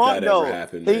Khan is smart though,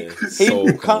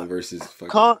 Khan versus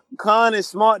Khan is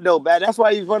smart though, bad. That's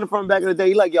why he's running from back in the day.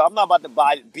 He's like, yo, I'm not about to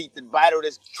battle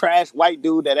this trash white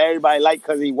dude that everybody like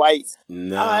because he white.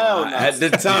 Nah, at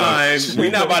the time, we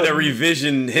not about to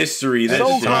revision history. That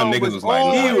niggas was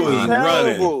like, he was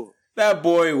running. That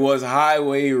boy was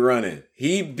highway running.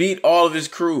 He beat all of his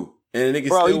crew. And the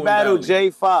nigga he battled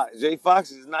Jay Fox. Jay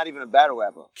Fox is not even a battle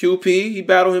rapper. QP, he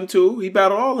battled him too. He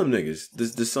battled all them niggas.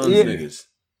 The Suns niggas.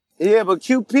 Yeah, but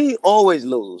QP always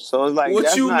lose. So it's like,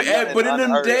 but in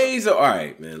them days, all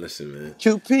right, man, listen, man.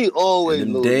 QP always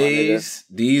in them lose. Days,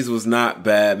 these was not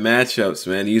bad matchups,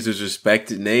 man. These was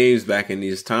respected names back in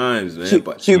these times, man.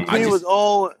 But QP was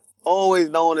always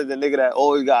known as the nigga that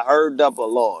always got hurt up or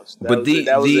lost.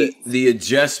 The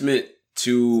adjustment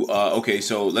to okay,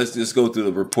 so let's just go through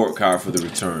the report card for the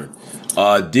return.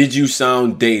 Did you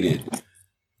sound dated?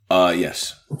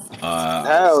 Yes.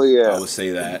 Hell yeah. I would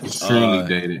say that. Extremely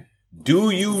dated. Do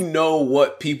you know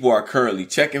what people are currently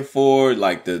checking for?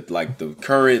 Like the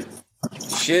current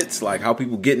shits, like how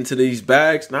people get into these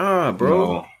bags? Nah,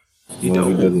 bro. He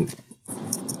doesn't.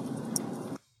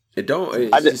 It don't.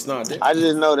 It's just not there. I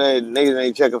just know that niggas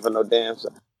ain't checking for no damn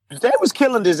stuff. They was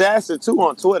killing Disaster too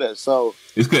on Twitter, so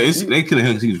they could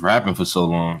have. He was rapping for so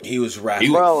long. He was rapping,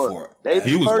 He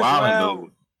was wild though.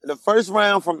 The first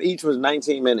round from each was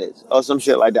 19 minutes or some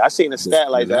shit like that. I seen a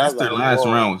stat like that. Their last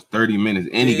round was 30 minutes,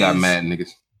 and he got mad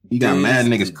niggas. He got mad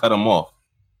niggas cut him off,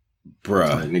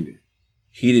 bruh. Nigga.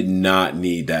 He did not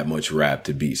need that much rap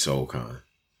to beat SoCon.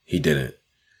 He didn't.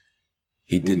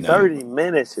 He did not. 30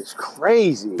 minutes is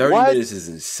crazy. 30 minutes is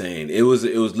insane. It was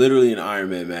literally an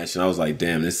Iron Man match, and I was like,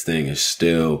 damn, this is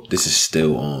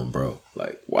still on, bro.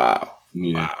 Like, wow.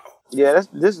 Yeah. Wow. Yeah,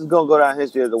 this is gonna go down in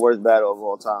history as the worst battle of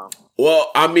all time. Well,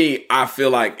 I mean, I feel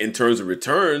like in terms of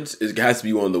returns, it has to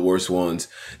be one of the worst ones.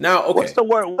 Now, okay. What's the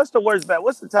worst battle?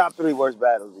 What's the top 3 worst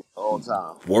battles of all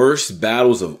time? Worst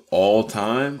battles of all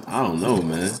time? I don't know,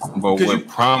 man. But with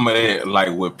prominent,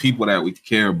 like with people that we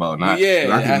care about, it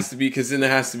has to be because then it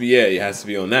has to be it has to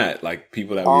be on that, like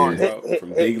people that we care about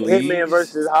from big leagues. Hitman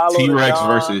versus Hollow. T-Rex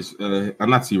versus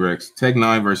not T-Rex. Tech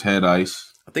 9 versus Head Ice.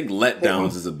 I think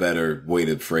letdowns is a better way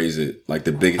to phrase it. Like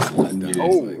the biggest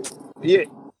letdowns. I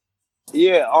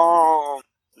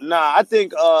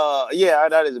think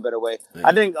that is a better way. Yeah.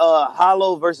 I think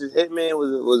Hollow versus Hitman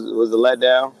was a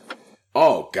letdown.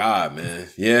 Oh God, man.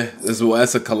 Yeah. That's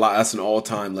an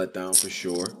all-time letdown for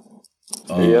sure.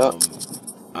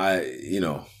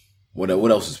 What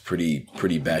else is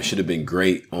pretty bad? Should have been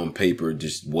great on paper,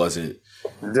 just wasn't.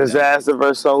 Disaster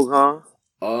versus SoCon.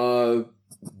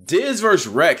 Diz versus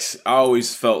Rex, I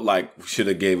always felt like should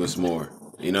have gave us more.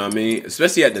 You know what I mean?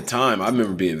 Especially at the time, I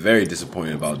remember being very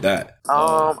disappointed about that.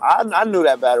 I knew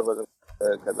that battle was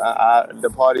because the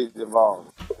parties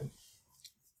involved.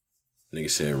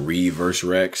 Nigga said Reed versus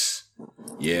Rex.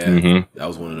 Yeah, that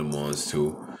was one of them ones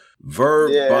too.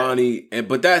 Verb, Bonnie,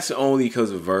 but that's only because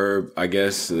of Verb. I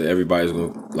guess everybody's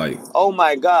gonna like. Oh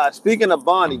my God! Speaking of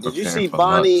Bonnie, did you see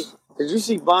Bonnie? Did you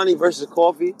see Bonnie versus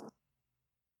Coffee?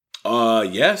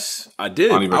 Yes, I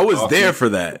did. I was there for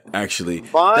that, actually.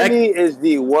 Bonnie is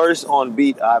the worst on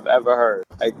beat I've ever heard.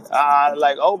 Like,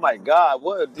 oh my God,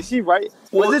 what did she write?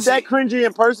 Was it that cringy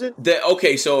in person?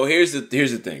 Okay, so here's the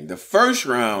thing. The first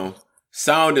round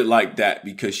sounded like that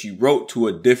because she wrote to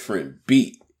a different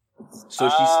beat. So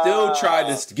she still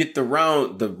tried to get the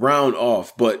round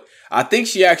off, but I think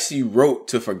she actually wrote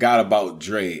to Forgot About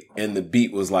Dre and the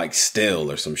beat was like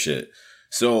Still or some shit.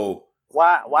 So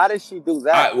Why did she do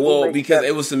that? Because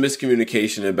it was some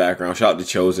miscommunication in the background. Shout out to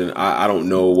Chosen. I don't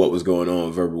know what was going on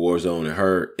with Verbal Warzone in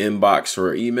her inbox for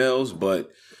her emails,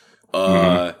 but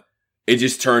it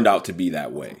just turned out to be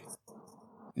that way.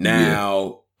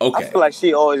 Now, okay. I feel like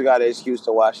she always got an excuse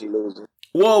to why she losing.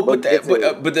 Well, but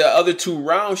the other 2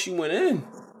 rounds she went in,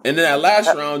 and then that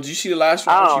last round, did you see the last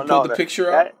round? She pulled the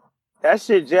picture up. That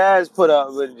shit Jazz put up,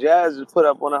 but Jazz put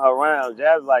up one of her rounds.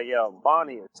 Jazz like, yo,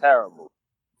 Bonnie is terrible.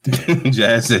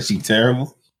 Jazz said she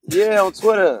terrible. Yeah, on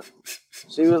Twitter,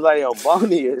 she was like, yo,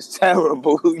 Bonnie is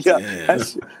terrible. Yeah,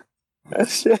 that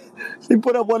shit. She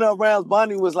put up one of her rounds.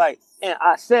 Bonnie was like, and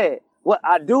I said, what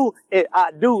I do,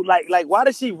 I do. Like, why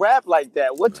does she rap like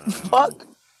that? What the fuck?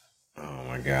 Oh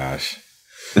my gosh.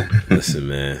 Listen,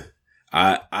 man.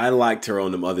 I liked her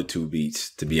on them other 2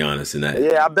 beats, to be honest. In that,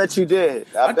 yeah, I bet you did.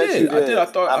 I did. I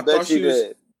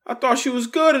thought she was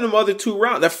good in them other 2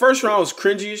 rounds. That first round was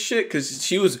cringy as shit because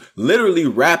she was literally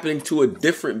rapping to a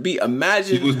different beat.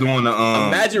 Imagine she was doing the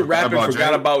imagine rapping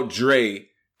 "Forgot About Dre"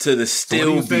 to the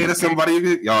Still. What do you say to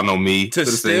somebody? Y'all know me. To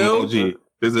Still.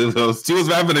 She was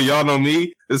rapping to Y'all Know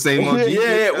Me, the same OG.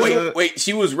 Yeah. Wait.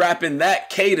 She was rapping that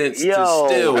cadence to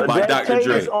Still by Dr.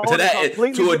 Dre.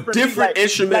 To a different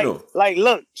instrumental. Like,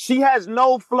 look, she has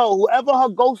no flow. Whoever her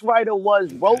ghostwriter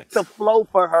was wrote the flow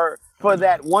for her for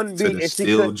that one beat, and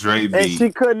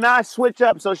she could not switch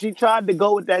up. So she tried to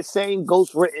go with that same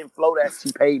ghostwritten flow that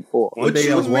she paid for. One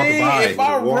day I was walking by.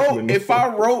 If I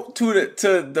wrote to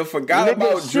the Forgot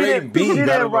About Dre beat,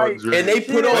 and they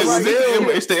put on Still,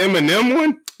 it's the Eminem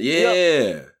one.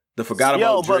 Yeah, the Forgot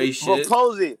About Dre shit.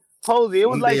 But Posey, it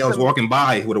was like I was walking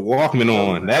by with a Walkman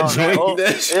on. That joint.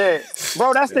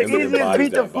 Bro, that's the easiest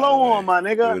beat to flow on, my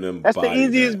nigga. That's the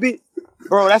easiest beat.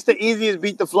 Bro, that's the easiest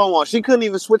beat to flow on. She couldn't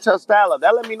even switch her style up.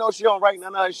 That let me know she don't write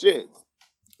none of her shit.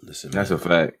 Listen, that's a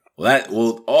fact.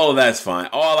 Well, all of that's fine.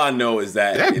 All I know is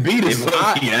that beat is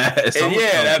ass.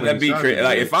 That beat crazy.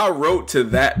 Like if I wrote to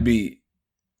that beat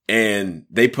and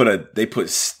they put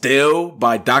Still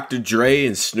by Dr. Dre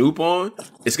and Snoop on,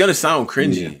 it's gonna sound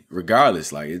cringy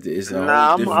regardless. Like it's I'm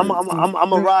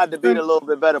gonna ride the beat a little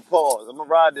bit better. Pause. I'm gonna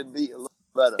ride the beat a little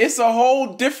better. It's a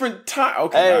whole different time.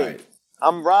 Okay, hey, all right.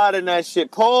 I'm riding that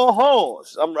shit. Paul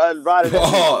Horse. I'm riding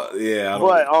that shit. Yeah.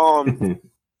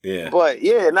 Yeah. But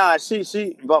yeah,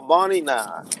 but Bonnie,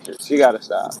 she gotta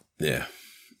stop. Yeah.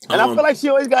 And I feel like she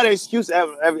always got an excuse. I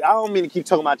don't mean to keep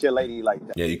talking about your lady like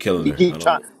that. Yeah, you killing her. You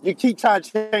keep trying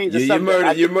to change the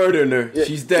subject. You're murdering her. Yeah.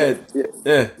 She's dead.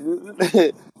 Yeah.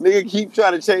 Nigga, keep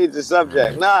trying to change the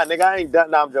subject. Nah, nigga, I ain't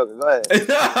done. Nah, I'm joking. Go ahead.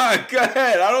 Go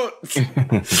ahead. I don't.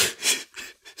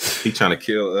 He trying to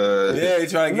kill. He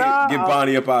trying to get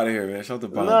Bonnie up out of here, man. Shout out to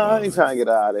Bonnie. I ain't trying to get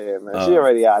her out of here, man. She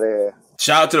already out of here.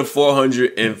 Shout out to the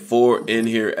 404 in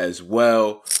here as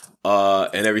well,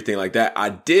 and everything like that. I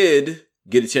did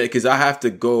get a chance because I have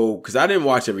to go because I didn't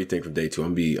watch everything from day 2.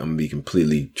 I'm gonna be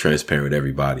completely transparent with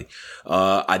everybody.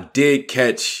 I did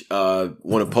catch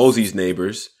one of Posey's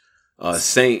neighbors,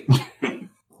 Saint.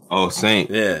 Oh, Saint.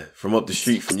 Yeah, from up the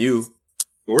street from you.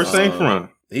 Where's Saint from?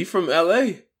 He from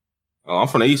L.A. Oh, I'm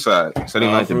from the east side. Said he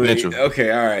like the Venture.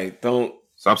 Okay, all right. Don't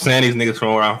stop saying these niggas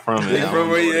from where I'm from.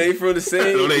 They from the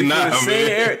same. No, they not,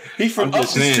 man. He from up the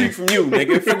street from you,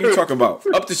 nigga. What the fuck you talking about?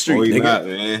 Up the street, nigga. Not,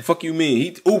 man. Fuck you mean?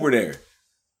 He Uber there.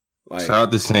 Like, shout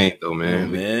out to Saint though,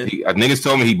 man. Niggas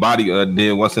told me he body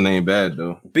did what's the name bad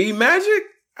though. B Magic?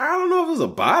 I don't know if it was a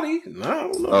body. No, I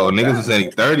don't know. Oh, niggas was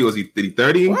saying 30. Did he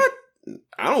 30? What?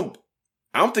 I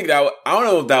don't think that. I don't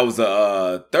know if that was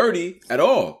a 30 at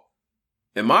all.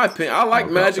 In my opinion, I like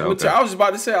Magic material. I was just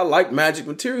about to say I like Magic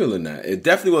material in that. It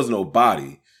definitely wasn't no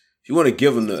body. If you want to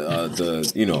give him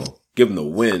give him the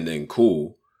win, then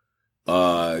cool.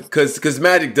 Cause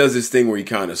Magic does this thing where he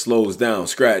kind of slows down,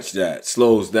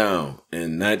 slows down,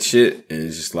 and that shit, and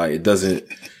it's just like it doesn't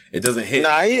hit.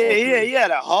 Nah, he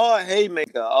had a hard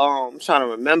haymaker. I'm trying to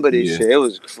remember this shit. It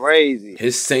was crazy.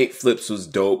 His Saint flips was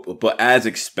dope, but as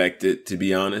expected, to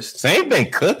be honest. Saint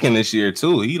been cooking this year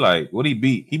too. He what he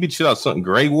beat? He beat shit out something.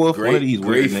 Grey Wolf, one of these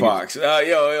Gray Fox.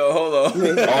 Yo, hold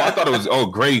on. I thought it was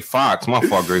Gray Fox. My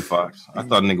fault, Gray Fox. I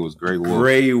thought nigga was Grey Wolf.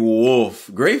 Grey Wolf.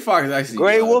 Gray Fox is actually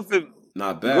Grey Wolf.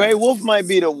 Not bad. Grey Wolf might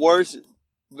be the worst.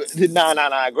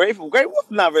 Nah. Grey Wolf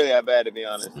not really that bad, to be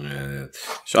honest. Yeah.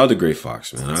 Shout out to Gray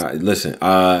Fox, man. Listen.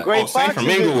 Gray Fox Saint from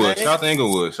Inglewood. Shout out to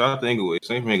Inglewood.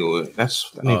 Saint from Inglewood. That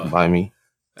ain't by me.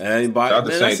 That ain't by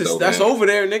me. That's over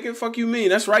there, nigga. Fuck you mean?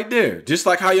 That's right there. Just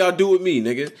like how y'all do with me,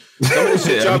 nigga. Some of the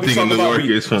shit y'all be talking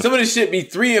about. Some of the shit be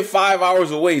 3 and 5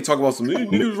 hours away. Talking about some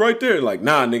niggas right there. Like,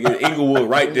 nah, nigga, Inglewood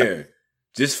right there.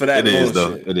 Just for that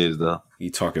bullshit. It is though. You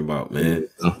talking about, man.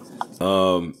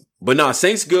 But nah,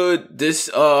 Saint's good. This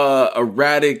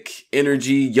erratic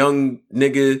energy, young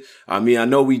nigga. I mean, I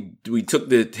know we took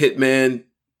the Hitman.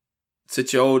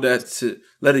 Sit your old ass.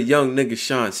 Let a young nigga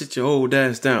shine. Sit your old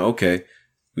ass down. Okay,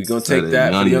 we gonna take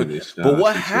that. But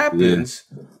what happens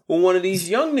when one of these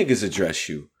young niggas address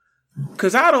you?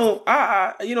 Because every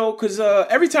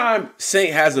time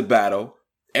Saint has a battle,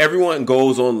 everyone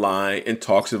goes online and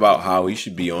talks about how he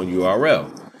should be on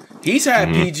URL. He's had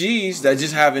PGs that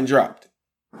just haven't dropped.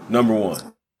 Number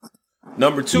one.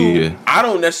 Number two, I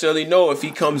don't necessarily know if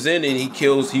he comes in and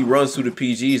he runs through the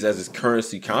PGs as his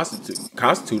currency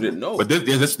constituted. No. But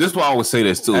this is why I would say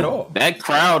this too. At all. That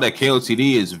crowd at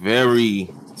KOTD is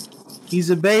he's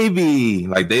a baby.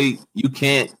 Like you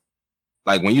can't,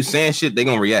 like when you saying shit, they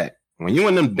gonna react. When you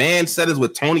in them band setters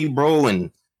with Tony Bro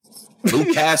and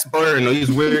Lou Casper and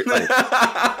these weird, like,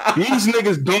 these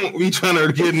niggas don't be trying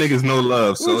to give niggas no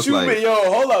love. So it's like, yo,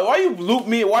 hold up. Why you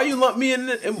lump me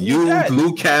in you,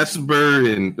 Lou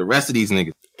Casper and the rest of these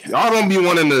niggas? Y'all don't be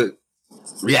wanting to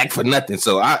react for nothing.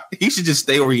 So he should just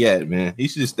stay where he at, man. He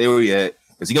should just stay where he at.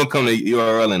 Because he gonna come to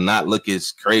URL and not look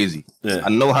as crazy. Yeah. I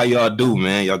know how y'all do,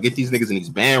 man. Y'all get these niggas in these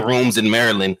band rooms in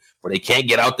Maryland where they can't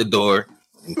get out the door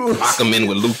and lock them in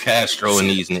with Lou Castro and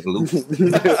these niggas.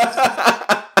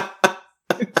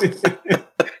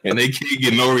 And they can't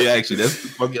get no reaction.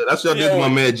 That's y'all did to my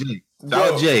man Jay.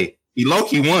 Shout out Jay. He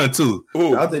low-key won too.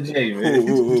 Shout out to Jay, man.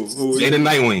 Jay the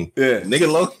Nightwing. Yeah.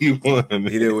 Nigga low-key won, man.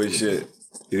 He didn't win shit.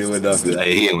 He didn't win nothing.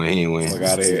 Hey, he didn't win. Fuck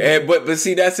out of here. And, but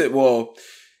see, that's it. Well,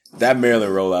 that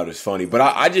Maryland rollout is funny. But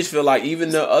I just feel like even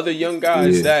the other young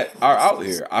guys that are out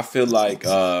here, I feel like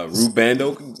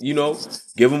Rubando could,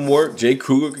 give him work. Jay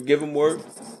Kruger could give him work.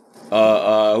 Who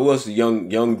else? The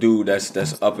young dude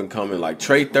that's up and coming, like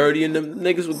Trey 30 and them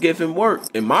niggas would give him work.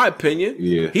 In my opinion,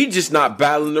 he just not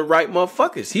battling the right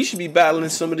motherfuckers. He should be battling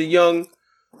some of the young,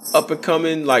 up and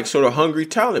coming, like sort of hungry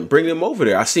talent. Bring them over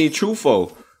there. I seen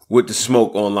Trufo with the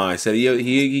smoke online. Said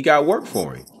he got work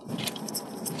for him.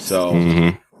 So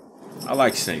I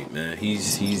like Saint, man.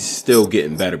 He's still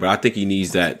getting better, but I think he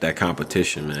needs that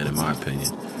competition, man. In my opinion.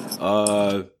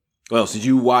 What else? Did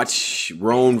you watch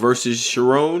Roan versus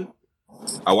Sharon?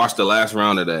 I watched the last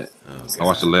round of that. Okay. I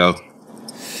watched the last.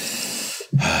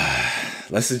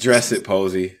 Let's address it,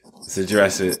 Posey. Let's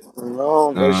address it.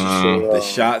 Roan versus Sharon. The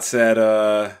shots at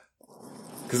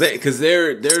because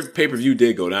their pay-per-view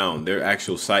did go down. Their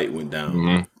actual site went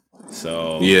down.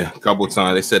 So a couple of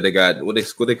times they said they got what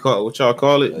y'all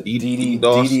call it?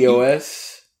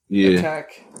 DDoS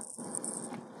attack.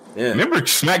 Yeah. Remember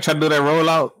Smack tried to do that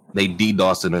rollout? They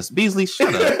DDoSing us. Beasley,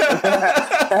 shut up.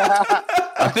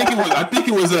 I think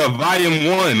it was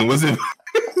volume 1. Was it?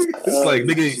 It's like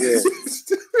nigga.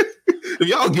 If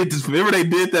y'all get this, remember they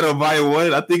did that on volume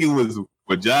 1? I think it was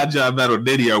with Jaja Battle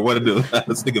Diddy or one of the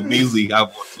let's think of Beasley out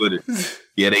on Twitter.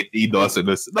 Yeah, they DDoSing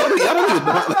us. No, y'all don't even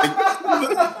know.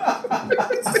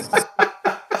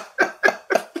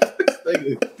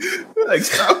 Like,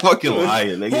 stop fucking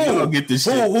lying, nigga. You don't get this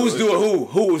shit. Who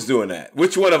was doing that?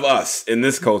 Which one of us in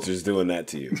this culture is doing that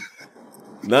to you?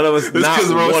 None of us. Not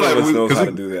one of us knows how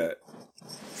to do that.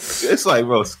 It's like,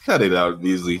 bro, cut it out,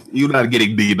 Beasley. You're not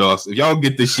getting DDoS. If y'all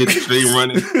get this shit stream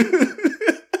running.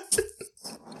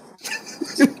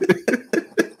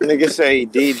 Nigga say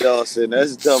DDoSing.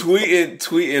 That's dumb.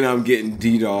 Tweeting. I'm getting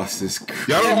DDoS. Is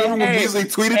crazy. Y'all remember when Beasley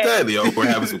tweeted that? Yo, we're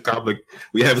having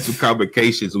some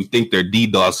complications. We think they're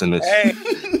DDoSing us. Hey.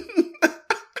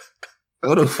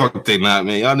 What the fuck they not,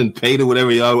 man? Y'all didn't pay to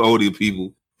whatever y'all owe these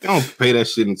people. Y'all don't pay that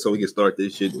shit until we can start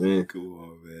this shit, man. Come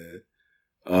on, man.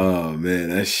 Oh man,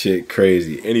 that shit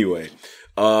crazy. Anyway.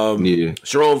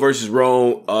 Sharon versus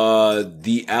Roan.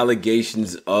 The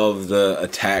allegations of the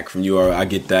attack from URL. I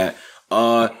get that.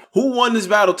 Who won this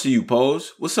battle to you,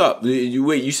 Pose? What's up?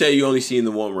 You say you only seen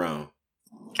the one round.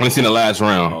 Only seen the last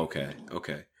round. Okay.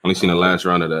 Only seen the last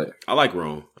round of that. I like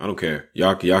Roan. I don't care.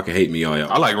 Y'all can hate me all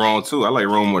y'all. I like Roan too. I like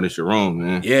Roan more than Sharon,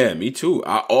 man. Yeah, me too.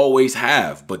 I always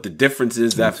have. But the difference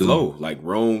is that flow. Like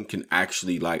Roan can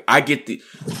actually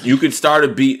you can start a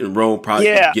beat and Roan probably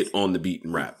can get on the beat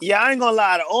and rap. Yeah, I ain't gonna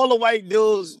lie. All the white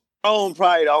dudes, Roan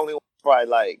probably the only one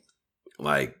probably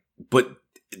but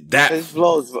that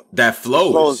flow is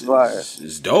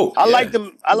dope. I like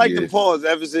them. I like the pause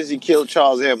ever since he killed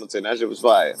Charles Hamilton. That shit was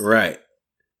fire. Right.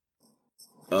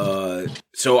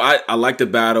 So I like the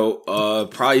battle.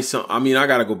 Probably I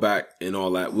gotta go back and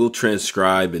all that. We'll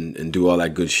transcribe and do all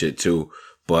that good shit too.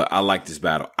 But I like this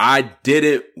battle. I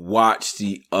didn't watch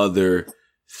the other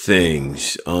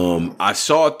things. I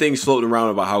saw things floating around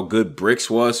about how good Bricks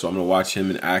was, so I'm gonna watch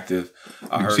him in active.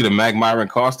 You see the Mag Myron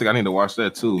Caustic? I need to watch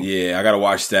that too. Yeah, I gotta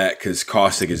watch that because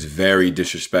Caustic is very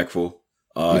disrespectful.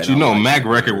 But you know, Mac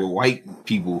record with white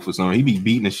people for some. He be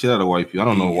beating the shit out of white people. I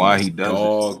don't know why he does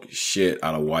dog shit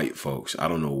out of white folks. I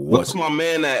don't know what's my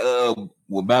man that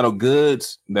with Battle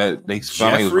Goods that they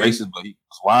found he was racist, but he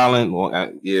was violent. Well,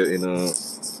 yeah, and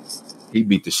he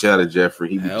beat the shit out of Jeffrey.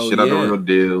 He beat the shit out of Real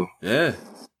Deal. Yeah.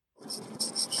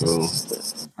 So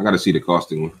I got to see the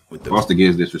Caustic one. Caustic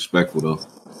is disrespectful though.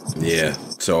 Yeah,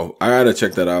 so I gotta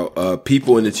check that out.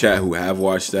 People in the chat who have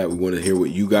watched that, we want to hear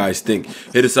what you guys think.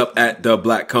 Hit us up at the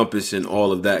Black Compass and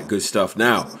all of that good stuff.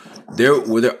 Now,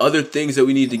 were there other things that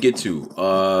we need to get to?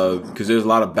 Because there's a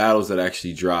lot of battles that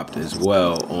actually dropped as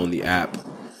well on the app,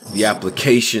 the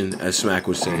application, as Smack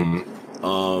was saying. A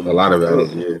lot of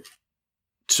battles, yeah.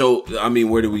 So, I mean,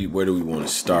 where do we want to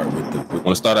start with the? Want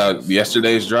to start out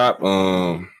yesterday's drop?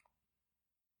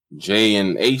 Jay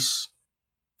and Ace.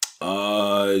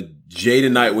 Jay the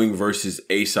Nightwing versus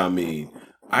Ace Amin.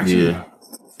 Actually,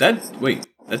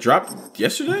 that dropped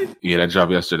yesterday? Yeah, that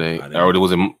dropped yesterday. Or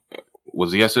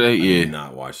was it yesterday? I did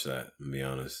not watch that, to be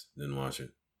honest. Didn't watch it.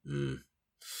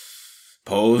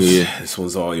 Pose, this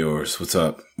one's all yours. What's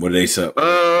up? What did Ace up?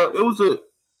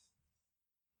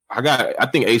 I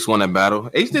think Ace won that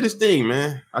battle. Ace did his thing,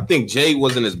 man. I think Jay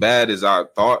wasn't as bad as I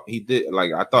thought he did.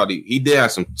 Like, I thought he did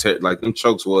have some, them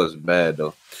chokes was bad,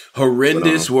 though.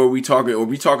 Horrendous. Were we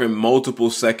talking multiple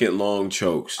second long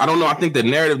chokes? I don't know. I think the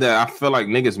narrative that I feel like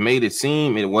niggas made it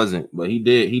seem, it wasn't, but he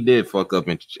did fuck up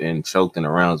and choked in the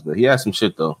rounds. But he had some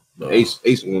shit though. Ace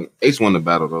won the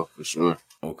battle though for sure.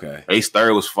 Okay. Ace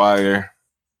third was fire.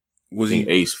 Was he?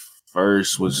 Ace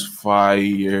first was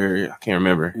fire. I can't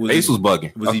remember. Ace was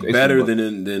bugging. Was he better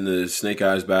than the Snake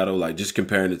Eyes battle? Like just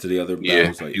comparing it to the other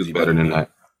battles? Like, he was better than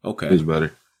that. Okay, he was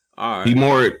better. All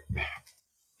right.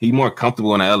 He more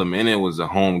comfortable in the element. It was a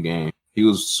home game. He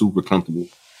was super comfortable.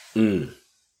 Okay.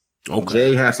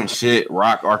 Jay had some shit.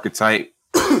 Rock archetype.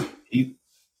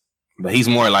 But he's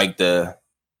more like the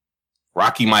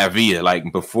Rocky Maivia,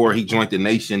 like before he joined the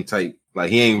Nation type.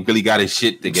 Like he ain't really got his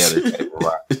shit together type of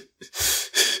Rock.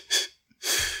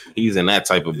 He's in that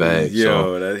type of bag.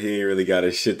 Yo, he ain't really got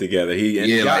his shit together.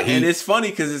 And it's funny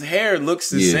because his hair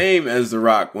looks the same as the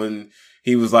Rock when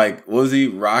he was like, was he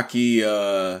Rocky?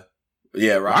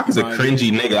 Rock is a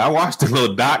cringy nigga. I watched the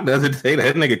little doc the other day.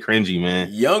 That nigga cringy, man.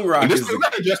 Young Rock. Let's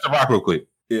address the Rock real quick.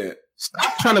 Yeah.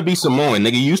 Stop trying to be Samoan,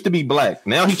 nigga. You used to be black.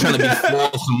 Now he's trying to be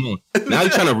full Samoan. Now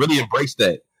he's trying to really embrace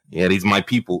that. Yeah, these my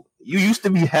people. You used to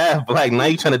be half black. Now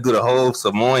you're trying to do the whole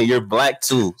Samoan. You're black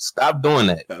too. Stop doing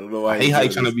that. I don't know why. I hate how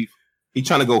he's trying to be. He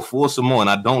trying to go full Samoan.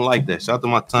 I don't like that. Shout out to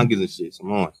my tongues and shit,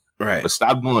 Samoan. Right. But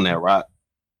stop doing that, Rock.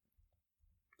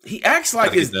 He acts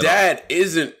like his dad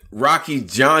isn't Rocky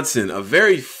Johnson, a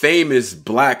very famous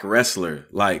black wrestler.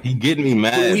 Like he getting me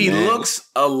mad. Who he looks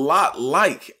a lot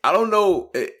like. I don't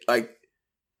know. Like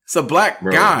it's a black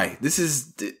guy. This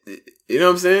is, you know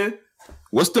what I'm saying?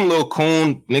 What's them little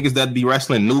coon niggas that be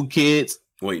wrestling New Kids?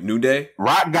 Wait, New Day?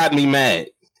 Rock got me mad.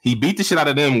 He beat the shit out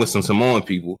of them with some Samoan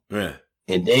people. Yeah.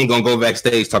 And they ain't gonna go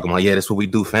backstage talking about, that's what we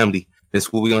do, family.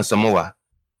 That's what we on Samoa.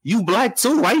 You black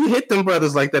too? Why you hit them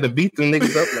brothers like that and beat them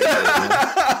niggas up like that, man?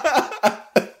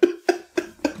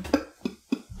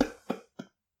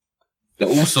 The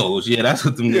Usos, that's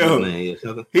what them niggas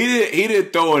name. He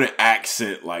didn't throw an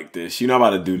accent like this. You know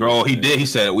about to do this. Bro, he did. He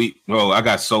said, I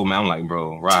got so mad. I'm like,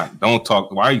 bro, Rock, don't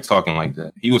talk. Why are you talking like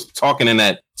that? He was talking in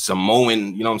that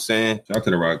Samoan, you know what I'm saying? Shout out to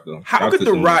the Rock, though. How could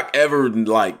the Rock ever,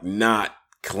 like, not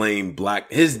claim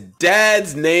black? His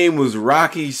dad's name was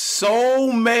Rocky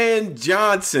Soul Man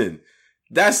Johnson.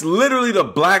 That's literally the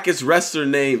blackest wrestler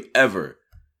name ever.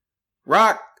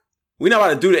 Rock, we not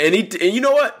about to do that. And you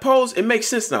know what, Pose? It makes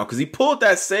sense now because he pulled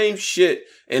that same shit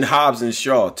in Hobbs and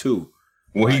Shaw too.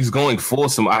 Well, he's going full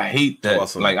some. I hate that.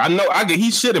 Awesome. Like he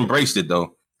should embrace it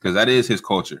though because that is his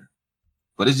culture.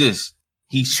 But it's just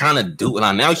he's trying to do it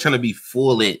now. He's trying to be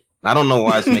full it. I don't know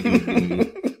why it's making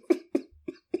me.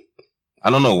 I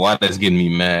don't know why that's getting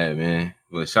me mad, man.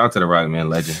 But shout out to the Rock, man,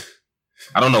 legend.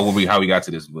 I don't know how we got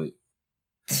to this, but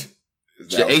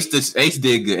Ace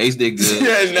did good. Ace did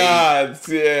good. Man.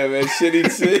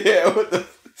 Shitty. Yeah.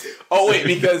 Oh wait,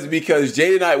 because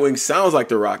Jay the Nightwing sounds like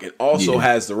the Rock and also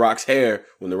has the Rock's hair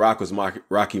when the Rock was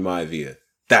Rocky Maivia.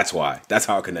 That's why. That's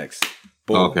how it connects.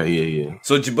 Boom. Okay, yeah.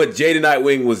 So, but Jay the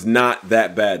Nightwing was not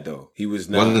that bad though. He was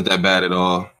not. Wasn't that bad at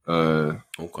all.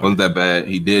 Wasn't that bad.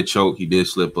 He did choke. He did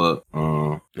slip up.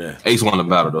 Ace won the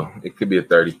battle though. It could be a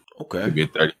 30. Okay. It could be a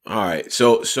 30. All right.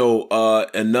 So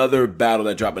another battle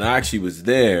that dropped, and I actually was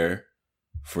there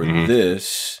for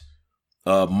this.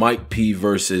 Mike P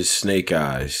versus Snake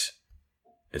Eyes.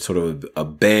 It's sort of a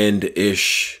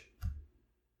band-ish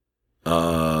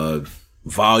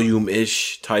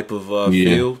volume-ish type of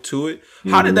feel to it.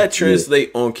 How did that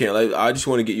translate on cam? Like, I just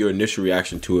want to get your initial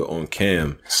reaction to it on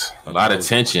cam. A lot of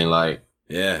tension, like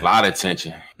a lot of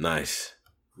tension. Nice,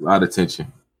 a lot of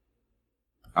tension.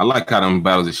 I like how them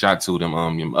battles are shot too. Them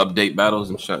update battles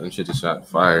and shit is shot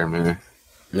fire, man.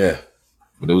 Yeah,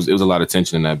 but it was a lot of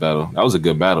tension in that battle. That was a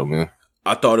good battle, man.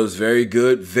 I thought it was very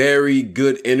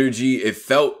good energy. It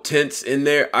felt tense in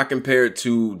there. I compared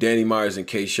to Danny Myers and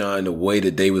K-Shine, the way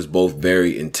that they was both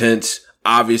very intense.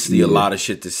 Obviously, a lot of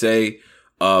shit to say.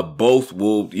 Both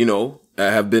will,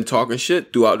 have been talking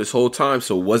shit throughout this whole time.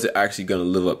 So was it actually going to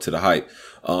live up to the hype?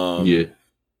 And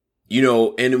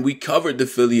we covered the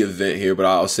Philly event here, but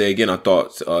I'll say again, I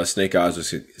thought Snake Eyes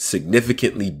was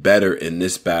significantly better in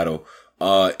this battle.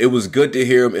 It was good to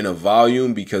hear him in a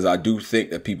volume because I do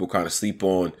think that people kind of sleep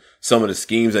on some of the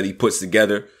schemes that he puts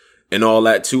together and all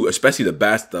that too, especially the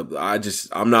bat stuff.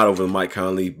 I'm not over the Mike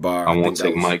Conley bar. I won't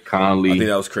take Mike Conley. I think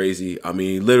that was crazy. I mean,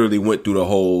 he literally went through the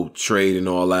whole trade and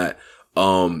all that.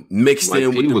 Mixed Mike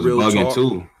in P with the was real bugging talk.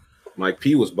 Too. Mike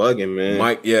P was bugging, man.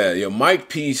 Mike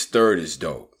P's third is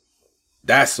dope.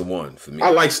 That's the one for me. I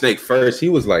like Snake first. He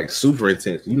was like super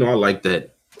intense. I like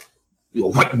that. You a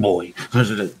white boy.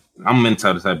 I'm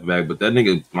into the type of bag, but that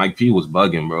nigga Mike P was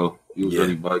bugging, bro. He was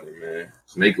really bugging, man.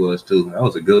 Snake was too. That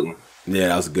was a good one. Yeah,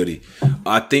 that was a goodie.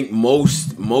 I think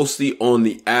mostly on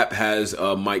the app has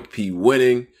Mike P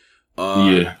winning.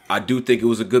 I do think it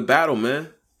was a good battle, man.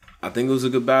 I think it was a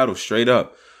good battle, straight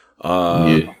up.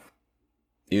 Some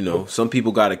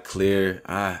people got it clear.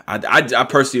 I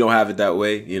personally don't have it that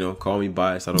way. Call me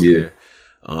biased. I don't care.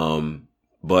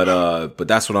 But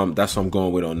that's what I'm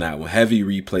going with on that one. Heavy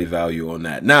replay value on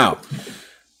that. Now,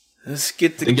 let's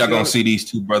get the. I think y'all gonna see these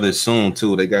two brothers soon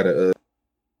too. They got a.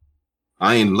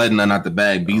 I ain't letting none out the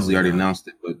bag. Beasley already announced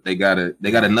it, but they got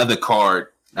another card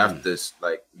after this.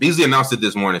 Like Beasley announced it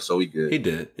this morning, so we good. He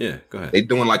did. Yeah, go ahead. They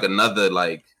doing like another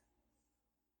like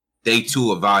day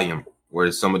 2 of volume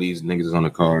where some of these niggas is on the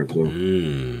card. So.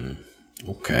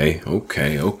 Okay.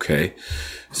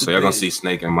 So y'all gonna see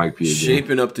Snake and Mike P again.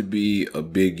 Shaping up to be a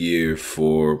big year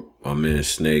for my man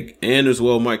Snake and as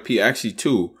well Mike P. Actually,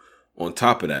 too, on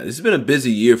top of that, it's been a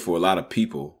busy year for a lot of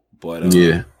people. But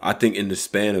I think in the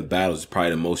span of battles, it's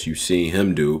probably the most you've seen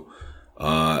him do.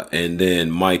 And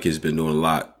then Mike has been doing a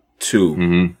lot too.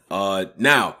 Mm-hmm.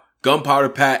 Now, Gunpowder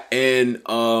Pat and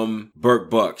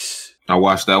Burk Bucks. I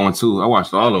watched that one too. I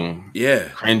watched all of them. Yeah.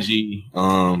 Cringy.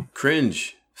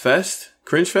 Cringe Fest.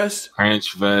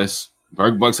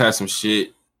 Burk Bucks had some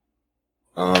shit.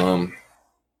 Pat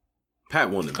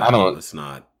won the battle.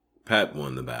 Pat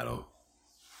won the battle.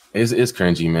 It's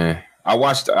cringy, man. I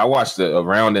watched a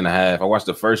round and a half. I watched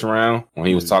the first round when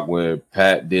he was talking where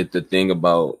Pat did the thing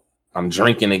about I'm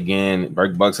drinking again.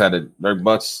 Burk Bucks had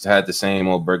the same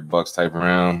old Burk Bucks type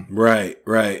round. Right.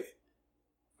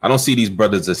 I don't see these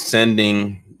brothers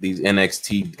ascending, these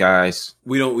NXT guys.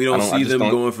 We don't see them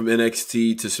going from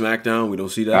NXT to SmackDown. We don't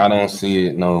see that. I don't see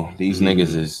it. No, these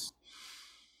niggas is.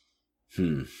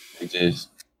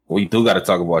 We do got to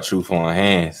talk about Truth on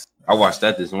Hands. I watched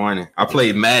that this morning. I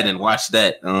played Madden, watched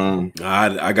that.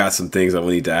 I got some things I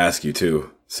need to ask you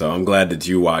too. So I'm glad that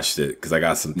you watched it because I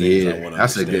got some things I want to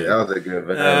understand. That was a good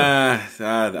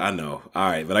battle. I know. All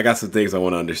right, but I got some things I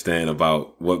want to understand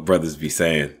about what brothers be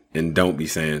saying and don't be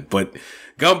saying. But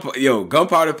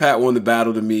Gunpowder Pat won the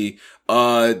battle to me.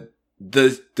 The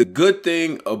good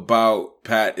thing about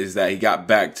Pat is that he got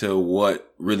back to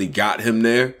what really got him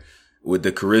there with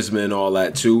the charisma and all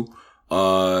that too.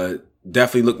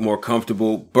 Definitely look more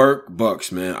comfortable. Burk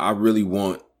Bucks, man, I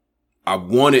want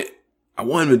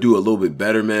him to do a little bit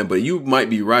better, man, but you might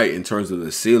be right in terms of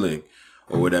the ceiling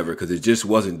or whatever, because it just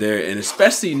wasn't there. And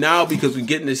especially now because we're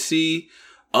getting to see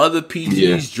other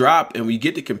PTs drop and we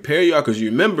get to compare y'all, because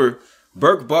you remember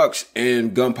Burk Bucks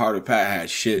and Gunpowder Pat had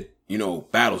shit,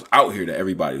 battles out here that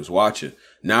everybody was watching.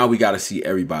 Now we got to see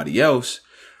everybody else.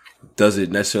 Does it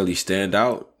necessarily stand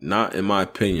out? Not in my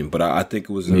opinion, but I think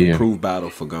it was an improved battle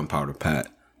for Gunpowder Pat.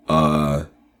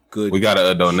 Good. We got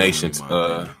a donation.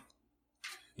 I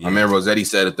remember Rossetti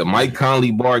said if the Mike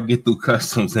Conley bar get through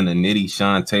customs and the Nitty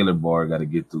Sean Taylor bar got to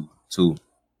get through too.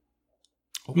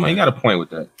 Okay. Man, you got a point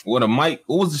with that. What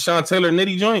was the Sean Taylor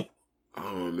Nitty joint? I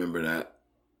don't remember that.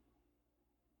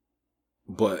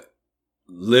 But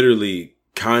literally,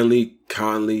 Conley.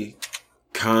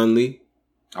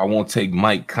 I won't take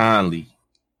Mike Conley.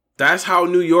 That's how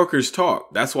New Yorkers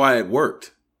talk. That's why it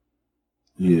worked.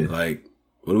 Yeah. Like,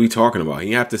 what are we talking about?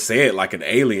 He have to say it like an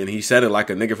alien. He said it like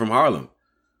a nigga from Harlem.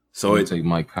 So it's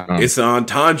an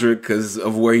entendre because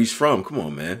of where he's from. Come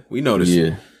on, man. We know this.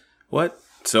 Yeah. What?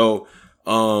 So,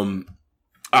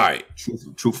 All right.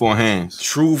 True four hands.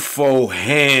 True four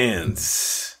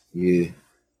hands. Yeah.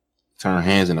 Turn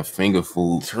hands into finger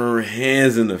food. Turn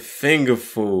hands into finger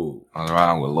food.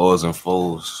 Around with lords and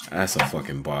foes. That's a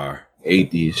fucking bar.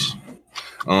 Atheist.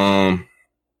 That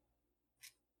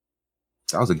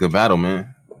was a good battle,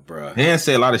 man. Bruh. Hands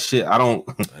say a lot of shit. I don't.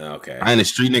 Okay. I ain't the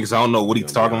street niggas. I don't know what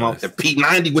he's talking about. The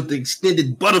P90 with the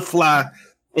extended butterfly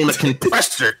on a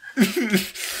compressor.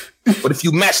 But if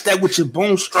you match that with your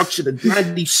bone structure, the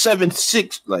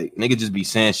 97.6, like, nigga just be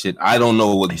saying shit. I don't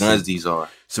know what guns these are.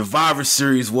 Survivor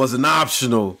Series wasn't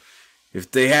optional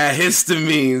if they had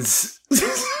histamines.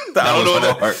 I don't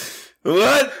know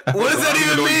what does that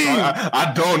even mean?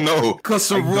 I don't know. Cause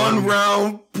to run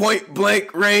round point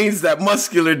blank range, that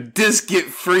muscular disc get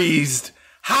freezed.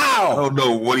 How? I don't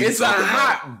know what he's talking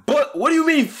about. But what do you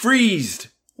mean freezed?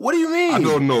 What do you mean? I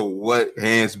don't know what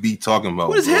Hands be talking about.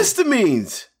 What is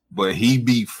histamines? But he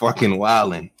be fucking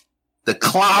wilding. The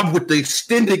clob with the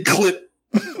extended clip.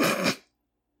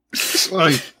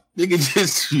 Like, nigga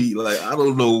just be like, I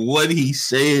don't know what he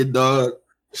said, dog.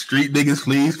 Street niggas,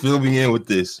 please fill me in with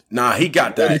this. Nah, he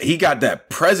got that. He got that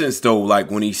presence though.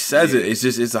 Like when he says it,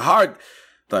 it's a hard,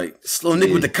 like slow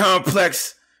nigga with the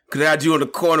complex. Could have had you on the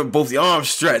corner, both your arms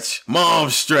stretch, mom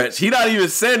stretch. He not even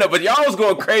saying that, but y'all was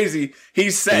going crazy.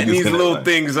 He's setting these little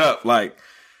things up, like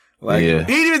he didn't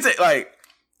even say like.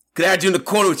 Could have had you in the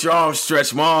corner with your arms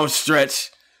stretch, mom stretch.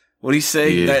 What he say?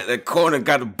 Yeah. That corner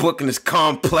got a book in his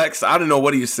complex. I don't know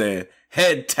what he was saying.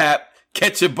 Head tap,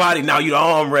 catch your body. Now you the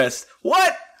arm rest.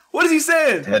 What? What is he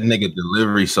saying? That nigga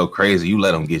delivery so crazy. You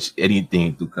let him get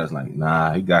anything through, cause like,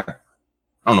 nah, he got. I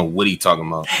don't know what he talking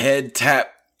about. Head tap,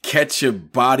 catch your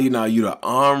body. Now you the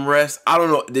arm rest. I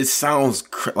don't know. This sounds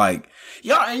like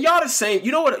y'all the same.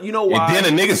 You know what? You know why? And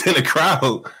then the niggas in the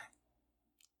crowd.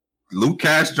 Luke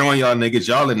Cash join y'all niggas.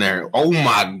 Y'all in there. Oh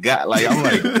my god! Like I'm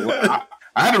like,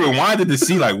 I had to rewind it to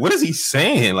see like what is he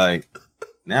saying? Like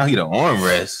now he the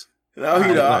armrest. Now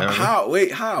he the how?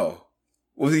 Wait, how?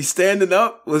 Was he standing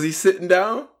up? Was he sitting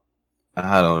down?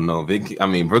 I don't know.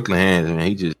 Brooklyn Hands, man.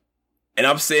 He just. And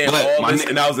I'm saying all this,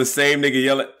 and I was the same nigga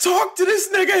yelling, "Talk to this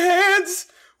nigga, Hands!"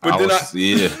 But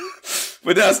then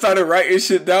but then I started writing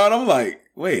shit down. I'm like,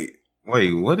 wait,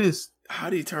 what is? How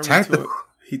did he turn into it?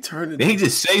 He turned it. Then he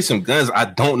just say some guns. I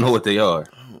don't know what they are,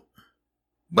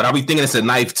 but I be thinking it's a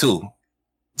knife too.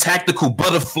 Tactical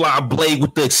butterfly blade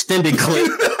with the extended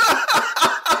clip.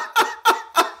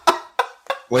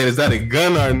 Wait, is that a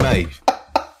gun or a knife?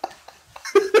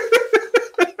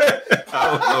 I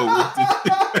don't know what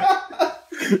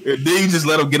this is. And then you just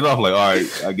let him get it off. Like, all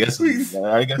right, I guess we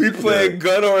playing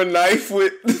gun or a knife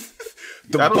with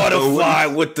the butterfly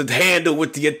with the handle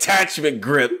with the attachment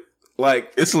grip.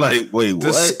 Like it's like, wait,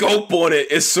 the scope on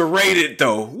it is serrated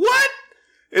though. What?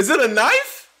 Is it a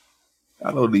knife?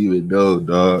 I don't even know,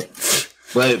 dog.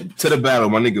 But to the battle,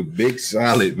 my nigga Big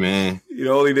Solid, man. You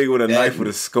the only nigga with a knife with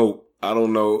a scope. I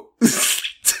don't know.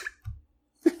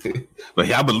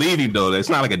 But I believe him though. It's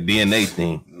not like a DNA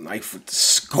thing. Knife with the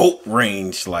scope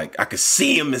range. Like I could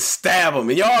see him and stab him.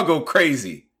 And y'all go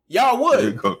crazy. Y'all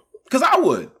would. Because I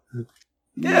would.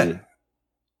 Yeah.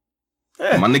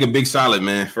 My nigga Big Solid,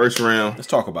 man. First round. Let's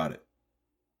talk about it.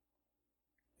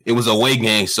 It was a away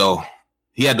game, so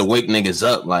he had to wake niggas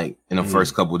up like in the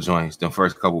first couple joints, the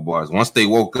first couple bars. Once they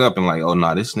woke up and like, oh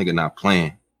no, this nigga not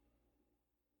playing.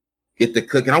 Get the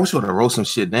cooking. I wish I would have wrote some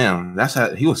shit down. That's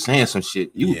how he was saying some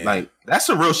shit. Like that's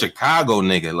a real Chicago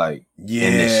nigga, like in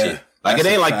this shit. Like it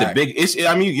ain't like the big.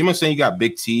 You must say you got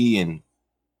Big T and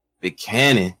Big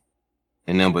Cannon,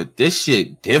 and then but this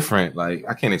shit different. Like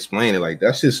I can't explain it. Like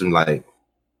that's just some like.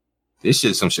 This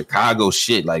shit some Chicago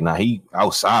shit. Like, nah, he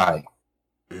outside.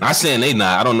 Not saying they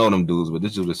not. I don't know them dudes, but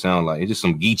this is what it sound like. It's just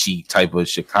some Geechee type of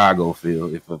Chicago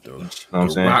feel. You know what I'm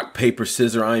saying? Rock, paper,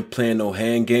 scissors. I ain't playing no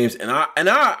hand games. And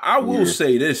I will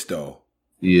say this though.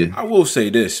 Yeah. I will say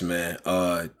this, man.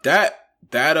 Gun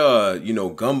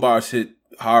bars hit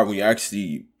hard when you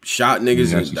actually shot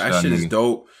niggas. And that shit is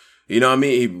dope. You know what I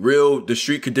mean? The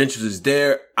street credentials is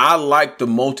there. I like the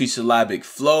multi-syllabic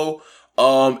flow.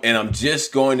 And I'm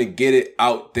just going to get it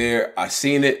out there. I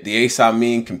seen it, the Ace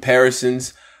Amin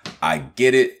comparisons. I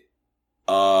get it.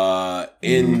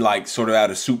 In like sort of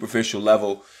at a superficial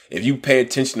level. If you pay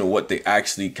attention to what they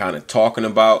actually kind of talking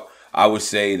about, I would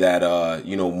say that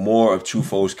more of True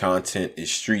Foes content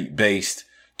is street based,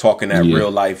 talking that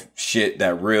real life shit,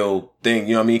 that real thing.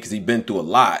 You know what I mean? Because he's been through a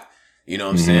lot. You know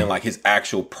what I'm saying? Like his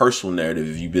actual personal narrative,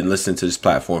 if you've been listening to this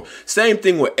platform. Same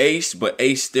thing with Ace, but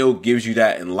Ace still gives you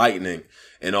that enlightening.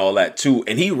 and all that too.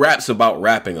 And he raps about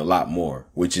rapping a lot more,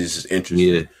 which is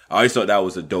interesting. Yeah. I always thought that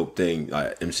was a dope thing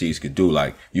MCs could do.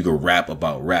 Like, you could rap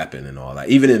about rapping and all that.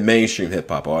 Even in mainstream hip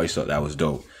hop, I always thought that was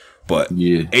dope. But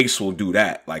Ace will do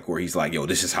that, like where he's like, yo,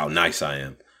 this is how nice I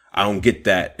am. I don't get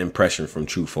that impression from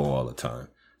Truffaut all the time.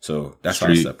 So that's how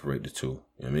I separate the two.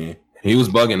 You know what I mean? He was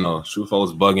bugging though. Truffaut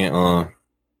was bugging.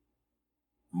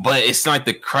 But it's like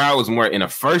the crowd was more in the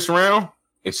first round.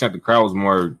 It's like the crowd was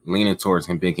more leaning towards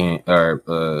him picking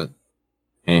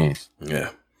Hands. Yeah.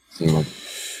 So,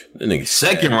 the nigga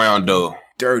second round though.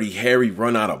 Dirty Harry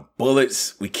run out of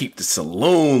bullets. We keep the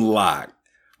saloon locked.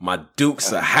 My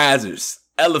Dukes are hazards.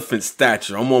 Elephant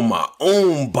stature. I'm on my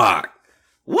own bach.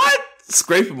 What?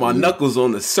 Scraping my knuckles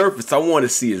on the surface. I want to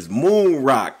see his moon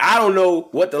rock. I don't know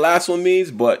what the last one means,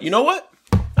 but you know what?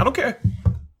 I don't care.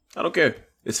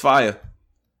 It's fire.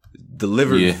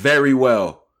 Delivered very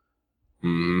well.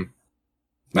 Mm-hmm.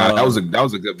 Nah, that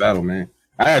was a good battle, man.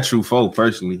 I had Truffaut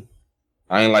personally.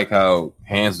 I ain't like how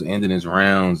Hands ended his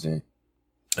rounds, and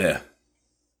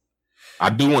I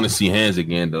do want to see Hands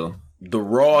again though. The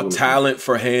raw talent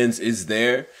for Hands is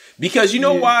there because you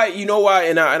know why,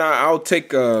 and I'll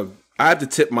take I have to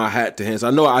tip my hat to Hands. I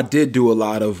know I did do a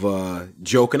lot of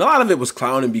joking. A lot of it was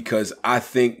clowning because I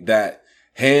think that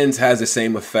Hands has the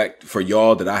same effect for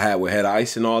y'all that I had with Head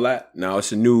Ice and all that. Now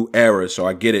it's a new era, so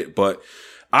I get it. But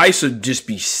Ice would just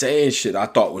be saying shit I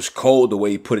thought was cold the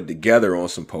way he put it together on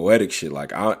some poetic shit.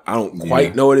 Like I don't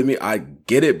quite know what it means. I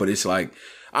get it, but it's like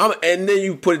and then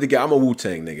you put it together. I'm a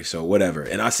Wu-Tang nigga, so whatever.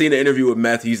 And I seen an interview with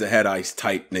Meth. He's a Head Ice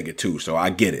type nigga too, so I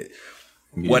get it.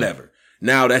 Yeah. Whatever.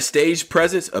 Now that stage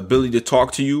presence, ability to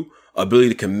talk to you, ability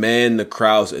to command the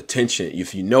crowd's attention.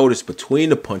 If you notice, between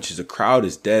the punches, the crowd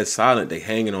is dead silent. They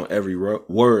hanging on every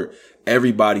word.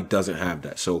 Everybody doesn't have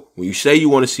that. So when you say you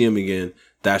want to see him again,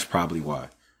 that's probably why.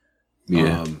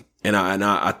 Yeah. And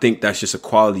I think that's just a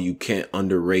quality you can't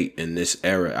underrate in this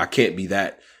era. I can't be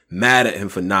that mad at him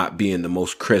for not being the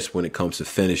most crisp when it comes to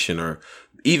finishing or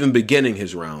even beginning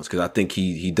his rounds, because I think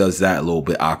he does that a little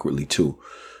bit awkwardly too.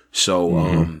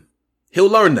 So he'll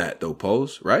learn that though,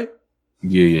 Pose, right?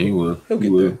 Yeah, he will. He'll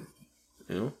get there.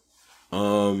 You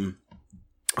know.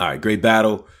 All right, great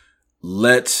battle.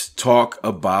 Let's talk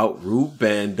about Rube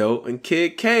Bando and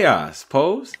Kid Chaos.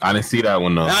 Pose. I didn't see that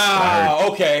one though.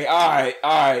 Okay. All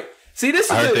right. See, this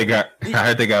is. I heard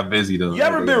they got busy though. You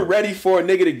ever been ready for a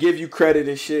nigga to give you credit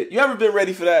and shit? You ever been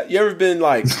ready for that? You ever been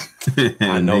like,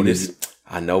 I know this.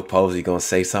 I know Posey gonna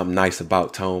say something nice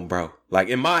about Tone, bro. Like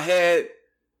in my head,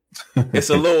 it's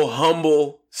a little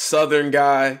humble Southern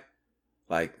guy.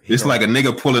 Like it's like a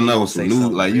nigga pulling up with some new,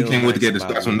 like you can't wait to get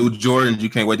some new Jordans. You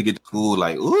can't wait to get to school.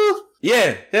 Like, ooh,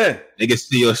 yeah. Niggas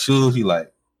see your shoes. You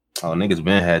like, oh, niggas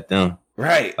been had them.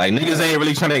 Right. Like niggas ain't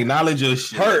really trying to acknowledge your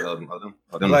shit. Hurt. Of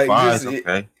them like, fives,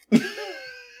 okay.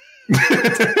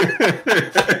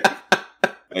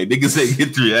 Hey, niggas ain't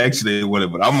get the reaction they wanted,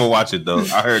 but I'm gonna watch it though.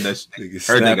 I heard that shit.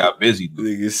 Heard they got busy.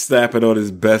 Niggas snapping on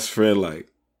his best friend like,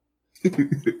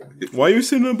 why you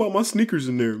saying nothing about my sneakers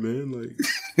in there, man? Like,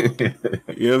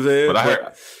 you know what I'm saying? But I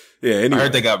heard, anyway. I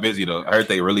heard they got busy though. I heard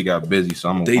they really got busy, so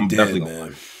I'm definitely gonna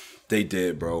watch it. They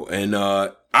did, bro. And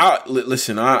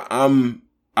I'm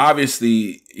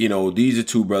obviously, you know, these are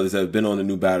two brothers that have been on the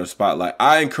New Battle Spotlight.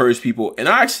 I encourage people, and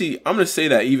I'm gonna say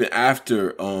that even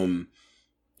after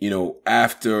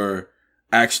after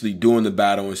actually doing the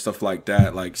battle and stuff like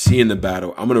that, like seeing the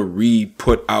battle, I'm gonna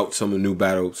put out some of the New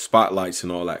Battle Spotlights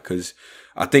and all that, because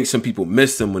I think some people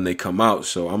miss them when they come out.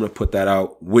 So I'm gonna put that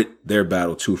out with their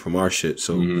battle too from our shit,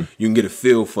 so you can get a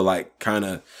feel for like kind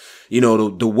of, you know,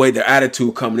 the way their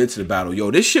attitude coming into the battle.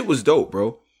 Yo, this shit was dope,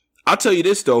 bro. I'll tell you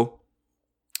this though,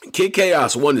 Kid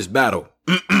Chaos won this battle.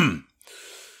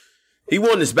 He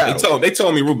won this battle. They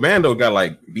told me Rube Bando got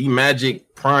like B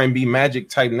Magic, Prime B Magic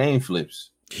type name flips.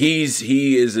 He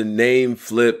is a name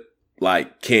flip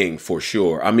like king for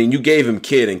sure. I mean, you gave him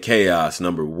Kid and Chaos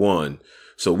 #1,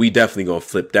 so we definitely gonna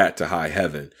flip that to high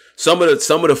heaven. Some of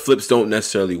the flips don't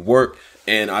necessarily work,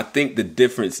 and I think the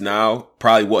difference now,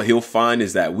 probably what he'll find,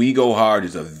 is that We Go Hard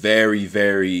is a very,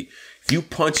 very, if you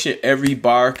punch in every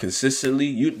bar consistently,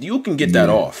 you can get that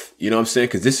off. You know what I'm saying?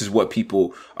 Because this is what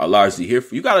people are largely here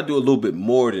for. You got to do a little bit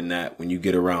more than that when you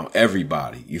get around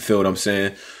everybody. You feel what I'm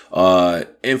saying?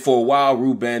 And for a while,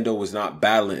 Rube Bando was not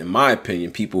battling, in my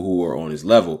opinion, people who were on his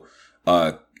level.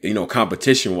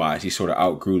 Competition wise, he sort of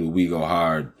outgrew the We Go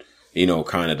Hard, you know,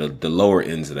 kind of the lower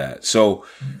ends of that. So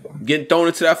getting thrown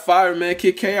into that fire, man,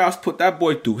 Kid Chaos put that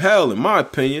boy through hell, in my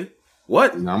opinion.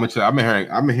 What? No, I've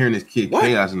been hearing this Kid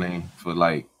Chaos name for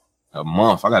like a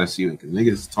month. I gotta see it because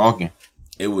niggas talking.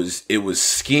 It was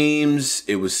schemes.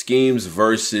 It was schemes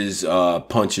versus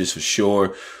punches for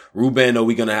sure. Rubando,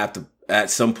 we're gonna have to at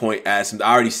some point add some.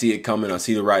 I already see it coming. I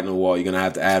see the writing on the wall. You're gonna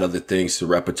have to add other things to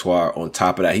repertoire on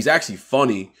top of that. He's actually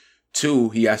funny too.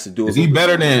 He has to do. Is he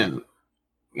better than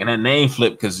in a name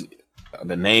flip? Because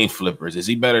the name flippers, is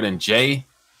he better than Jay?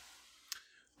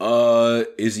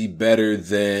 Is he better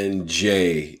than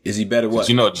Jay? Is he better what?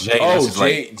 You know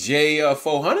Jay. Jay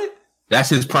 400. That's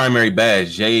his primary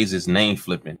badge. Jay's his name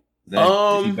flipping.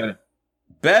 Is he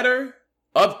better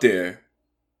up there.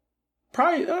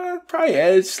 Probably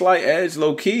Edge, slight Edge,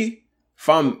 low key.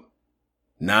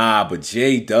 But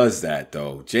Jay does that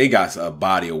though. Jay got a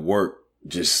body of work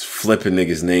just flipping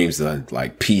niggas' names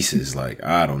like pieces. Like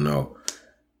I don't know.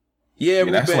 Yeah,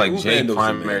 that's like Jay's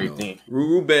primary thing.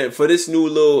 Ruben for this new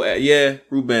little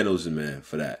Rubando's the man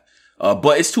for that.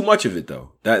 But it's too much of it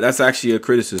though. That's actually a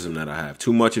criticism that I have.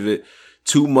 Too much of it.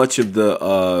 Too much of the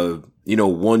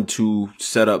 1-2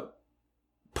 setup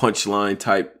punchline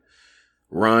type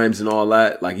rhymes and all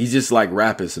that. Like he's just like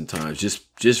rapping sometimes.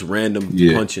 Just random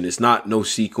punching. It's not no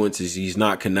sequences. He's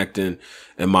not connecting,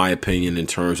 in my opinion, in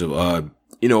terms of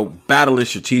battling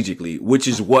strategically, which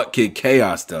is what Kid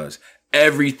Chaos does.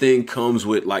 Everything comes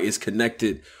with like it's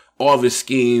connected. All of his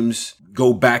schemes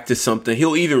go back to something.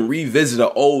 He'll even revisit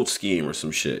an old scheme or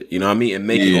some shit. You know what I mean? And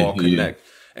make it all connect.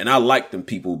 And I like them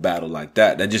people who battle like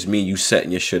that. That just means you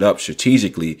setting your shit up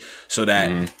strategically so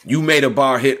that you made a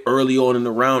bar hit early on in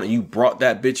the round and you brought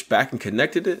that bitch back and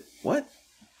connected it. What?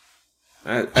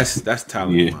 That's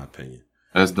talent in my opinion.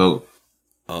 That's dope.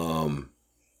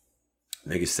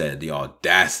 Nigga said the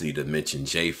audacity to mention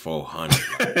J400.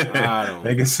 Like,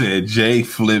 Nigga said Jay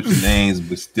flips names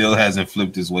but still hasn't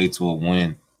flipped his way to a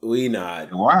win. We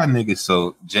not. Why niggas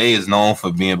so Jay is known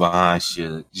for being behind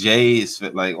shit. Jay is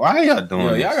like, why y'all doing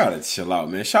this? Y'all gotta chill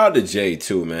out, man. Shout out to Jay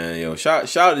too, man. Yo,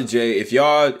 shout out to Jay. If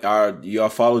y'all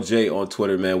follow Jay on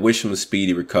Twitter, man, wish him a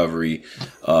speedy recovery.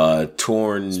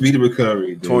 Torn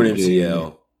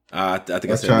MCL. I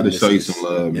think I tried to show you some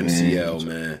love, MCL,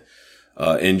 man.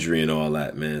 Injury and all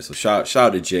that, man. So shout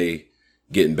out to Jay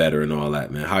getting better and all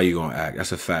that, man. How you gonna act?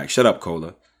 That's a fact. Shut up,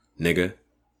 Cola, nigga.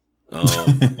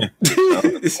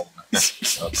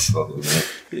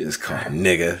 Just call him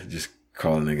nigga. Just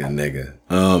call a nigga.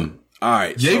 All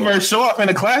right. Jay verse show up in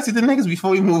a classic to niggas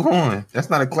before we move on. That's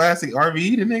not a classic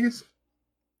RVE to niggas.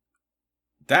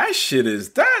 That shit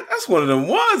is that's one of them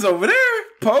ones over there.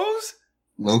 Pose.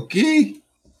 Low key.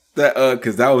 That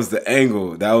cause that was the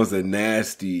angle. That was a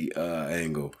nasty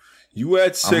angle. You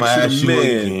had sex with a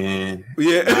man.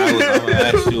 Yeah. I'm gonna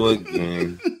ask you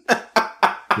again.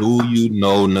 Do you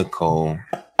know Nicole?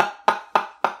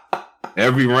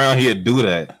 Every round he'll do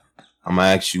that. I'm gonna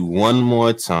ask you one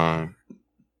more time.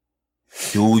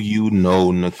 Do you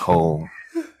know Nicole?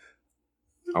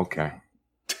 Okay.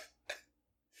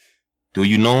 Do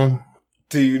you know him?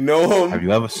 Do you know him? Have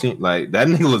you ever seen like that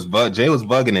nigga was Jay was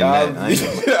bugging in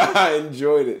that. I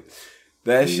enjoyed it.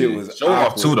 That shit was show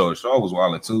off too though. Show was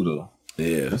wild too though.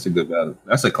 Yeah. That's a good battle.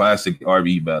 That's a classic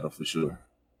RB battle for sure.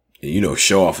 And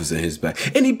show off is in his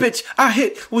back. Any bitch I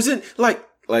hit was in like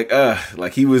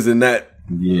he was in that.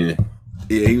 Yeah.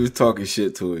 Yeah, he was talking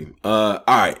shit to him. All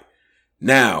right.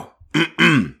 Now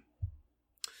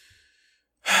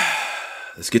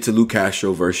let's get to Lou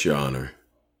Castro versus Your Honor.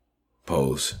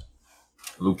 Pose.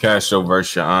 Lou Castro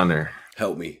versus Your Honor.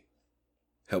 Help me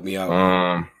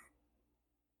out.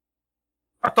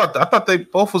 I thought they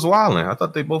both was wilding. I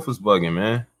thought they both was bugging,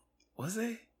 man. Was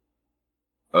they?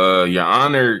 Your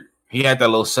Honor, he had that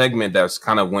little segment that's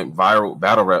kind of went viral,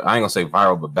 battle rap. I ain't gonna say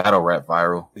viral, but battle rap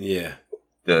viral. Yeah.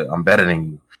 I'm better than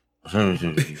you.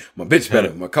 My bitch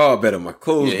better, my car better, my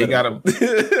clothes better. He got him.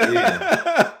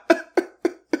 Yeah.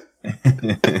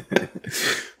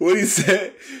 What he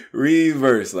said?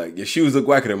 Reverse. Like your shoes look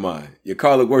whacker than mine. Your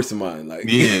car look worse than mine. Like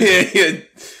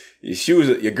your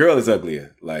shoes, your girl is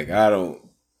uglier. Like I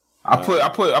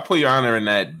put Your Honor in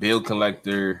that bill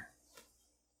collector.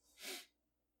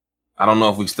 I don't know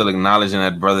if we still acknowledging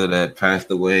that brother that passed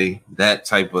away. That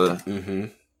type of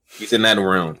he's in that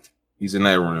realm.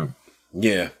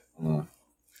 Yeah. Who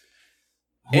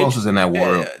else is in that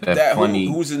world? That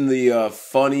funny. Who's in the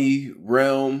funny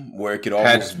realm where it could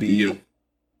almost be?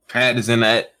 Pat is in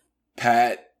that.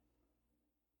 Pat.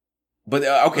 But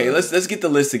okay, let's get the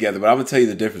list together. But I'm gonna tell you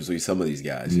the difference between some of these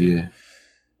guys. Yeah.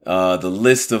 The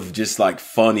list of just like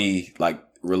funny, like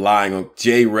relying on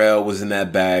J-Rel was in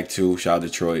that bag too. Shout out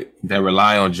Detroit. That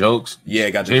rely on jokes. Yeah,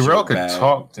 got the J-Rel could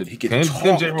talk. He could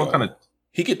talk.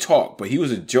 He could talk, but he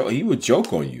was a joke. He would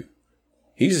joke on you.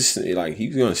 He's just like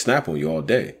he's gonna snap on you all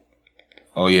day.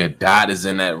 Oh yeah, Dot is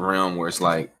in that realm where it's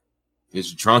like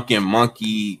it's drunken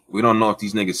monkey. We don't know if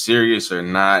these niggas serious or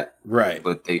not. Right,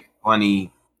 but they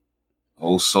funny.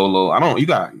 Old Solo. You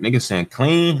got niggas saying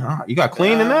clean. You got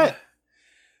clean in that?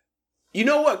 You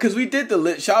know what? Because we did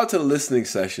shout out to the listening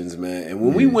sessions, man. And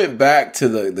when we went back to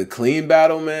the clean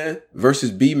battle, man,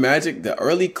 versus B Magic, the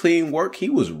early clean work, he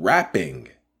was rapping.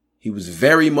 He was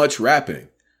very much rapping.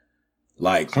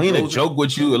 Like clean a joke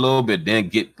with you a little bit, then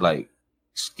get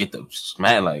the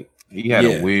smack. Like he had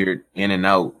a weird in and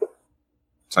out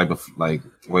type of like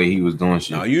way he was doing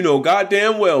shit. Now you know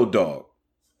goddamn well, dog,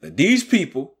 that these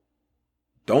people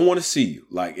don't want to see you.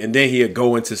 Like, and then he'd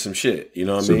go into some shit. You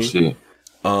know what I mean? Shit.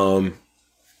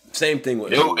 Same thing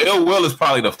with Ill Will is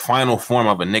probably the final form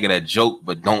of a nigga that joke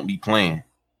but don't be playing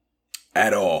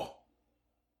at all.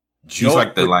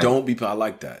 Joke like don't be. I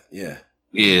like that. Yeah.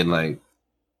 Yeah, like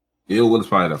Ill Will is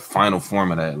probably the final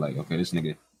form of that. Like, okay, this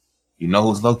nigga, you know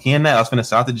who's low key in that? I was finna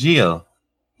South of Geo.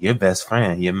 Your best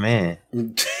friend, your man.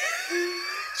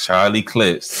 Charlie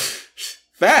Clips.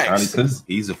 Facts. Charlie Clips,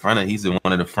 he's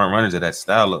one of the front runners of that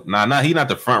style. Nah, he's not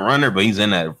the front runner, but he's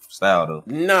in that style though.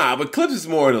 Nah, but Clips is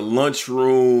more of the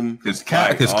lunchroom. Because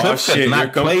Clips does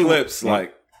not play Clips,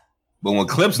 like. But when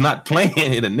Clips not playing,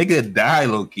 the nigga die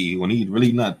low key when he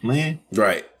really not playing.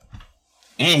 Right.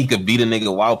 And he could beat a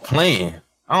nigga while playing.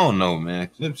 I don't know, man.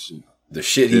 Clips shit. The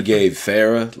shit he gave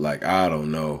Farrah, like, I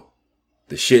don't know.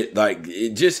 The shit, like,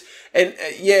 it just, and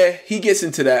yeah, he gets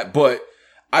into that, but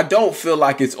I don't feel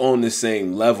like it's on the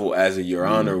same level as a Your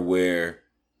Honor where,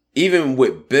 even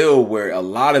with Bill, where a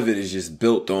lot of it is just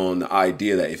built on the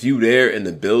idea that if you there in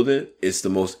the building, it's the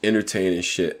most entertaining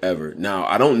shit ever. Now,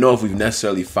 I don't know if we've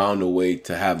necessarily found a way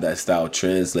to have that style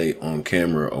translate on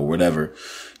camera or whatever,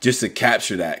 just to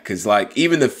capture that. Because, like,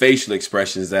 even the facial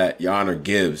expressions that Your Honor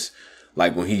gives,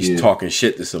 like when he's talking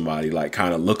shit to somebody, like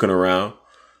kind of looking around,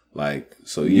 like,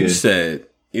 so you said,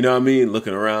 you know what I mean?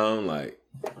 Looking around, like,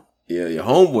 yeah, your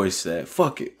homeboy said,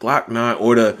 fuck it, Glock 9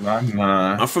 or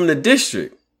I'm from the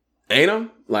district. Ain't I?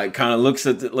 Like, kind of looks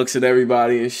at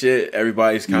everybody and shit.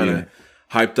 Everybody's kind of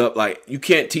hyped up. Like, you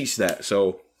can't teach that.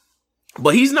 So,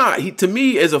 but he's not. To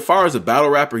me, as far as a battle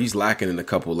rapper, he's lacking in a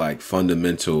couple like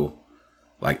fundamental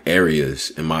like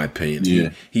areas, in my opinion. Yeah.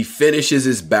 He finishes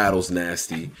his battles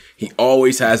nasty. He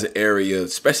always has an area,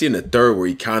 especially in the third, where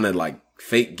he kind of like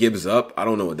fake gives up. I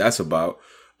don't know what that's about.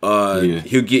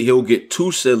 He'll get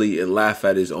too silly and laugh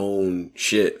at his own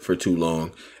shit for too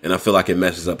long, and I feel like it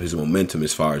messes up his momentum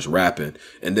as far as rapping.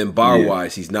 And then bar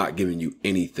wise, he's not giving you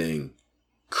anything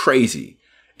crazy.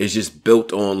 It's just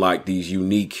built on like these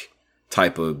unique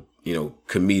type of, you know,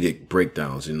 comedic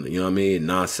breakdowns and, you know what I mean,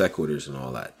 non sequiturs and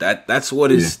all that. That's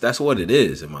what it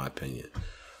is, in my opinion.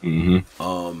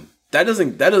 Mm-hmm. That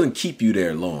doesn't keep you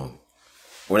there long,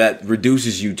 or that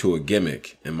reduces you to a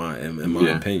gimmick, in my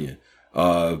opinion.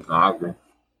 I agree.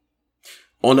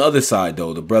 On the other side,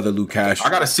 though, the brother Lou Castro. I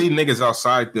gotta see niggas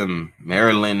outside them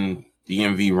Maryland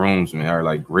DMV rooms, man, or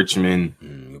like Richmond.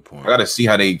 Good point. I gotta see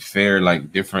how they fare,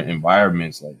 like different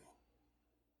environments. Like,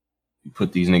 you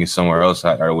put these niggas somewhere else,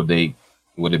 or would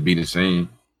it be the same?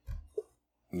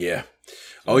 Yeah.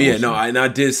 Oh yeah, no, I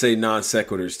did say non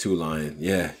sequiturs too, Lion.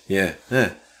 Yeah.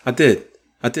 I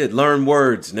did. Learn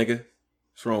words, nigga.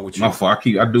 What's wrong with you? My fault.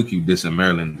 I do keep dissing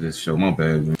Maryland this show. My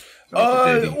bad, man.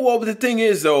 Well, but the thing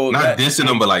is, though, not dissing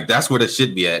them, but like that's where the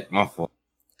shit be at. My fault.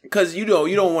 Because you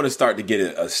don't want to start to get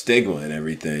a stigma and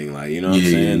everything, like, you know what I'm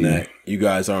saying, that you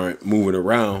guys aren't moving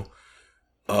around.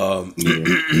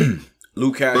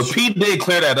 Lou Castro. But Pete did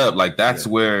clear that up. Like that's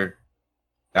the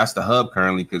hub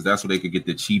currently, because that's where they could get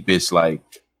the cheapest. Like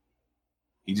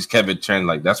he just kept it trend.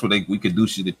 Like that's where we could do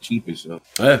shit the cheapest. So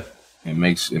it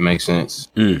makes sense.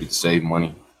 You could save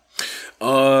money.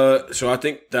 So I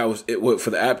think that was it. What for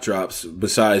the app drops?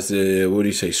 Besides the what do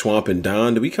you say, Swamp and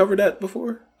Don? Did we cover that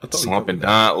before? I thought Swamp and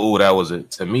Don. Oh, that was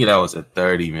to me that was a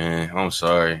 30, man. I'm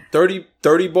sorry.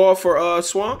 30 ball for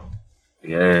Swamp.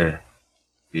 Yeah.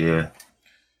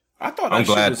 I thought that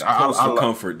shit was close for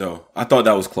Comfort, though. I thought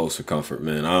that was close for Comfort,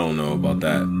 man. I don't know about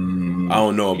that. I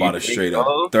don't know about a straight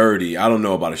up 30. I don't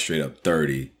know about a straight up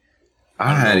 30.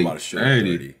 I had about a straight up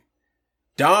 30.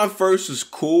 Don first was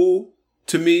cool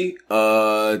to me.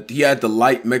 He had the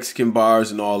light Mexican bars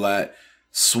and all that.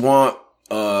 Swamp,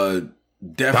 definitely.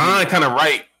 Don kind of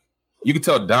right. You can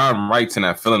tell Don writes in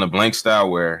that fill in the blank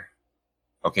style where,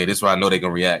 okay, this is where I know they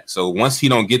can react. So once he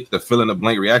don't get the fill in the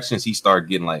blank reactions, he start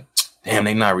getting like, damn,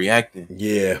 they not reacting.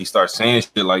 Yeah. He starts saying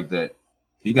shit like that.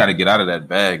 You got to get out of that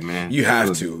bag, man. You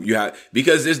have to.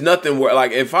 Because there's nothing where,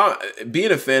 like, if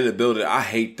being a fan of the building, I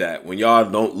hate that when y'all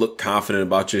don't look confident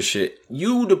about your shit.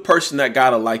 You, the person that got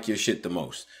to like your shit the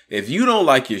most. If you don't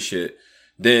like your shit,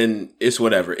 then it's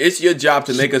whatever. It's your job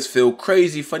to make us feel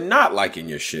crazy for not liking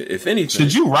your shit, if anything.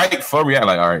 Should you write for react?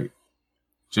 Like, all right,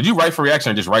 Should you write for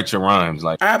reaction or just write your rhymes?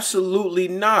 Like, absolutely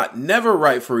not. Never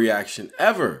write for reaction.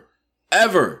 Ever.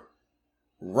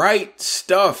 Write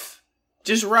stuff.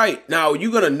 Just write. Now,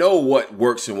 you're going to know what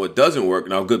works and what doesn't work.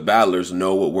 Now, good battlers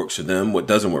know what works for them, what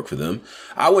doesn't work for them.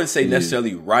 I wouldn't say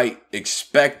necessarily write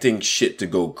expecting shit to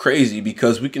go crazy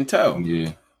because we can tell.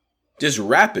 Yeah. Just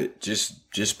rap it.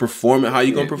 Just perform it how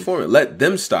you going to perform it. Let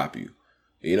them stop you.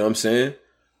 You know what I'm saying?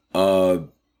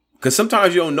 Because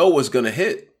sometimes you don't know what's going to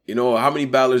hit. You know, how many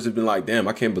battlers have been like, damn,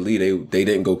 I can't believe they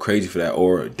didn't go crazy for that,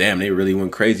 or damn, they really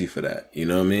went crazy for that. You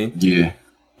know what I mean? Yeah.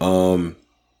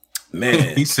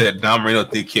 Man. He said Don Marino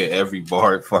think he had every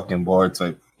fucking bar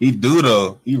type. He do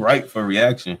though. He right for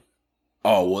reaction.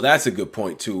 Oh, well, that's a good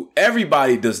point too.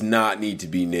 Everybody does not need to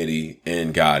be Nitty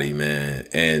and Gotti, man.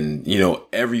 And you know,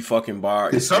 every fucking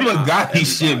bar. Some of Gotti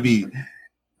shit be.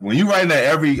 When you write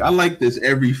that I like this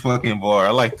every fucking bar.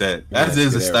 I like that. That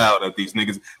is the style that these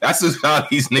niggas. That's the style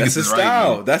these niggas is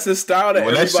writing. That's the style that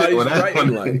everybody's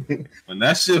writing like. When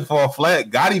that shit fall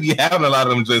flat, Gotti be having a lot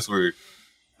of them just where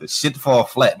the shit fall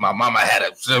flat. My mama had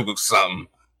a something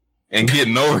and get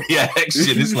no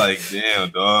reaction. It's like,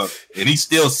 damn, dog. And he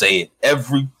still say it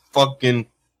every fucking.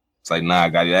 It's like, nah,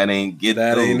 Gotti, that ain't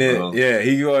it. Bro. Yeah,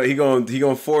 he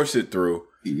gonna force it through.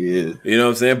 Yeah, you know what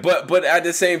I'm saying, but at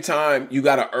the same time, you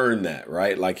got to earn that,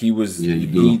 right? Like he's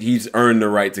earned the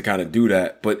right to kind of do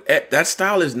that. But that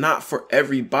style is not for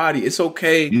everybody. It's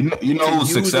okay. You know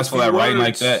who's successful at writing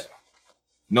like that?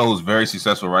 You know who's very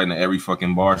successful writing every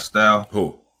fucking bar style?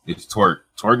 Who? It's Twerk.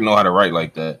 Twerk know how to write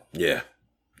like that. Yeah,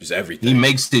 just everything. He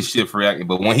makes this shit for reacting,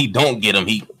 but when he don't get him,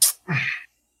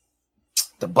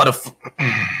 the butterfly.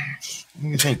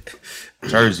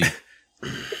 Jersey.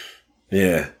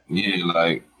 Yeah. Yeah,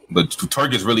 like, but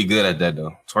Twerk is really good at that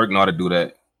though. Twerk know how to do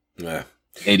that. Yeah.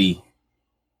 Eddie,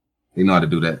 they know how to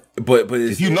do that. But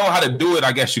if you know how to do it,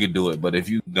 I guess you could do it. But if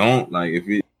you don't, like, if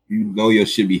you know your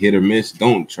shit be hit or miss,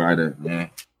 don't try to, man.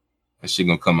 That shit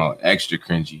gonna come out extra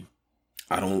cringy.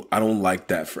 I don't like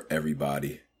that for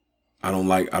everybody. I don't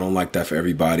like that for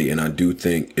everybody, and I do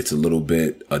think it's a little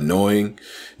bit annoying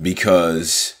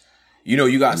because. You know,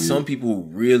 you got some people who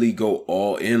really go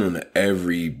all in on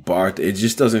every bar. It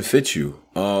just doesn't fit you.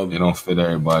 It don't fit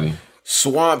everybody.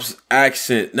 Swamp's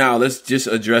accent. Now, let's just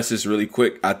address this really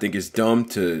quick. I think it's dumb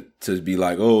to be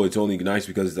like, oh, it's only nice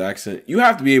because it's the accent. You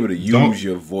have to be able to use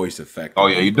your voice effectively. Oh,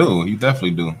 yeah, you do. You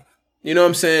definitely do. You know what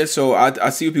I'm saying? So I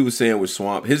see what people are saying with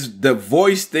Swamp. The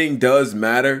voice thing does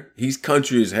matter. He's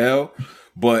country as hell.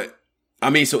 But, I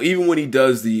mean, so even when he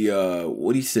does the,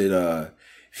 what he said,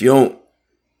 if you don't,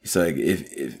 it's like,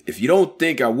 if you don't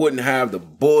think I wouldn't have the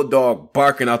bulldog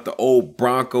barking out the old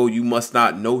Bronco, you must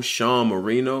not know Sean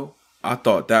Marino. I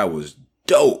thought that was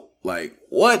dope. Like,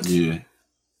 what? Yeah.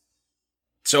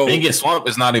 So Nigga Swamp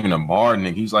is not even a bar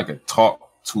nigga. He's like a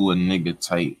talk to a nigga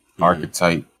type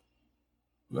archetype.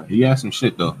 But he has some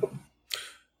shit though.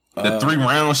 The 3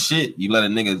 round shit, you let a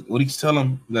nigga, what do you tell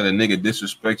him? You let a nigga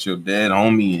disrespect your dad,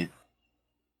 homie, and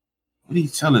what did he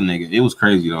tell a nigga? It was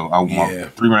crazy though.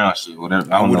 3 round shit,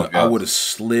 whatever. I would have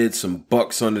slid some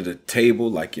bucks under the table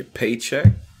like your paycheck.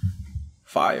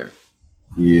 Fire.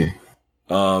 Yeah.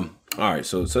 All right.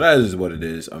 So that is what it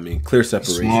is. I mean, clear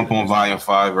separation. Swamp on Volume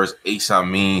 5 versus Ace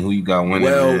Amin. Who you got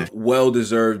winning? Well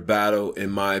deserved battle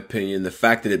in my opinion. The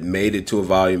fact that it made it to a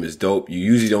volume is dope. You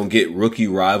usually don't get rookie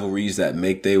rivalries that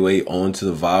make their way onto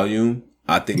the volume.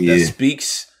 I think that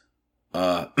speaks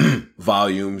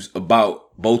volumes about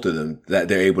both of them, that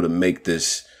they're able to make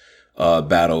this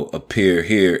battle appear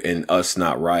here and us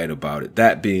not riot about it.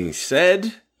 That being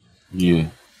said,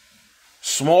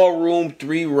 small room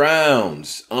 3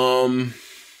 rounds. I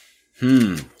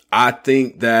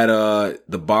think that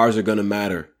the bars are gonna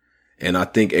matter, and I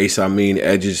think Ace Amin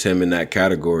edges him in that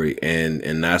category,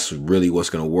 and that's really what's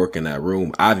gonna work in that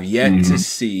room. I've yet to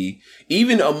see,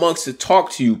 even amongst the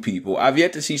talk to you people, I've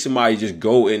yet to see somebody just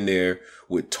go in there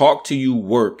with talk to you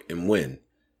work and win.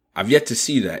 I've yet to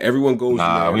see that. Everyone goes.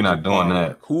 Nah, we're not doing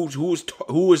that. Who was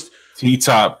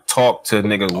T-Top talk to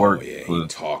niggas work? Oh yeah, he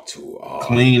talked to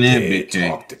Clean and Big K.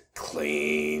 Talk to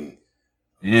Clean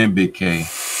and Big K.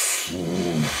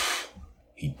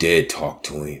 He did talk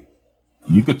to him.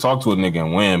 You could talk to a nigga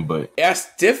and win, but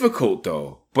that's difficult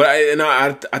though. But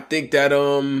I think that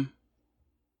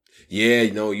yeah,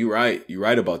 no, you're right. You're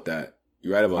right about that.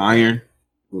 You're right about Iron.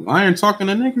 That. Was Iron talking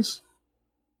to niggas?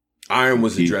 Iron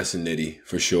was addressing Nitty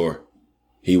for sure.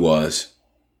 He was.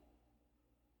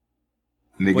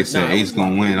 Nigga said Ace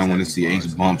gonna win. I want to see Ace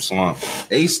bump Swamp.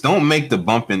 Ace, don't make the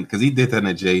bumping because he did that in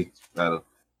the J battle.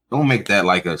 Don't make that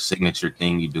like a signature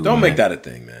thing you do. Don't make that a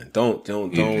thing, man. Don't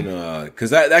because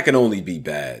that can only be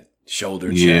bad.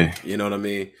 Shoulder check. You know what I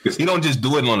mean? Because he don't just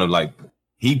do it on a like.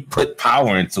 he put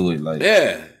power into it. Like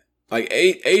like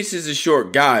Ace is a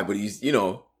short guy, but he's he's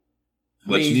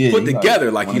put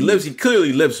together. Like he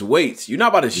clearly lifts weights. You're not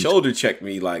about to shoulder check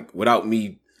me like without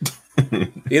me.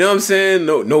 You know what I'm saying?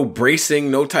 No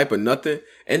bracing, no type of nothing.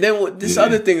 And then this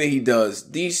other thing that he does,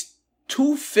 these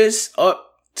 2 fists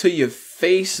up to your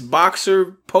face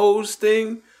boxer pose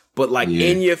thing, but like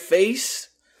in your face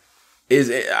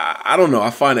I don't know. I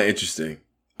find that interesting.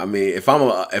 I mean, if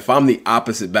I'm the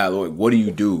opposite battle, what do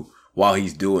you do while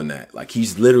he's doing that? Like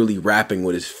he's literally rapping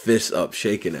with his fists up,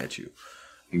 shaking at you.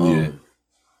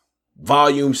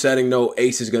 Volume setting though,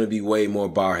 Ace is going to be way more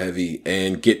bar heavy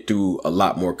and get through a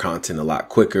lot more content a lot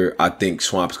quicker. I think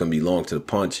Swamp's going to be long to the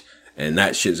punch, and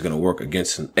that shit's going to work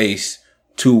against an Ace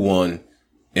 2-1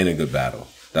 in a good battle.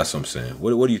 That's what I'm saying.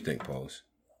 What do you think, Pose?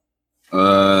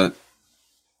 I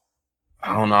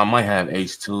don't know. I might have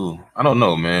Ace too. I don't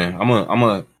know, man. I'm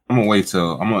gonna wait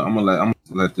till I'm gonna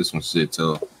let this one sit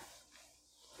till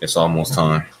it's almost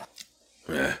time.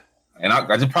 Yeah. And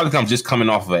I just probably I'm just coming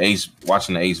off of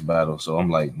watching the Ace battle, so I'm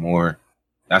like more.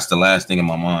 That's the last thing in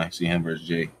my mind. See him versus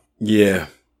Jay. Yeah,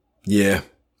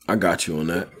 I got you on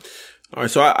that. All right,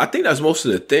 so I think that's most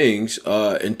of the things.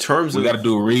 In terms we of got to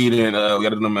do a read and we got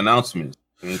to do them announcements.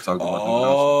 We talk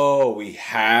about we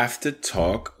have to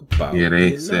talk about. Yeah,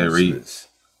 they said Let's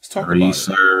talk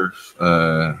reserve.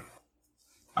 I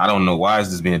don't know why is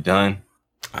this being done.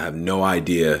 I have no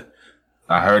idea.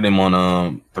 I heard him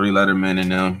on 3 Letterman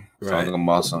and them talking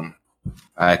about some.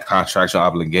 I had contractual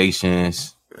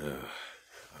obligations.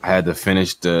 I had to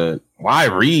finish why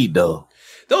read though?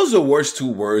 Those are the worst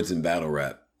 2 words in battle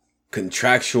rap.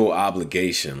 Contractual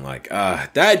obligation. Like,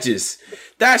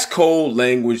 that's cold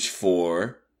language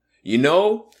for,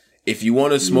 if you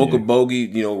want to smoke a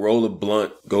bogey, roll a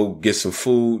blunt, go get some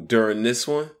food during this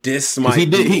one. This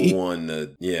might be the one.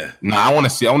 No, I want to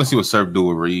see what Surf do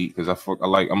with Reed because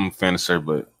I'm a fan of Surf,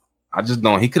 but I just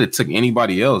don't. He could have took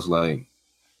anybody else. Like,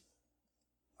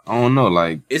 I don't know.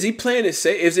 Like, is he playing it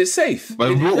safe? Is it safe?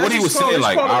 But what he was saying,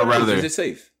 like, I'd rather. Is it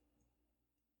safe?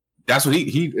 That's what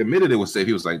he admitted it was safe.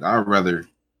 He was like, I'd rather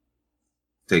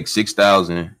take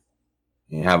 6,000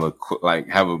 and have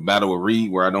a battle with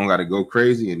Reed where I don't got to go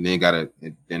crazy and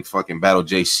then fucking battle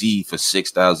JC for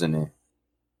 6,000 and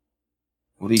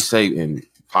what did he say? And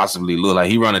possibly look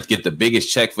like he run to get the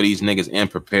biggest check for these niggas and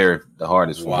prepare the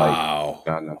hardest. Wow.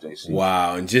 For JC.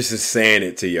 Wow. And just saying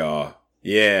it to y'all.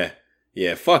 Yeah.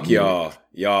 Fuck y'all.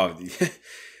 Y'all.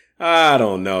 I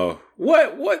don't know.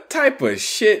 What type of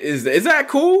shit is that? Is that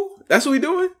cool? That's what we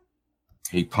doing?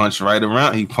 He punched right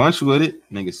around. He punched with it.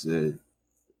 Nigga said,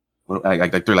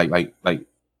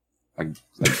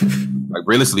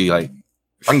 realistically, like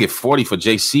if I can get 40 for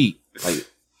JC, like,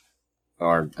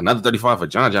 or another 35 for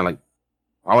John, like,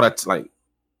 why would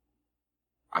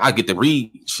I get the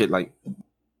Reed shit, like, and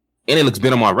it looks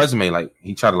good on my resume. Like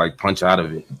he tried to like punch out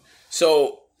of it.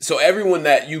 So everyone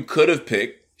that you could have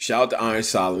picked. Shout out to Iron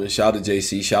Solomon. Shout out to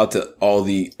JC. Shout out to all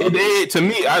the. It did to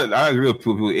me. I agree with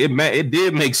people. It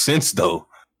did make sense though.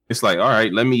 It's like, all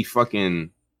right, let me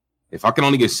fucking. If I can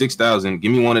only get 6,000,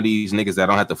 give me one of these niggas that I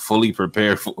don't have to fully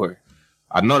prepare for.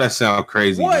 I know that sounds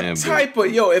crazy. What man, type of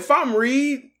if I'm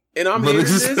Reed and I'm hearing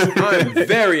this, I'm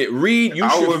very Reed. You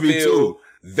should feel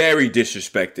very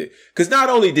disrespected because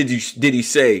not only did he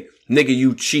say, "Nigga,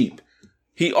 you cheap."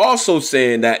 He also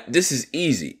saying that this is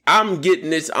easy. I'm getting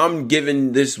this. I'm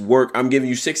giving this work. I'm giving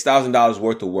you $6,000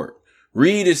 worth of work.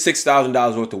 Reed is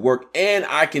 $6,000 worth of work, and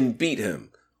I can beat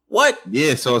him. What?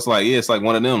 Yeah. So it's like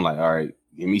one of them. Like, all right,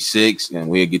 give me 6, and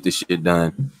we'll get this shit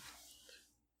done.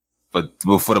 But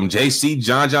for them JC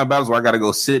John battles where I got to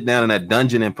go sit down in that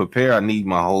dungeon and prepare, I need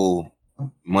my whole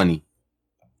money.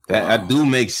 That do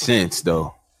make sense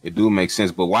though. It do make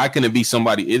sense. But why couldn't it be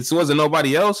somebody? It wasn't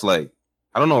nobody else. Like.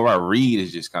 I don't know why Reed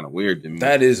is just kind of weird to me.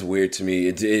 That is weird to me.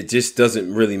 It just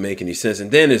doesn't really make any sense. And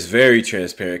then it's very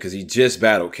transparent because he just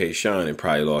battled K-Shine and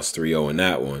probably lost 3-0 in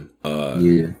that one.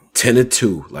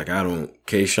 10-2. Like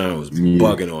K-Shine was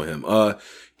bugging on him.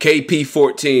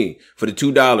 KP14 for the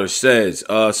 $2 says,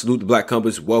 salute the Black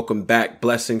Compass. Welcome back.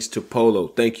 Blessings to Polo.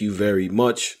 Thank you very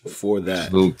much for that.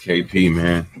 Salute KP,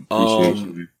 man. Appreciate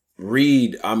you, man.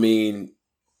 Reed, I mean,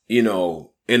 in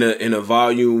a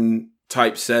volume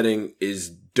type setting is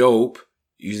dope.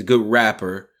 He's a good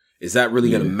rapper. Is that really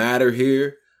going to matter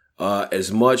here?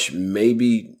 As much?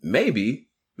 Maybe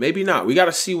not. We got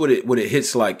to see what it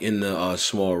hits like in the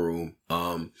small room.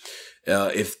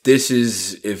 If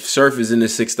Surf is in the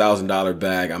 $6,000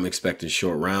 bag, I'm expecting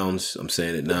short rounds. I'm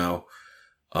saying it now.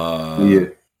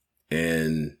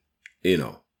 And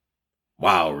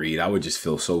wow, Reed, I would just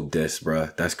feel so dissed,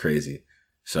 bruh. That's crazy.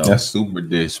 So that's super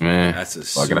diss, man. That's a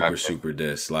super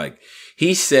diss. Like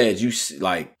he said,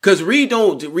 because we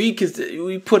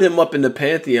put him up in the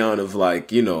pantheon of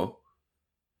like, you know,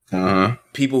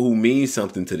 people who mean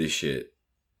something to this shit,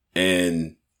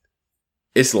 and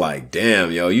it's like,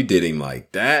 damn, yo, you did him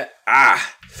like that.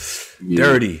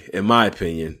 Dirty, in my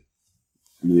opinion.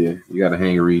 Yeah, you got to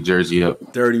hang a Reed jersey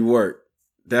up. Dirty work,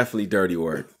 definitely dirty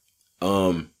work.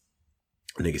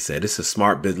 Nigga said it's a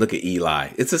smart business. Look at Eli.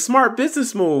 It's a smart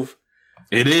business move.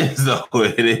 It is though.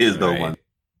 It is though, man.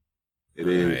 It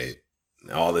is. Right.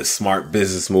 All this smart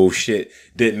business move shit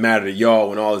didn't matter to y'all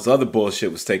when all this other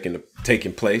bullshit was taking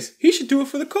place. He should do it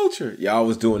for the culture. Y'all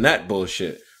was doing that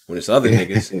bullshit when it's other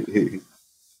niggas.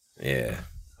 Yeah,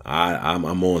 I'm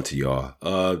on to y'all.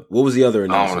 What was the other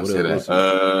announcement? I don't want to say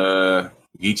that.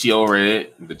 Geechee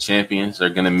Red, the champions are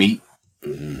gonna meet.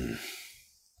 Mm-hmm.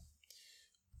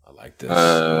 I like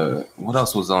this. What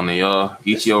else was on there, y'all?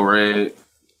 Geechee Red.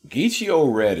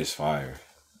 Geechee Red is fire.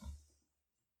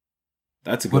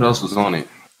 That's a good What else was on it?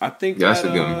 I think that's a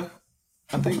good one.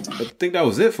 I think that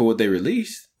was it for what they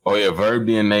released. Oh yeah, Verb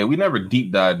DNA. We never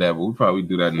deep dived that, but we probably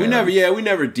do that now. We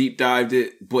never deep dived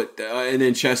it, but and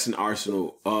then Chess and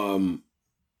Arsenal.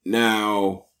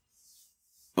 Now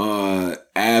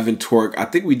Av and Twerk. I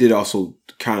think we did also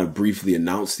kind of briefly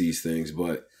announce these things,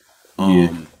 but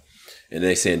and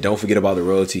they saying don't forget about the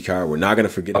royalty card. We're not gonna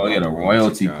forget about the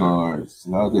royalty cards.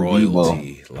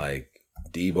 Royalty, like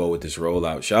Debo with this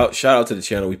rollout. Shout out to the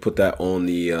channel. We put that on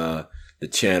the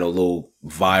channel, little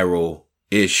viral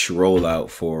ish rollout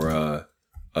for a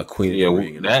Queen of the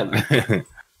Ring. That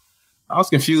I was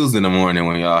confused in the morning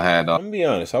when y'all had. I'm gonna be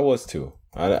honest, I was too.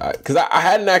 Because I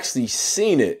hadn't actually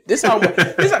seen it. This is how much.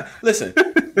 This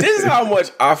is how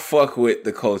much I fuck with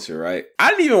the culture. Right?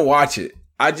 I didn't even watch it.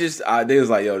 They was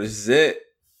like, yo, this is it.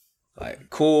 Like,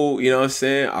 cool. You know what I'm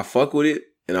saying? I fuck with it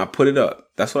and I put it up.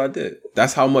 That's what I did.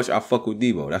 That's how much I fuck with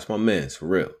Debo. That's my man's for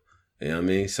real. You know what I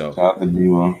mean? So, shout out to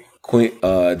Debo.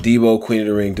 Debo, Queen of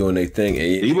the Ring doing their thing.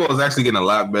 And Debo is actually getting a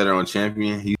lot better on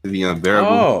Champion. He's the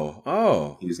unbearable.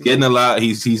 Oh. He's getting a lot.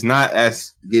 He's not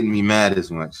as getting me mad as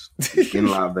much. He's getting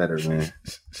a lot better, man.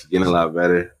 Getting a lot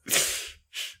better.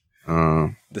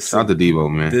 Shout out to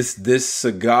Debo, man. This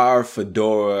cigar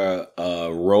fedora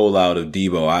rollout of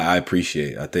Debo, I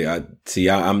appreciate.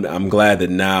 I'm glad that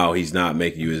now he's not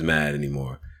making you as mad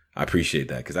anymore. I appreciate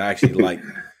that because I actually like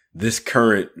this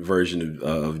current version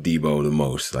of Debo the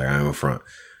most. Like I'm in front.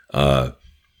 All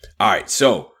right,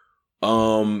 so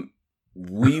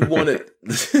we want to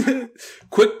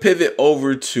quick pivot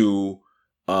over to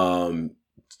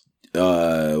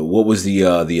what was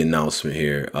the announcement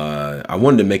here? I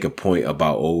wanted to make a point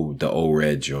about the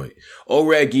O-Red joint.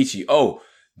 O-Red Geechee. Oh,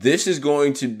 this is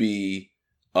going to be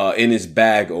in his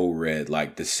bag, O-Red,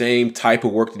 like the same type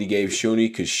of work that he gave Shuni,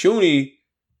 because Shuni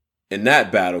in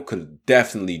that battle could have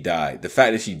definitely died. The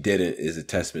fact that she didn't is a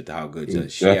testament to how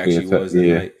good she actually was that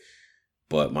night.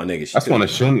 But my nigga, that's one of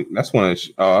Shuni. That's one of.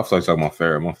 Oh, I thought you were talking about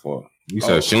Farrah. My fault. You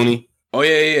said Shuni. Oh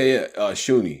yeah.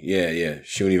 Shuni. Yeah.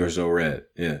 Shuni versus O-Red.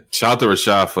 Yeah. Shout out to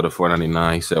Rashad for the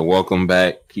 $4.99. He said, "Welcome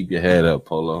back. Keep your head up,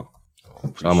 Polo."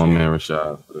 Shout out my man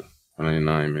Rashad for the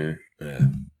 $4.99, man. Yeah.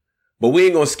 But we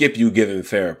ain't gonna skip you giving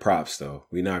Farrah props though.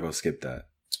 We're not gonna skip that.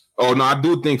 Oh no, I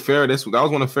do think Farrah. That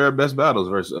was one of Farrah's best battles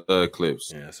versus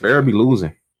Clips. Yeah, Farrah be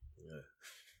losing. Yeah.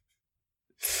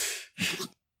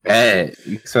 Bad.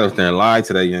 You sit there and lie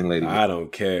to that young lady. I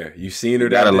don't care. You seen her?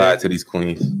 You gotta lie to these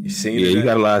queens. You seen her? Yeah, you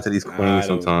gotta lie to these queens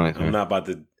sometimes. I'm not about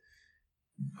to.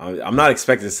 I'm not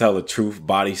expecting to sell the truth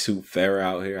bodysuit Farrah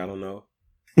out here. I don't know.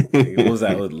 What was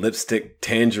that lipstick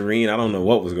tangerine? I don't know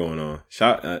what was going on.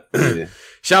 Shout out to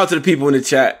the people in the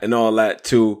chat and all that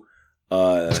too.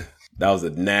 That was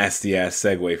a nasty ass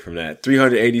segue from that.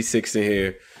 386 in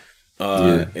here,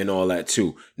 and all that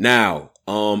too. Now,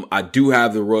 I do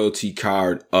have the royalty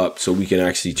card up, so we can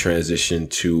actually transition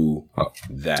to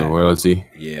that. The royalty,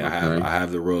 yeah. Okay. I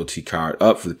have the royalty card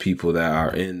up for the people that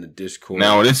are in the Discord.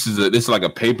 Now, this is like a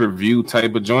pay-per-view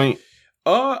type of joint.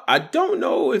 I don't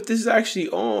know if this is actually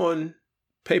on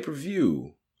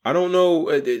pay-per-view. I don't know.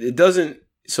 It doesn't.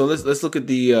 So let's look at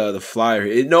the flyer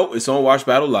here. It's on Watch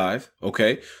Battle Live.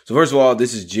 Okay. So first of all,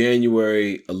 this is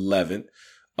January 11th.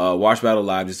 Watch Battle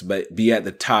Live just be at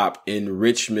the top in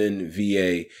Richmond,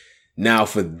 VA. Now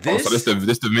for this, so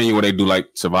this the venue where they do like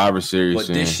Survivor Series. But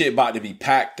this shit about to be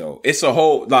packed though. It's a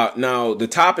whole lot. Now the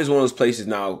top is one of those places.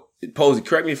 Now, Posey,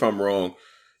 correct me if I'm wrong,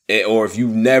 or if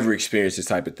you've never experienced this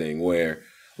type of thing where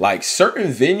like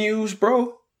certain venues,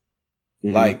 bro.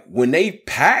 Mm-hmm. Like when they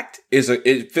packed,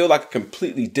 it feel like a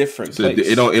completely different place.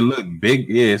 It look big.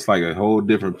 Yeah, it's like a whole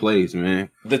different place,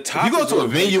 man. The top. If you go to a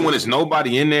venue when there's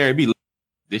nobody in there,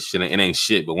 this shit ain't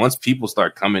shit. But once people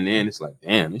start coming in, it's like,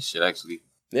 damn, this shit actually.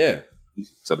 Yeah.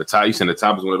 So the top, you saying the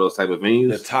top is one of those type of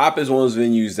venues? The top is one of those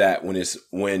venues that when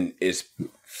it's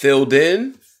filled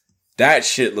in, that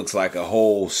shit looks like a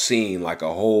whole scene, like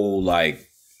a whole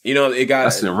it got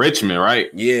that's enrichment, right?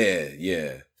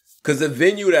 Yeah. Because the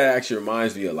venue that actually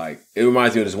reminds me of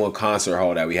this one concert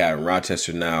hall that we had in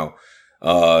Rochester now.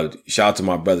 Shout out to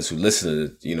my brothers who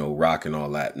listen to, rock and all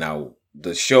that. Now,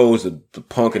 the shows, the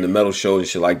punk and the metal shows and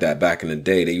shit like that back in the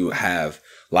day, they would have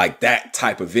like that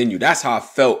type of venue. That's how I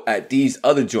felt at these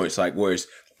other joints, like where it's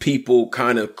people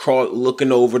kind of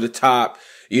looking over the top,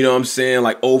 you know what I'm saying?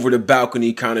 Like over the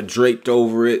balcony, kind of draped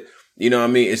over it. You know what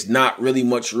I mean? It's not really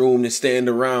much room to stand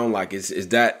around. Like it's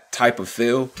that type of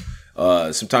feel.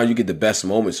 Sometimes you get the best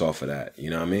moments off of that. You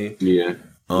know what I mean? Yeah.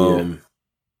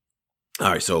 All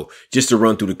right, so just to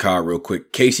run through the card real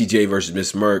quick. Casey J versus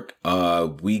Miss Merc.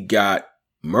 We got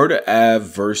Murder Ave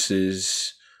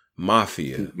versus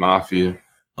Mafia,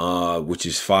 which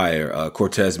is fire.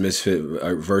 Cortez Misfit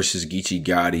versus Geechee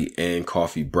Gotti and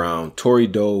Coffee Brown. Tory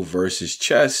Doe versus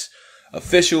Chess.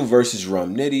 Official versus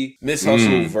Rum Nitty. Miss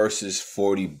Hustle versus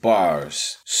 40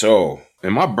 Bars. So,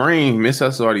 in my brain, Miss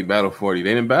Hustle already battled 40.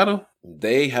 They didn't battle?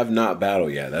 They have not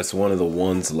battled yet. That's one of the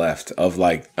ones left of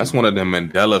That's one of the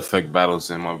Mandela effect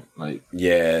battles in my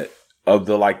Yeah, of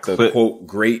the quote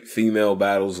great female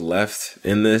battles left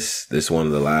in this. This one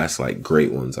of the last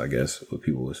great ones, I guess, what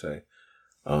people would say.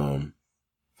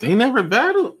 They never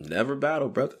battled. Never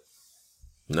battled, brother.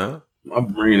 No. My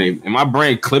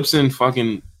brain, Clipson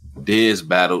fucking Diz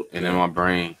battled, and in my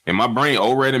brain,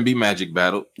 O-Red and B Magic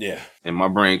battled. Yeah. In my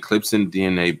brain, Clipson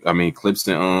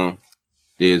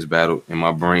Diz battled. In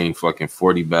my brain, fucking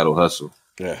 40 battle Hustle.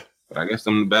 Yeah. But I guess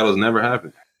them battles never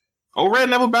happened. O-Red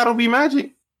never battled B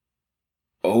Magic.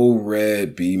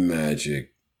 O-Red B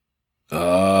Magic.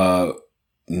 No.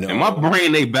 In my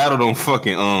brain, they battled on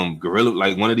fucking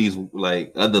Gorilla, one of these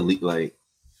other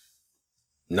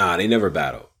Nah, they never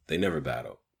battled.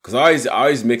 Cause I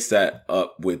always mix that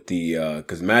up with the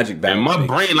cause Magic battle. In my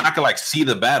brain, I could see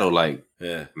the battle.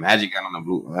 Yeah, Magic got on the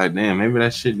blue. Damn, maybe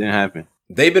that shit didn't happen.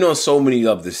 They've been on so many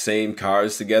of the same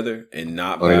cards together and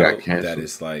not battled that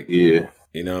it's yeah,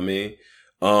 you know what I mean.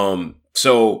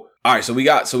 So all right, so we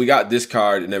got this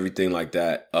card and everything like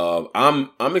that.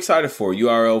 I'm excited for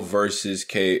URL versus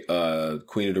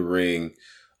Queen of the Ring.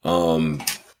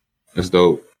 That's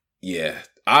dope. Yeah.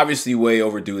 Obviously, way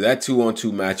overdue. That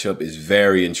 2-on-2 matchup is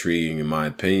very intriguing, in my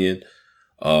opinion.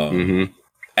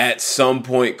 At some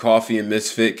point, Coffee and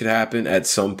Misfit could happen. At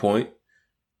some point,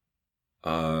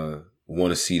 want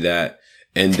to see that,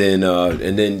 and then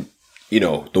the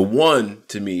one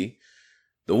to me,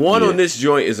 on this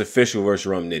joint is Official versus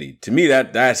Rum Nitty. To me,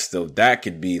 that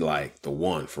could be the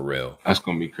one for real. That's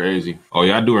gonna be crazy. Oh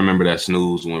yeah, I do remember that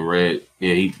snooze when Red.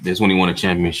 Yeah, that's when he won a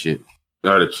championship.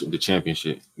 Or the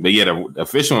championship. But yeah, the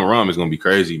Official and Rum is going to be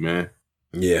crazy, man.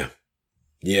 Yeah.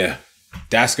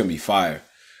 That's going to be fire.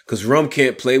 Because Rum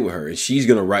can't play with her, and she's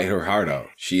going to write her heart out.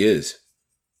 She is.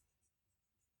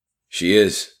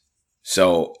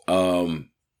 So,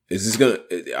 is this going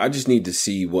to... I just need to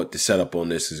see what the setup on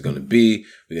this is going to be.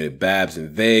 We got Babs and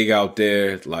Vague out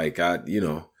there.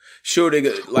 Sure,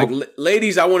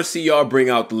 ladies, I want to see y'all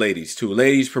bring out the ladies, too.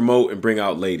 Ladies promote and bring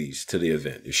out ladies to the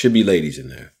event. There should be ladies in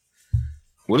there.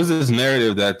 What is this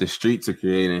narrative that the streets are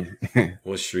creating?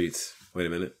 What streets? Wait a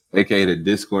minute. AKA the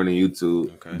Discord and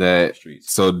YouTube. Okay.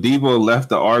 So Devo left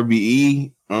the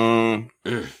RBE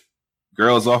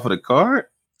girls off of the card?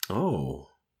 Oh,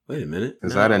 wait a minute.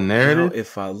 Is that a narrative? Now,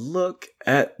 if I look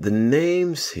at the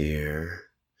names here.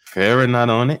 Farrah not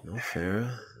on it. No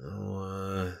Farrah.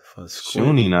 No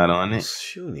Shuni not on it.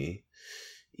 Shuni.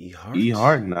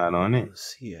 E-Heart not on it.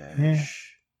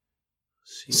 C-Ash.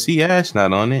 C-Ash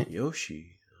not on it. Yoshi.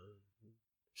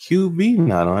 QB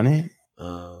not on it.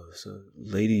 So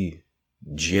Lady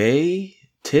J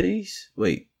titties?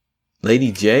 Wait.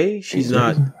 Lady J? She's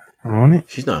not on it.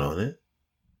 She's not on it.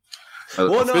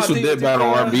 Official did battle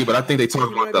R&B, but I think they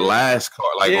talked about the last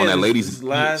card, on that ladies.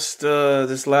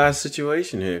 This last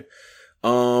situation here.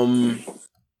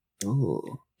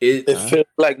 It feels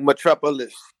like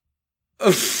Metropolis.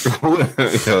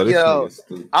 Yo,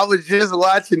 I was just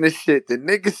watching this shit. The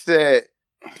nigga said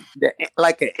an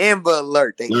Amber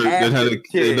Alert. They know the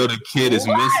kid is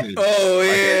missing. Oh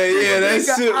yeah, that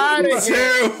shit was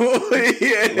terrible.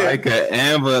 Yeah. Like an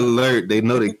Amber Alert. They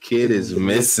know the kid is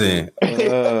missing.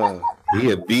 He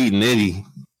a B Nitty.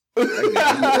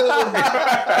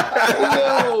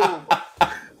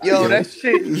 Yo, that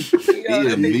shit. Yo,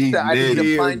 Nitty.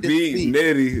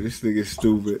 This nigga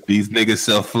stupid. These niggas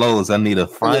sell flows. I need a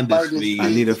finder's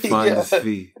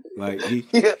fee.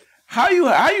 How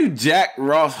you Jack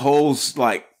Ross Hole's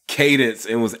like cadence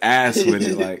and was ass with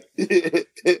it? Like that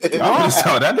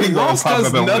nigga Ross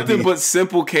does nothing but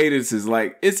simple cadences.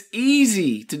 Like it's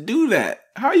easy to do that.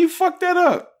 How you fuck that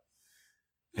up?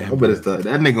 I bet it's that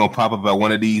nigga gonna pop up at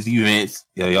one of these events.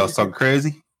 Yo, y'all talking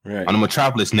crazy? Right. On the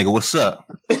Metropolis, nigga, what's up?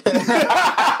 Man,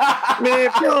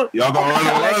 y'all gonna run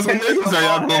the ones with niggas or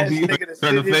y'all gonna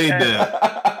turn the fade down?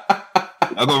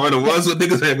 Y'all gonna run the ones with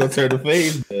niggas or y'all gonna turn the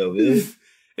fade down, man?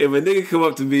 If a nigga come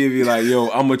up to me and be like, yo,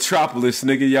 I'm Metropolis,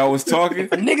 nigga, y'all was talking?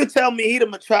 If a nigga tell me he the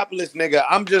Metropolis nigga,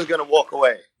 I'm just gonna walk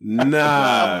away.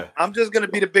 Nah. I'm just gonna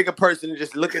be the bigger person and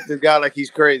just look at this guy like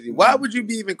he's crazy. Why would you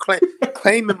be even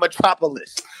claiming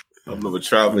Metropolis? I'm the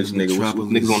Metropolis nigga. What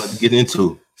niggas wanna get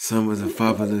into? Some of the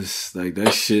fabulous, like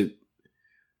that shit.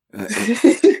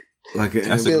 Like an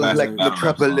That's Amber, like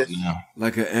Metropolis.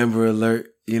 like an Amber Alert.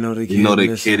 You know the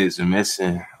kid is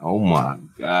missing. Oh my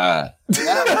god.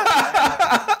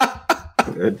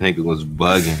 That nigga was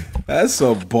bugging. That's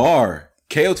a bar.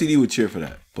 KOTD would cheer for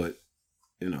that, but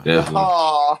you know. Definitely.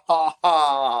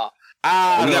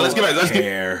 Let's get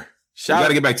back. We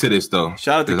gotta get back to this though.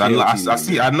 Shout out to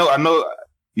KOTD. I know.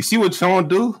 You see what Sean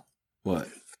do? What?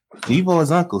 Devo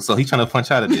is uncle, so he's trying to punch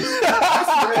out of this.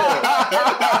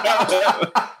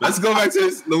 Let's go back to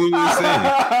this. What we were saying.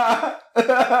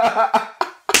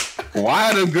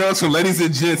 Why are the girls from Ladies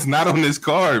and Gents not on this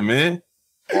card, man?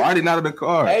 Why are they not on the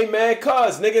card? Hey, man,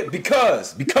 because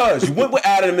you went with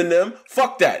Adam and them.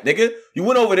 Fuck that, nigga. You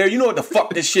went over there. You know what the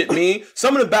fuck this shit mean.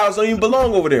 Some of the battles don't even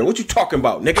belong over there. What you talking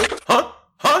about, nigga? Huh?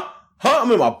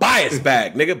 I'm in my bias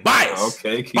bag, nigga. Bias.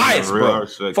 Okay, bias, bro.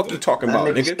 Fuck you talking about,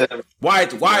 nigga? Why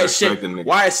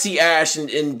is C Ash and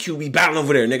QB battling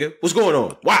over there, nigga? What's going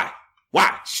on? Why?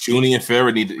 Shuni and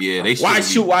Farrah need to, they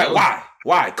should.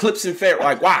 Why? Clips and Farrah,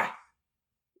 like why?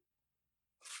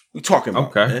 We talking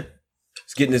about, man?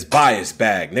 It's getting this bias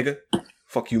bag, nigga.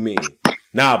 Fuck you mean?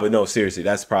 Nah, but no, seriously,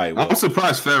 that's probably what... I'm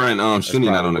surprised Farrah and Shuni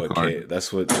not on the card. That's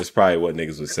probably what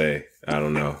niggas would say. I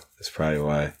don't know. That's probably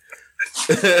why.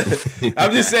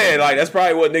 I'm just saying, like, that's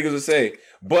probably what niggas would say.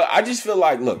 But I just feel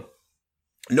like, look,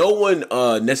 no one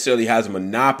necessarily has a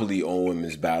monopoly on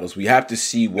women's battles. We have to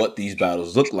see what these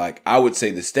battles look like. I would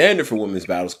say the standard for women's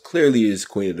battles clearly is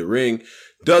Queen of the Ring.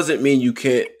 Doesn't mean you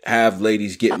can't have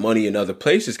ladies get money in other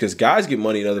places, because guys get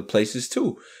money in other places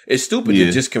too. It's stupid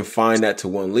to just confine that to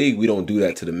one league. We don't do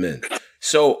that to the men.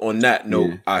 So on that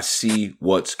note, I see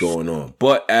what's going on.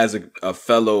 But as a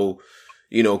fellow,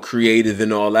 creative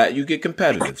and all that, you get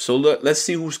competitive. So let's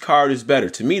see whose card is better.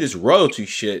 To me, this royalty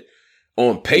shit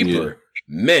on paper,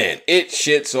 man, it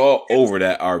shits all over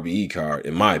that RBE card,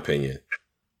 in my opinion.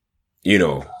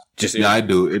 I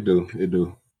do. It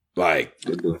do. Like,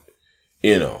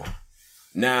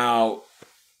 now,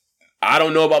 I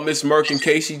don't know about Miss Merck and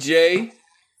Casey J.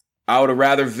 I would have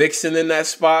rather Vixen in that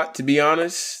spot, to be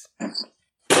honest.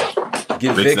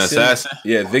 Get Vixen Assassin?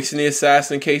 Yeah, Vixen the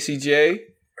Assassin, Casey J.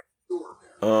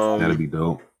 That'd be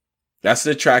dope. That's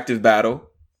an attractive battle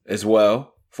as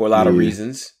well, for a lot of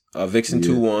reasons. Vixen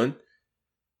 2-1.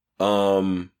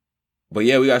 But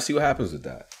yeah, we gotta see what happens with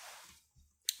that.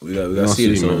 We gotta see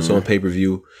this on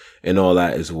pay-per-view and all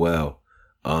that as well.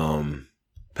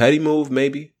 Petty move,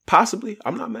 maybe, possibly.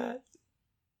 I'm not mad.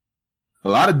 A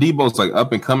lot of Debo's like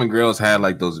up and coming girls had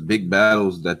like those big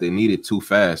battles that they needed too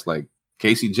fast. Like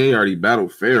Casey J already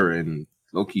battled Farrah and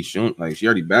low-key Shun. Like she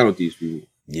already battled these people.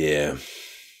 Yeah,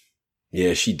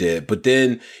 she did. But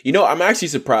then, I'm actually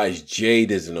surprised Jade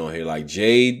isn't on here. Like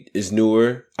Jade is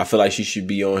newer. I feel like she should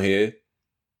be on here.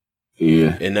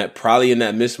 Yeah, and probably in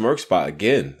that Miss Merck spot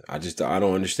again. I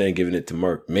don't understand giving it to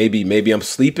Merck. Maybe I'm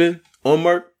sleeping on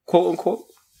Merck, quote unquote.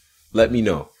 Let me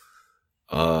know.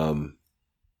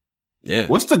 Yeah.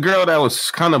 What's the girl that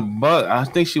was kind of I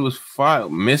think she was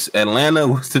Miss Atlanta.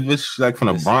 What's the bitch like from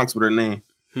the Bronx with her name?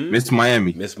 Miss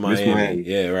Miami. Miss Miami.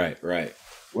 Yeah, right.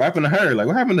 What happened to her? Like,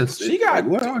 what happened to... She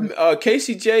got...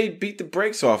 Casey J beat the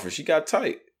brakes off her. She got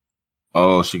tight.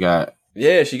 Oh, she got...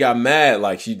 Yeah, she got mad.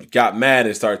 Like, she got mad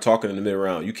and started talking in the mid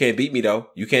round. You can't beat me, though.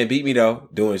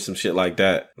 Doing some shit like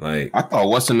that. Like... I thought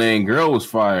what's her name girl was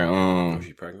fire.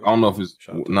 She pregnant? I don't know if it's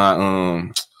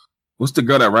not... What's the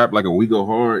girl that rap like a We Go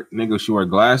Hard? Nigga, she wear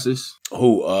glasses.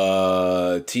 Who?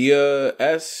 Tia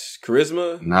S?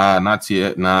 Charisma? Nah, not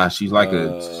Tia. Nah, she's like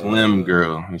a slim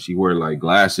girl. And she wear like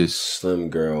glasses. Slim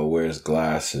girl wears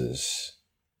glasses.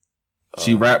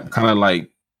 She rap kind of like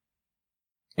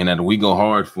in that We Go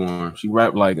Hard form. She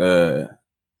rap like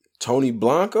Tony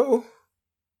Blanco?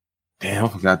 Damn, I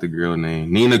forgot the girl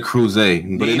name. Nina Cruz. But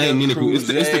it ain't Nina Cruz.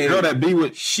 It's the girl that be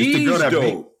with... She's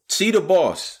dope. See the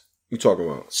boss. You talking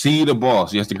about? See the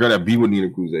Boss. Yes, the girl that be with Nina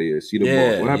Cruz. Yeah, See the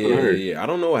Boss. What happened to her? Yeah, I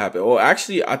don't know what happened. Oh,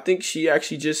 actually, I think she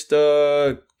actually just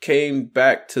came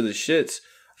back to the shits.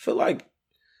 I feel like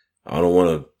I don't want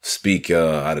to speak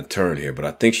out of turn here, but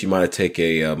I think she might have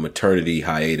taken a maternity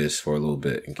hiatus for a little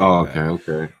bit. And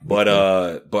okay. But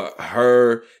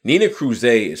her Nina Cruz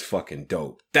is fucking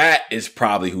dope. That is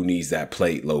probably who needs that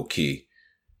plate, low key.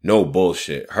 No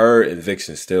bullshit. Her and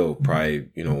Vixen still probably,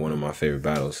 one of my favorite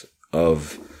battles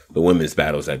of the women's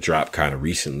battles that dropped kind of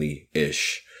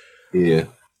recently-ish. Yeah.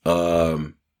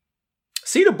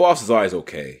 See the Boss is always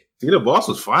okay. See the Boss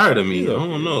was fire to me. I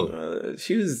don't know.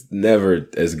 She was never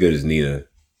as good as Nina,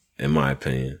 in my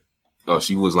opinion. Oh,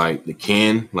 she was like the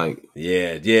Ken, like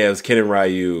it was Ken and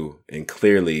Ryu, and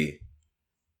clearly,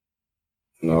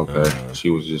 she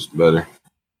was just better.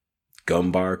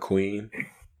 Gunbar Queen.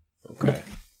 Okay,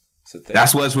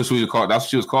 that's what she was called. That's what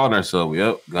she was calling herself.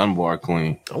 Yep, Gunbar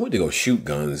Queen. I went to go shoot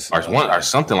guns or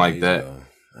something like that.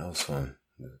 That was fun.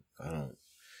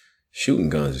 Shooting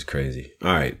guns is crazy.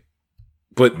 All right.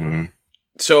 But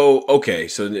so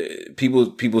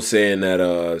people saying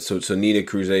that so Nina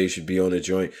Cruz should be on the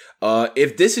joint.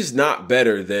 If this is not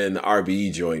better than the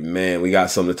RBE joint, man, we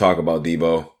got something to talk about,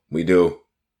 Debo. We do.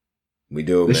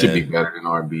 This should be better than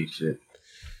RBE shit,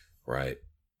 right?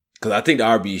 Because I think the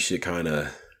RBE shit kind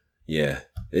of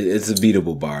it's a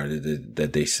beatable bar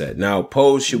that they set. Now,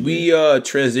 Pose, should we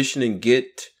transition and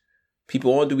get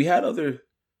people on? Do we have other?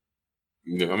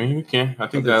 Yeah, I mean, we can. I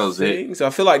think that was it. So I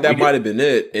feel like that might have been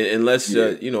it. Unless,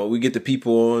 we get the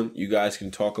people on, you guys can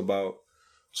talk about.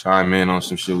 Chime in on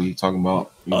some shit we talking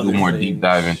about. We'll do more deep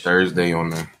diving Thursday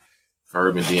on the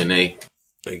Urban DNA.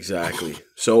 Exactly.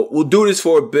 So we'll do this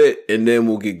for a bit and then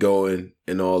we'll get going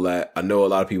and all that. I know a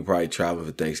lot of people probably traveling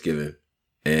for Thanksgiving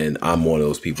and I'm one of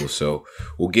those people. So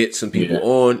we'll get some people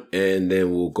on and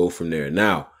then we'll go from there.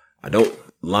 Now,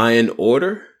 Lion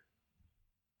Order.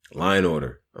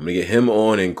 I'm going to get him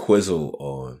on and Quizzle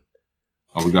on.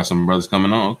 Oh, we got some brothers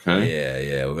coming on? Okay.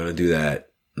 Yeah. We're going to do that.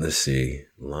 Let's see.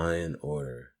 Lion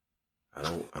Order. I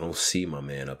don't see my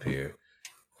man up here.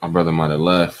 My brother might have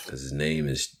left. Because his name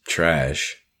is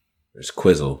Trash. There's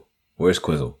Quizzle. Where's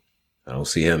Quizzle? I don't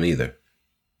see him either.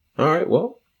 All right,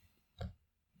 well.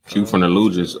 Q from the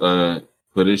Lujas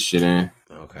put his shit in.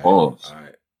 Okay. Pause. All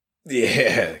right.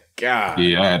 Yeah. God.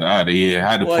 Yeah, I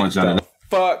had to punch out of that.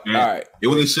 Fuck. Yeah. All right. It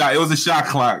was a shot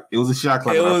clock. It was a shot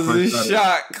clock.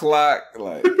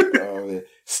 Like, oh man.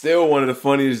 Still one of the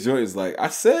funniest joints. Like, I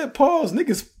said pause.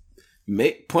 Niggas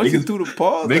punching through the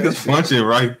pause. Niggas punching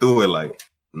right through it like,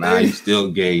 nah, you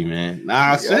still gay, man.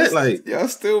 Nah, I said like y'all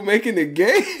still making it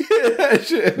gay. That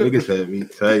shit. Niggas had me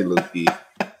tight, Lucky.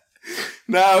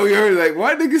 Nah, we heard like,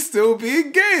 why niggas still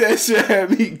being gay? That shit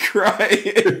had me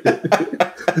crying.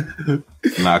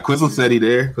 Nah, Quizzle said he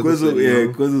there.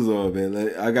 Quizzle's on, man.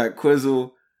 Like, I got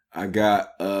Quizzle. I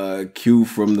got Q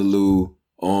from the Lou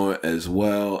on as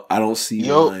well. I don't see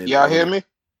mine. Y'all hear me?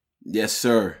 Yes,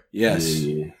 sir. Yes.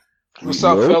 Yeah. What's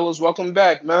up, fellas? Welcome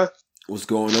back, man. What's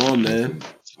going on, man?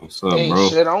 What's up, bro?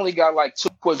 Shit, I only got like 2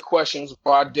 quick questions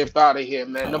before I dip out of here,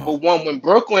 man. Number one, when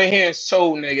Brooklyn Hands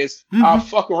told niggas, I'll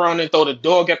fuck around and throw the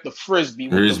dog at the frisbee.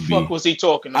 What the fuck was he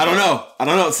talking about? I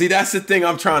don't know. See, that's the thing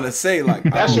I'm trying to say. Like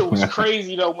that shit was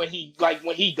crazy though. When he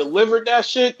delivered that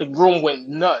shit, the room went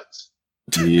nuts.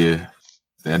 Yeah,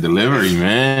 that delivery,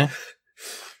 man.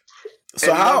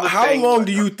 So how long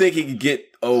do you think he could get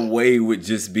away with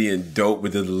just being dope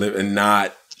with the delivery and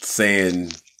not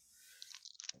saying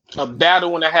a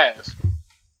battle and a half?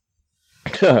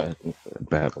 Damn.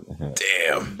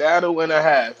 Battle and a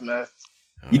half, man.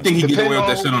 You think he get away with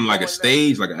that shit on like a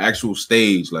stage, like an actual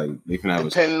stage, like they can have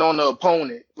depending on the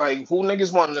opponent. Like who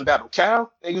niggas wanting to battle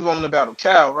Cal? Niggas wanting to battle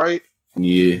Cal, right?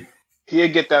 Yeah. He'll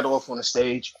get that off on the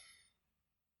stage.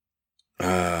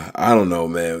 I don't know,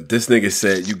 man. This nigga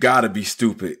said you gotta be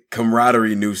stupid.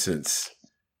 Camaraderie nuisance.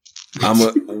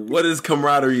 What does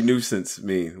camaraderie nuisance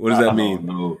mean? What does that mean?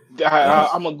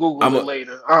 I'm gonna Google it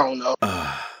later. I don't know.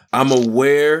 I'm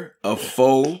aware of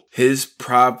foe, his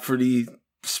property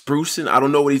sprucing. I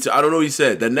don't know what he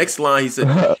said. The next line he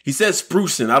said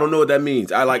sprucing. I don't know what that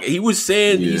means. He was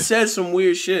saying he said some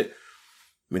weird shit.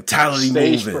 Mentality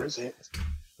stage moving. Present.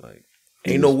 Like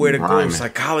ain't nowhere to go.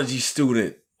 Psychology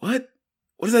student. What?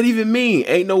 What does that even mean?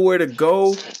 Ain't nowhere to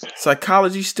go.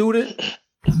 Psychology student.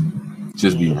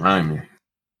 Just be rhyming.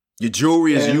 Your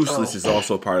jewelry is useless is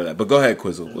also part of that. But go ahead,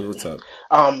 Quizzle. What's up?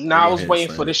 Now I was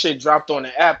waiting for this shit dropped on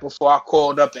the app before I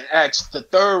called up and asked. The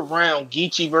third round,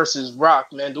 Geechee versus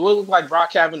Rock, man. Do it look like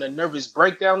Rock having a nervous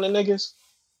breakdown to niggas?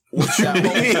 What you mean?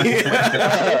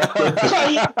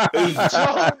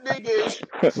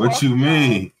 What you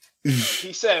mean?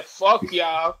 He said, fuck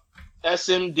y'all.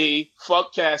 SMD,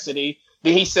 fuck Cassidy.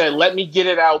 Then he said, let me get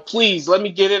it out. Please, let me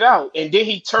get it out. And then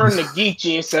he turned to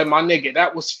Geechee and said, my nigga,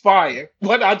 that was fire.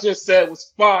 What I just said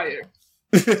was fire.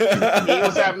 He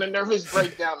was having a nervous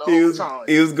breakdown the whole time.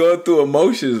 He was going through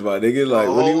emotions, my nigga. Like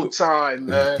the whole time,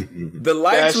 man. The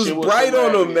lights was bright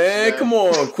on him, man. Come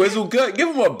on, Quizzle, give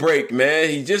him a break, man.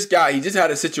 He just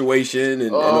had a situation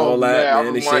and all that, man.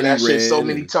 I've rewind that shit so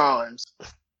many times.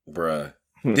 Bruh.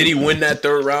 Did he win that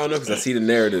third round, though? Because I see the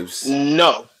narratives.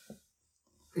 No.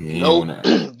 Nope.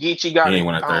 Geechee got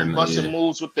it. Busting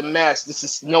moves with the mask. This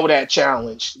is that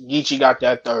challenge. Geechee got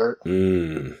that third.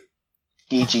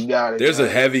 Geechee got it. There's a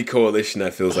heavy coalition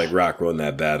that feels like Rock won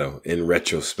that battle in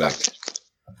retrospect.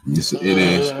 Yes, it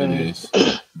is.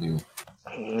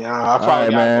 Nah, I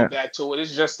probably gotta go back to it.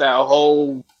 It's just that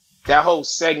whole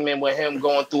segment with him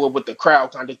going through it with the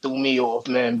crowd kind of threw me off,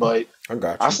 man. But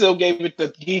I still gave it to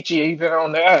Geechee even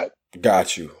on that.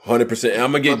 Got you, 100%.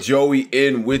 I'm gonna get Joey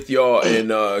in with y'all,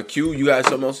 and Q, you got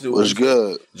something else to do? What's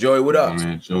good, Joey? What up,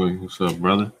 man? Joey, what's up,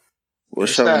 brother?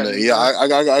 What's up? Yeah, I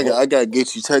got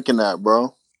Geechee taking that,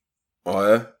 bro. Oh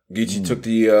yeah, Geechee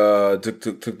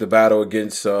took the battle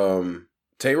against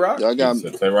Tay-Rock. Yeah, I got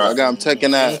him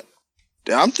taking that.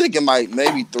 I'm thinking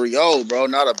maybe 3-0, bro.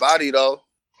 Not a body though.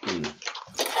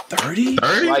 30?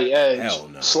 Slight edge. Hell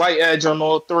no. Slight edge on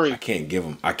all three. I can't give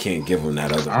him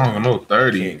that other. I don't know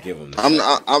 30. Can't give him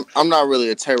that. I'm not really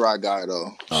a Tay-Rock guy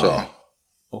though. So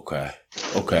okay.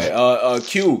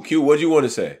 Q, what do you want to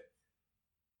say?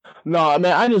 No,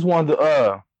 man, I just wanted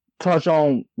to touch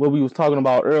on what we was talking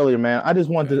about earlier, man. I just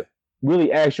wanted to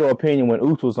really ask your opinion when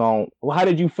Uth was on. Well, how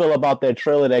did you feel about that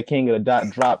trailer that King of the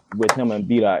Dot dropped with him and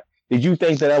B-Dot? Did you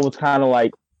think that was kind of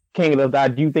like King of the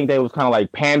Dot? Do you think they was kind of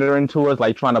like pandering to us,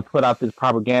 like trying to put out this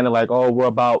propaganda, like, oh, we're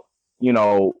about,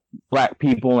 black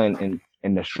people and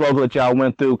the struggle that y'all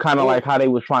went through, kind of like how they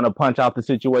was trying to punch out the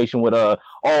situation with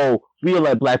we'll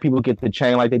let black people get the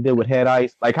chain like they did with Head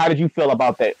Ice. Like, how did you feel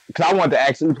about that? Because I wanted to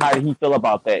ask you, how did he feel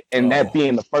about that? And that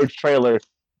being the first trailer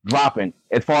dropping,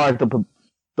 as far as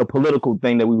the political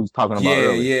thing that we was talking about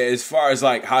earlier. Yeah, as far as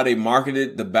like how they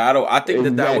marketed the battle, I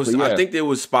think that was I think they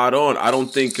was spot on. I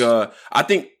don't think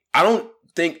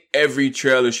every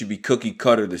trailer should be cookie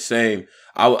cutter the same.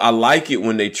 I like it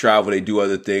when they travel, they do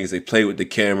other things, they play with the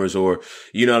cameras, or,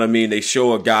 you know what I mean? They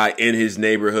show a guy in his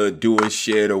neighborhood doing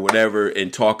shit or whatever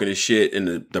and talking to shit.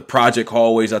 And the Project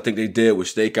Hallways, I think they did with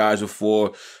Snake Eyes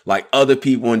before, like other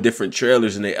people in different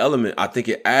trailers and they element. I think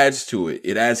it adds to it.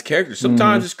 It adds character.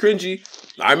 Sometimes it's cringy.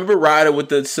 I remember Ryder with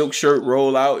the silk shirt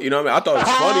roll out. You know what I mean? I thought it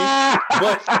was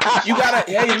funny, but you gotta,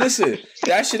 hey, listen,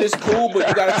 that shit is cool, but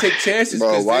you gotta take chances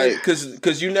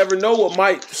because you never know what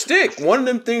might stick. One of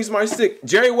them things might stick.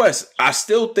 Jerry West, I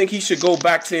still think he should go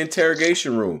back to the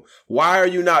interrogation room. Why are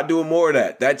you not doing more of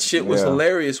that? That shit was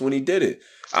hilarious when he did it.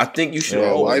 I think you should.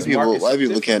 White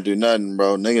people can't do nothing,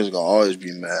 bro. Niggas gonna always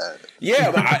be mad.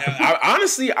 Yeah, but I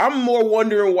honestly, I'm more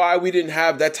wondering why we didn't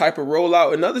have that type of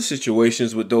rollout in other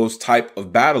situations with those type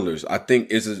of battlers. I think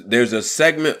there's a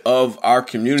segment of our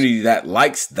community that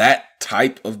likes that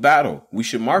type of battle. We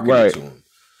should market it to them.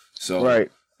 So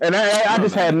right. And I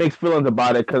just had mixed feelings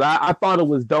about it because I thought it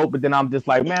was dope, but then I'm just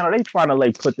like, man, are they trying to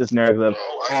like put this narrative of,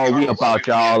 oh, we about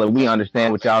y'all and we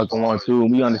understand what y'all going through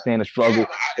and we understand the struggle,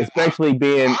 especially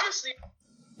being.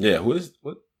 Yeah, what's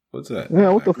that? Yeah,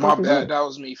 what the fuck? My bad, that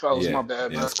was me, fellas. My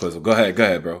bad. Yeah, that's Quizzle. Go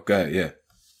ahead, bro. Go ahead. Yeah.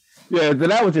 Yeah, so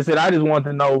that was just it. I just wanted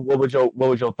to know what was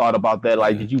your thought about that?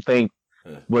 Like, did you think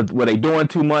were they doing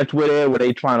too much with it? Were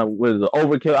they trying to was it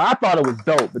overkill? I thought it was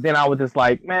dope, but then I was just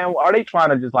like, man, are they trying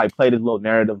to just like play this little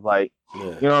narrative? Like,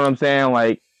 you know what I'm saying?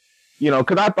 Like,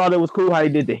 because I thought it was cool how they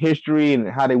did the history and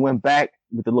how they went back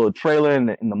with the little trailer and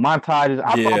the montages.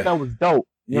 I thought that was dope.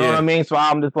 You know what I mean? So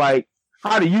I'm just like,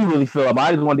 how do you really feel about it?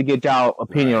 I just wanted to get y'all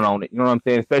opinion on it. You know what I'm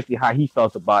saying? Especially how he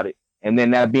felt about it. And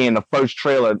then that being the first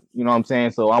trailer, you know what I'm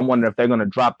saying? So I'm wondering if they're going to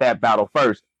drop that battle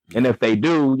first. And if they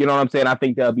do, you know what I'm saying? I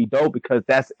think that'll be dope because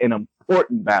that's an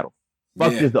important battle.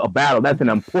 Fuck just a battle. That's an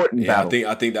important battle.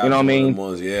 I think that's one of the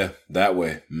ones, that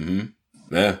way.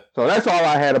 Mm-hmm. Yeah. So that's all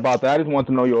I had about that. I just want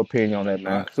to know your opinion on that,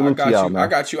 man. I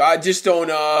got you. I just don't,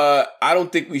 I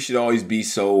don't think we should always be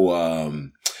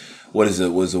so, what is the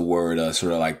word?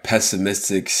 Sort of like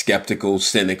pessimistic, skeptical,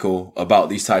 cynical about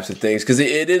these types of things. Cause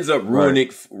it ends up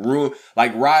ruining,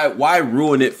 why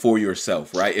ruin it for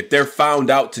yourself, right? If they're found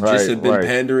out to just have been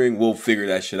pandering, we'll figure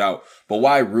that shit out. But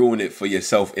why ruin it for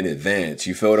yourself in advance?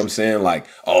 You feel what I'm saying? Like,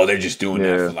 oh, they're just doing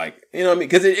that for like, you know what I mean?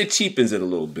 Cause it cheapens it a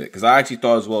little bit. Cause I actually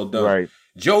thought it was well done. Right.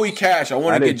 Joey Cash, I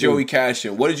want to get Joey Cash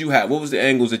in. What did you have? What was the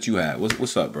angles that you had?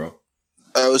 What's up, bro?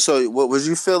 So what was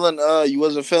you feeling? You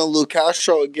wasn't feeling Lou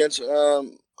Castro against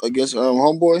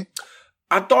Homeboy?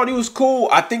 I thought he was cool.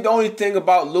 I think the only thing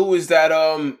about Lou is that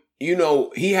you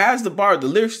know, he has the bar, the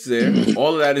lyrics there,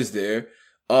 all of that is there.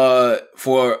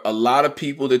 For a lot of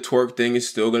people, the twerk thing is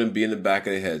still going to be in the back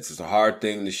of their heads. It's a hard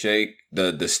thing to shake.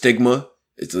 The stigma.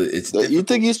 It's. You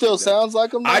think he still sounds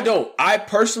like him? Though? I don't. I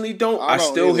personally don't. I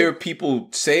still hear people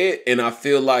say it, and I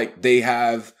feel like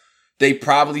they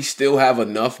probably still have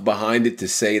enough behind it to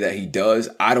say that he does.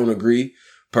 I don't agree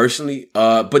personally.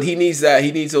 But he needs that.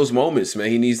 He needs those moments, man.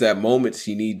 He needs that moments.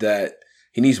 He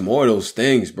needs more of those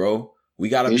things, bro. We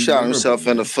gotta. He shot himself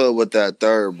in the foot with that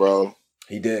third, bro.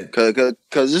 He did.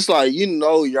 Cause it's like, you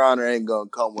know, Your Honor ain't gonna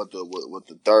come with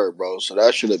the third, bro. So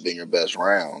that should have been your best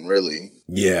round, really.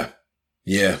 Yeah.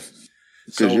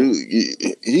 Cause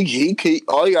he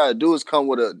all you gotta do is come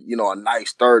with a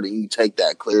nice third, and you take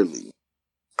that clearly.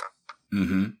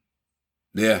 Mm-hmm.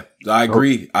 Yeah, I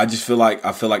agree. I feel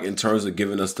like in terms of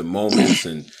giving us the moments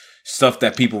and stuff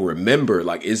that people remember,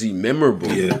 like, is he memorable?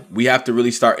 Yeah. We have to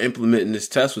really start implementing this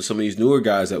test with some of these newer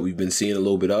guys that we've been seeing a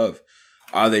little bit of.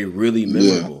 Are they really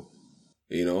memorable?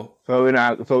 Yeah. You know? So we're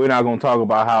not gonna talk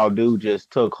about how dude just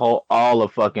took all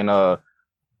of fucking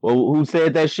who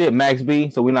said that shit? Max B.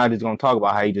 So we're not just gonna talk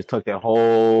about how he just took that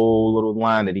whole little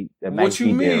line that Max B did. What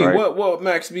you mean? Right? What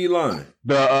Max B line?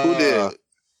 Who did?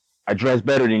 I dress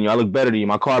better than you. I look better than you.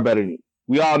 My car better than you.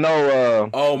 We all know.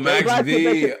 Max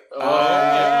B.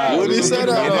 What did he say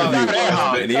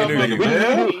that? In the interview.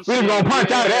 We was gonna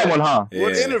punch out of that one, huh? Yeah.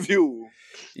 What interview?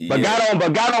 But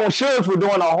got on Suge for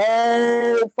doing a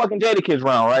whole fucking Jadakiss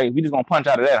round, right? We just gonna punch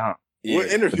out of that, huh? Yeah. What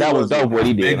interview? That was dope. What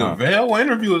he did. What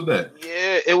interview was that?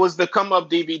 Yeah, it was the Come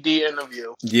Up DVD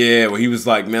interview. Yeah, well, he was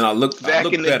like, man, I look better,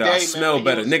 I smell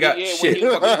better, nigga. Shit,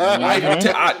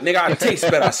 I taste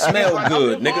better, I smell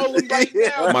good,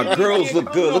 nigga. My girls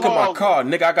look good. Look at my car,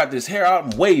 nigga. I got this hair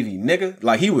out, I'm wavy, nigga.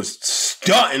 Like, he was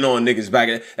stunting on niggas back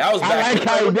in. That was back. I like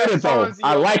how he did it though.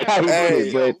 I like how he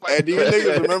did it. But hey, do you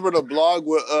niggas remember the blog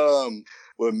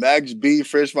with Max B,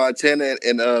 Fresh Montana,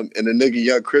 and the nigga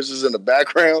Young Chris is in the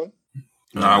background?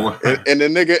 Nah, and the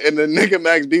nigga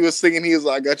Max B was singing. He was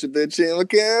like, "I got your bitch in the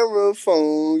camera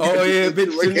phone." Oh yeah,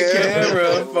 bitch in the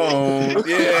camera phone.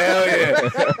 Yeah, hell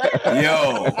yeah.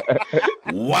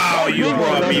 Yo, wow, you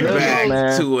brought me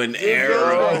back to an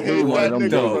era. What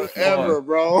the forever,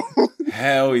 bro?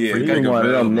 Hell yeah, you one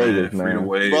of them niggas, man.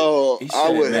 Bro, I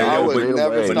would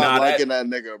never stop liking that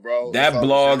nigga, bro. That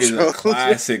blog is a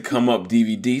classic come up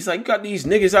DVD. He's like, you got these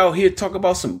niggas out here talk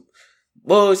about some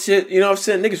bullshit, you know what I'm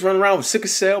saying? Niggas running around with sickle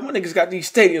cell. My niggas got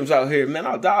these stadiums out here, man.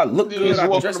 I look good.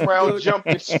 I dress around,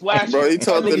 jumping, splashing. Bro, he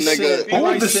told the nigga. Who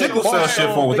was the sickle cell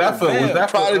shit for? Was that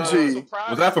Prodigy?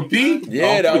 Was that for P?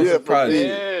 Yeah, that was for Prodigy.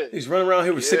 Yeah. He's running around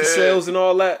here with sickle cells and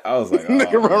all that. I was like,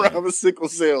 nigga run around with sickle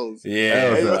cells. Yeah,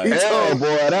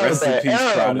 that was that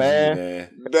era, man.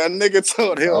 That nigga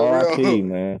told him, real,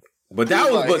 man. But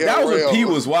that was when P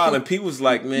was wild, and P was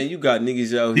like, man, you got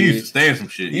niggas out here. He used to stand some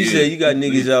shit. You said you got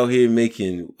niggas out here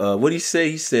making, what did he say?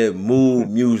 He said mood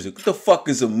music. What the fuck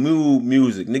is a mood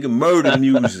music? Nigga, murder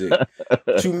music.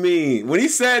 What you mean? When he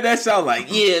said that, sound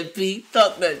like, yeah, P,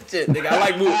 talk that shit. Nigga,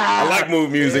 I like mood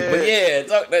music, but yeah,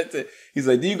 talk that shit. He's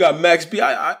like, then you got Max B.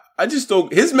 I just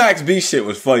don't, his Max B shit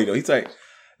was funny though. He's like,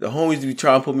 the homies be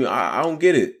trying to put me, I don't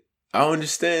get it. I don't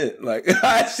understand. Like,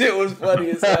 that shit was funny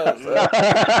as hell, bro.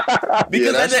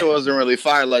 Because that shit wasn't really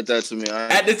fire like that to me.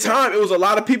 At the time, it was a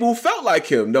lot of people who felt like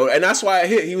him, though, and that's why I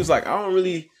hit. He was like, I don't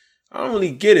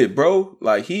really get it, bro.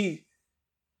 Like, I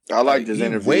like his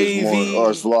interviews more, or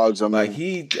his vlogs.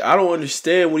 I don't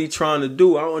understand what he's trying to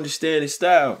do. I don't understand his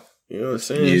style. You know what I'm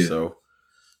saying? Yeah. So,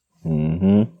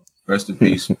 rest in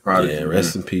peace, Prodigy. Yeah,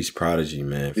 rest in peace, Prodigy,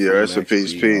 man. Yeah, rest in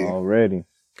peace, P. Already.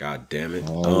 God damn it.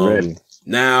 Already.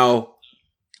 Now,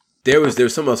 there was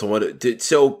something else I wanted to.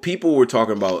 So people were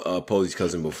talking about Posey's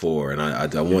cousin before, and I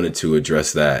wanted to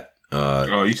address that.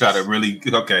 You try to really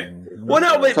okay. Well,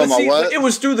 no, but see, it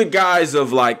was through the guise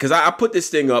of like, because I put this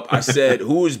thing up. I said,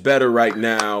 who's better right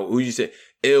now? Who you say?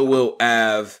 Ill Will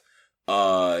Av,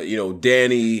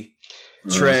 Danny,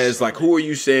 Trez. Like, who are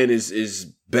you saying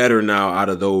is better now out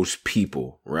of those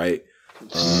people? Right.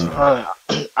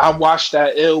 I watched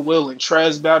that Ill Will and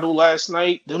Trez battle last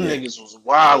night. Them niggas was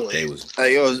wild. Hey,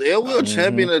 yo, is Ill Will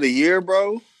champion of the year,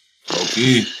 bro?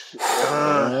 Okay. Shit.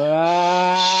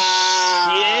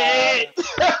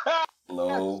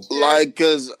 Low. Like,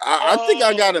 cause I think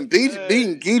I got him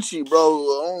beating Geechee,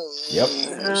 bro. Yep.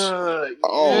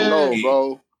 No,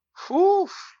 bro. Whew.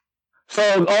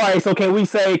 So, all right. So, can we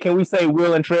say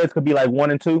Will and Trez could be like 1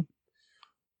 and 2?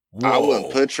 Whoa. I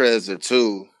wouldn't put Trez at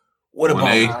 2. What about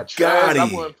Gotti? I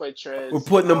wouldn't put Trez. We're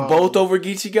putting them both over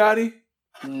Geechee Gotti?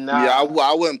 Nah. Yeah,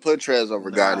 I wouldn't put Trez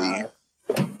over Gotti.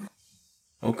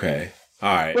 Okay.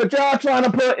 All right. But y'all trying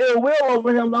to put ill will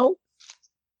over him, though.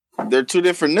 They're two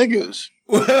different niggas.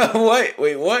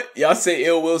 Wait, what? Y'all say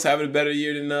Ill Will's having a better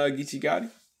year than Geechee Gotti?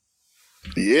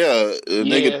 Yeah,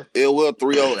 nigga, Ill Will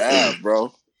 3-0 Av,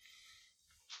 bro.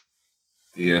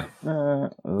 Yeah.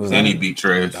 Then he beat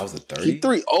Trez. That was a 30. He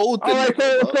 3-0. All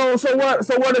right, so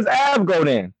where does Av go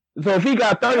then? So if he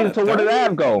got 30, so where did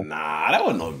Av go? Nah, that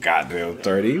wasn't no goddamn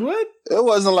 30. What? It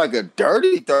wasn't like a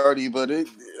dirty 30, but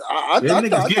I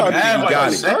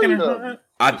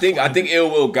think Ill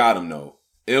Will got him though.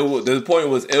 The point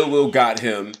was Ill Will got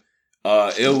him.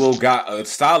 Ill Will got a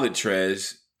solid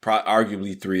Trez,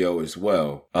 arguably 3-0 as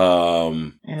well.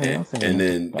 And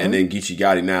then Geechee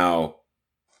Gotti now.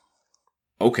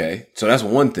 Okay, so that's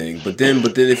one thing. But then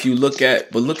if you look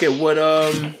at what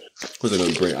what's it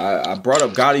gonna bring? I brought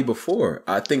up Gotti before.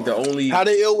 I think the only how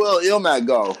did Ill Will Ilmac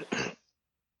go?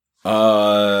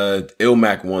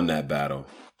 Ilmac won that battle.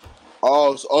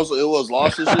 Oh, also it was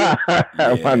lost this year?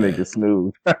 My nigga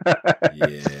snooze.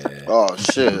 Yeah. Oh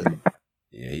shit.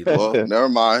 Yeah, well, never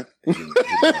mind. He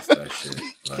lost that shit.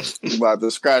 Like, you about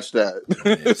to scratch that.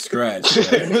 Yeah, scratch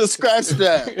that. Scratch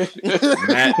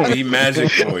that. B Magic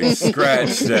voice.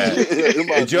 Scratch that.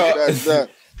 Scratch that.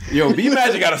 Yo, B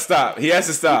Magic gotta stop. He has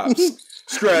to stop.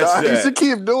 Scratch that. He should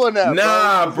keep doing that.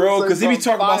 Nah, bro, because he be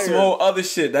talking about some whole other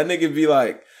shit. That nigga be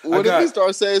like, what if he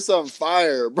start saying something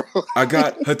fire, bro? I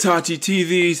got Hitachi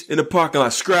TVs in the parking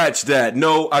lot. Scratch that.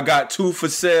 No, I got 2 for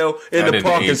sale in the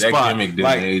parking spot. That gimmick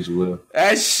didn't age well.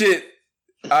 That shit.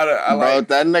 Bro, if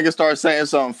that nigga start saying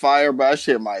something fire, bro, that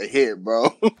shit might hit,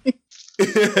 bro.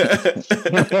 This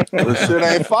shit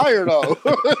ain't fire though.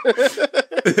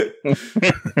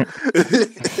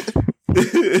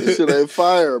 This shit ain't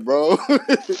fire, bro.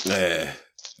 Yeah.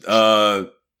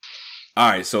 All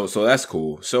right, so that's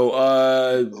cool. So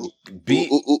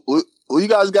who you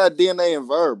guys got DNA and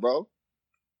Verb, bro?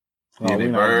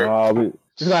 DNA Verb.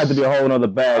 It's gonna have to be a whole nother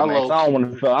bag, man. I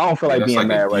don't feel like being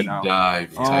mad right now. I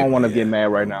don't want to get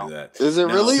mad right now. Is it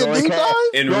really a deep dive?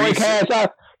 Joey Cash,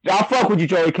 I fuck with you,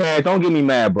 Joey Cash. Don't get me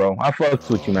mad, bro. I fucks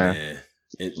with you, man.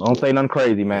 Don't say nothing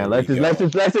crazy, man. Let's just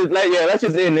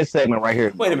end this segment right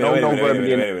here. Wait a minute.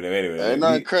 Ain't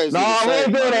nothing crazy. No, we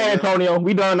ain't doing that, Antonio.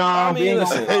 We done. Ain't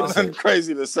nothing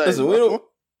crazy to say. Listen,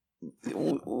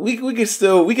 we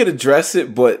could address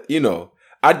it, but you know,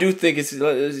 I do think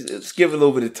let's give it a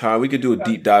little bit of time. We could do a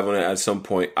deep dive on it at some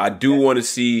point. I do want to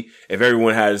see if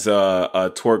everyone has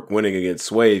Twerk winning against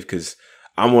Swave, because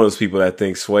I'm one of those people that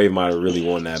think Swave might have really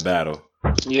won that battle.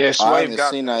 Yeah, Swave I haven't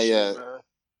seen that yet.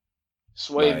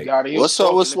 Swave got it. What's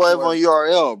up with Swave on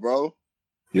URL, bro?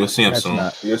 You'll see him soon.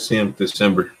 You'll see him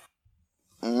December.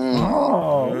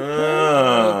 Little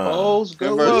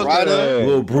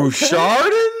Bruce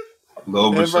Chardon?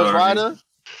 Little Bruce Chardon.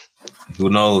 Who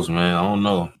knows, man? I don't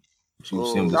know.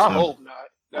 I hope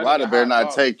not. Ryder better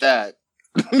not take that.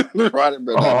 Ryder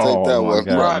better not take that one.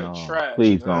 Ryder trash.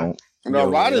 Please don't. No,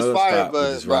 Ryder's fire,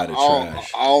 but I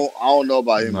don't know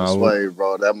about him and Swave,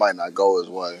 bro. That might not go his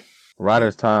way.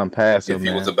 Ryder's time passed. If he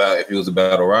was a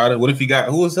battle rider, what if he got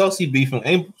who else he beefing?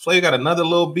 Ain't Swave got another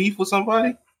little beef with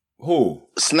somebody? Who?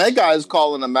 Snake Eyes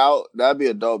calling him out. That'd be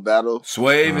a dope battle.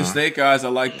 Swave and Snake Eyes, I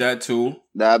like that too.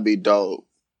 That'd be dope.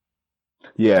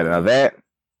 Yeah, now that.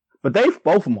 But they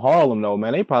both from Harlem though,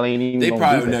 man. They probably ain't even. They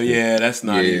probably know. Yeah, that's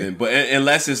not even. But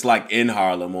unless it's like in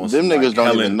Harlem, or them niggas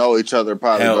don't even know each other.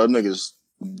 Probably, bro. Them niggas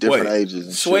different ages.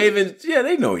 And Swave and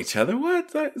they know each other. What?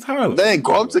 It's Harlem. They ain't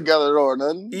grow up together or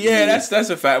nothing. Yeah, that's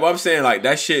a fact. But I'm saying like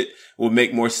that shit would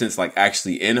make more sense like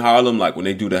actually in Harlem, like when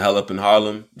they do the Hell Up in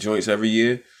Harlem joints every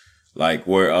year, like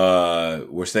where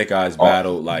Snake Eyes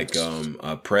battle like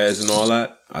Prez and all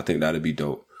that. I think that'd be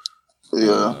dope.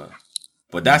 Yeah.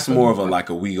 But that's more of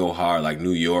a We Go Hard, like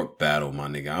New York battle, my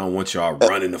nigga. I don't want y'all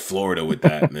running to Florida with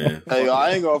that, man. Hey, yo, I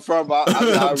ain't going front, but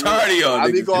I'm tired of y'all.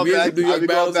 I be going back to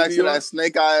that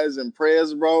Snake Eyes and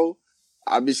Prez, bro.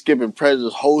 I be skipping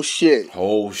Prez's whole shit.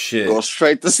 Go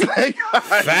straight to Snake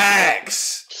Eyes.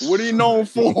 Facts. What are you known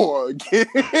for? Doing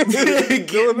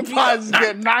the prizes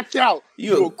get knocked out.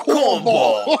 You a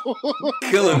cornball.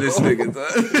 Killing this nigga.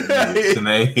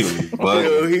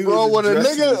 Bro, when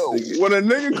a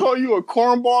nigga call you a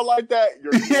cornball like that,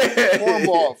 you're a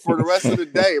cornball for the rest of the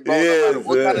day, bro. No matter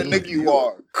what kind of nigga you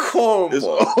are. Cornball. It's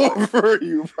over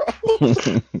you, bro.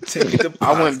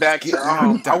 I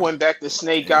went back to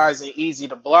Snake Eyes and Easy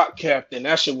the Block Captain.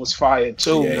 That shit was fire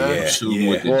too, man.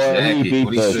 He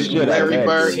beat the shit out of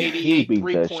Bird 88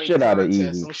 3-point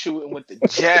contest. I'm shooting with the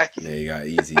jacket. Yeah, you got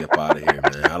Easy up out of here,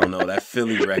 man. I don't know. That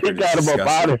Philly record is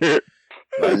disgusting.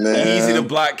 Like, Easy the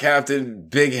Block Captain,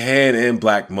 Big Hand, and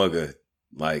Black Mugger.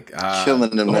 Like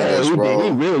killing them niggas, bro. He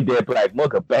really did Black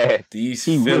Mugga bad. These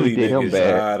he Philly really did niggas, him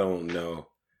bad. I don't know.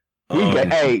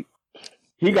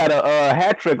 He got a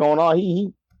hat trick on all.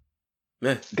 He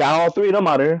got all three of them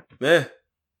out there. Yeah,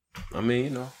 I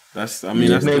mean, that's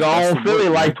nigga on Philly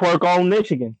like Twerk on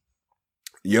Michigan.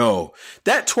 Yo,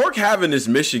 that Twerk having this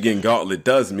Michigan gauntlet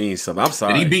does mean something. I'm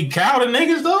sorry. Did he beat Cal the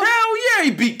niggas though? Hell yeah,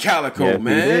 he beat Calico,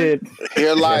 man.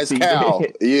 Here lies Cal.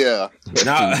 Yeah.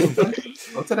 Nah.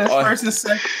 Go to that first and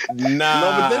second. Nah.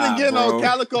 No, but then again,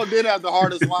 Calico did have the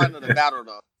hardest line of the battle,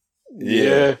 though.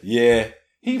 Yeah.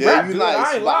 He rapped good.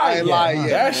 I ain't lying.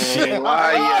 That shit.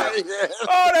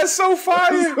 Oh, that's so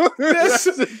fire.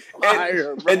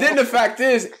 And then the fact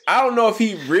is, I don't know if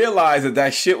he realized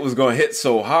that shit was going to hit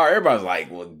so hard. Everybody's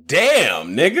like, well,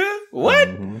 damn, nigga. What?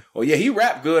 Mm-hmm. Well, yeah, he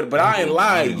rapped good, but I ain't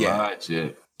lying yet.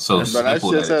 So but that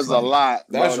shit says a lot.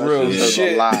 That's real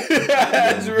shit.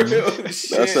 That's real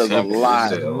shit. That says a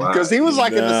lot. Because he was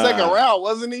like in the second round,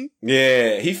 wasn't he?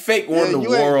 Yeah, he fake won the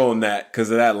war on that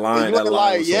because of that line. That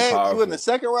line was so powerful. You in the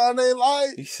second round, they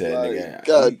lied? He said, nigga.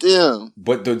 God damn.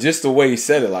 But just the way he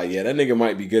said it, like, yeah, that nigga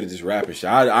might be good at just rapping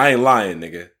shit. I ain't lying,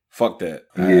 nigga. Fuck that.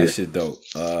 That shit dope.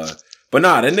 But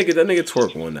nah, that nigga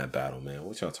Twerk won that battle, man.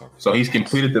 What y'all talking about? So he's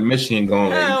completed the Michigan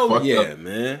going. Hell yeah,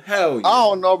 man. Hell yeah. I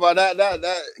don't know about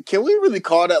that. Can we really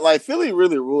call that? Like, Philly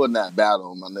really ruined that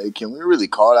battle, my nigga. Can we really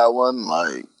call that one?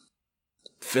 Like,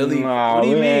 Philly? What do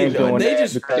you mean? They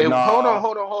just hold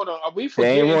on. Are we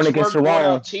forgetting Twerk brought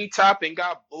out T-Top and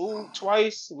got booed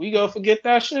twice? We gonna forget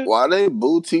that shit? Why they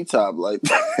boo T-Top like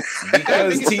that?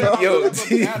 Because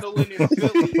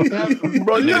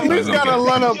bro, you at least gotta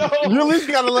let him. You at least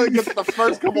gotta let him get the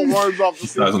first couple words off the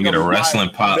system. I was gonna get a wrestling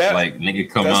pop, like nigga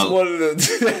come out.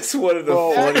 That's one of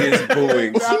the funniest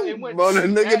booings. Bro, the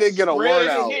nigga didn't get a word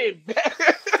out.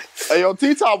 Hey, yo,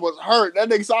 T-Top was hurt. That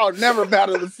nigga saw never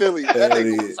battle in Philly. That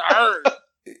nigga was hurt.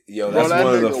 Yo, that's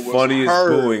one of the funniest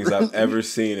booings I've ever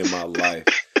seen in my life.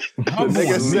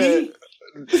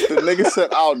 The nigga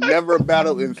said, I'll never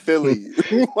battle in Philly.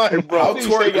 Like, bro,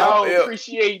 I don't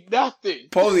appreciate nothing.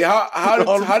 Posey, how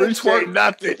did Twerk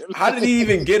nothing? How did he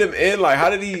even get him in? Like, how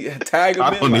did he tag him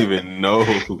in? I don't even know.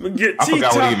 Get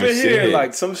T-Top in here.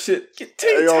 Like, some shit. Get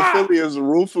T-Top. Hey, yo, Philly is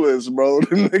ruthless, bro.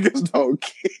 The niggas don't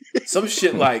care. Some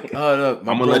shit like, I'm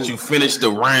gonna let you finish the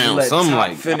round. Something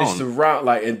like, finish the round.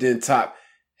 Like, and then Top.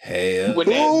 Hell.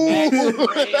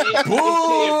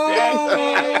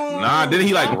 Nah, didn't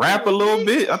he like rap a little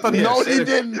bit? I thought he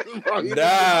didn't. Bro.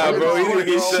 Nah, bro. He didn't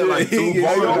get shit. Like he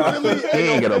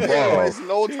ain't get a ball. Waste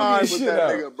no time with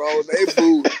that nigga, bro. They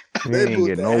booed. They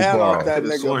booed the hell off that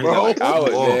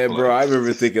nigga, bro. I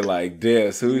remember thinking like,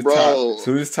 damn, soon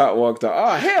as Top walked out,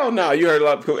 oh hell no, you heard a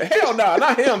lot of people. Hell no,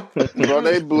 not him. Bro,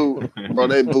 they booed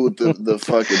the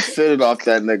fucking fitted off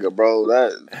that nigga, bro.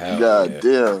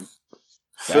 Damn.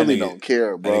 Philly don't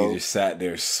care, bro. He just sat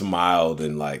there, smiled,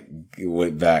 and like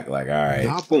went back, like, all right.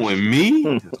 Y'all booing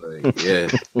me? Yeah.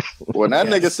 When that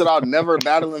nigga said I'll never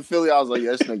battle in Philly, I was like,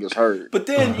 yeah, this nigga's hurt. But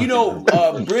then,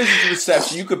 Brizz's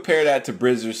reception, you compare that to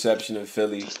Brizz's reception in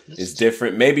Philly is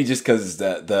different. Maybe just because it's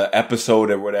the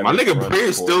episode or whatever. My nigga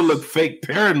Briz still look fake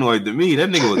paranoid to me. That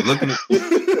nigga was looking at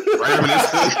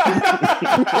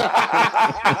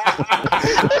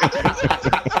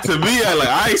to me,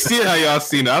 I ain't seen how y'all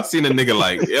seen it. I've seen a nigga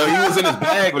like, yo, he was in his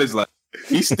bag, but it's like,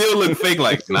 he still look fake.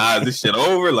 Like, nah, is this shit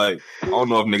over? Like, I don't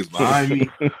know if niggas behind me.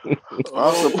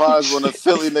 I'm surprised when the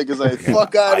Philly niggas ain't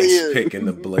fuck out of here. Ice pick in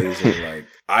the blazer, like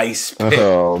ice pick.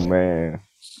 Oh man.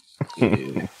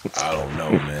 Yeah, I don't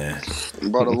know, man.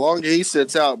 Bro, the longer he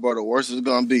sits out, bro, the worse it's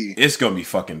gonna be. It's gonna be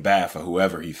fucking bad for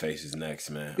whoever he faces next,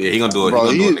 man. Yeah, he gonna do it. Bro,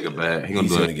 he gonna do a nigga bad.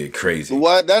 He's gonna get crazy.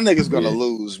 What? That nigga's gonna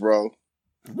lose, bro.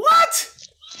 What?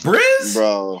 Briz?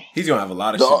 Bro. He's gonna have a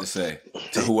lot of shit to say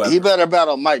to whoever. He better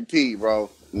battle Mike P, bro.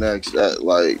 Next. So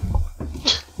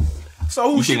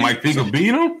who you think Mike P can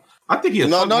beat him? I think he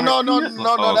No. That's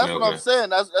what I'm saying.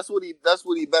 That's what he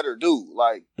better do.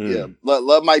 Like, yeah,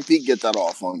 let Mike P get that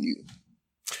off on you.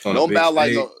 Don't bow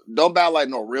like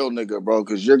no real nigga, bro,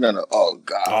 because you're gonna. Oh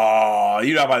god. Oh,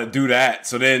 you're not about to do that.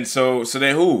 So then who?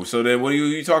 So then what are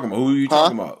you talking about? Who are you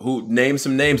talking about? Who? Name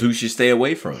some names. Who should stay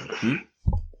away from?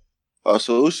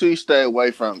 So who should you stay away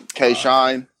from?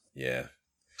 K-Shine. Yeah.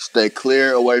 Stay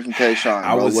clear away from K-Shine,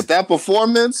 bro. With that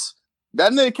performance,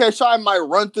 that nigga K-Shine might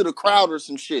run through the crowd or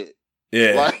some shit.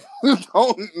 Yeah.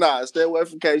 Like, stay away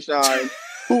from K-Shine.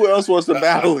 Who else wants to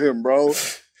battle him, bro?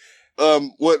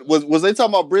 What was they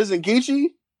talking about Briz and Geechee?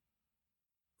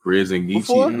 Briz and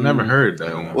Geechee? I never heard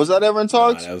that one. Was that ever in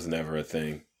talks? Nah, that was never a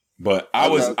thing. But I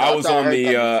was on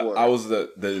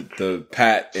the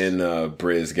Pat and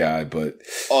Briz guy, but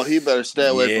he better stay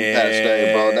away from Pat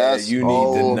Stay, bro. You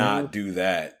need to not do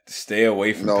that. Stay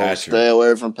away from Patrick. Stay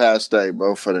away from Pat Stay,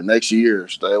 bro. For the next year,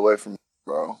 stay away from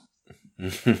bro.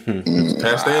 Pat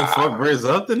Stay and fuck Briz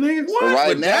up the nigga. What?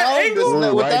 Right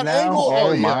now, with that angle.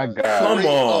 Oh my god! Come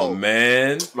on,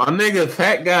 man. My nigga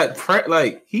Pat got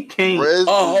like he can't.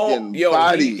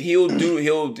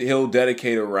 He'll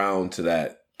dedicate a round to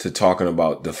that. To talking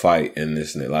about the fight and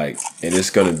this and that, and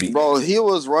it's gonna be. Bro, he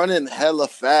was running hella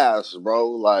fast, bro.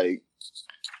 Like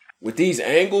with these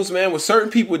angles, man. With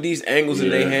certain people with these angles in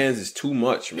their hands, is too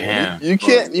much, man. You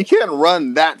can't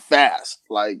run that fast.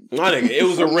 Like my nigga, it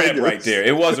was a rep right there.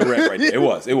 It was a rep right there. It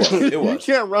was. You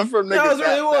can't run from niggas.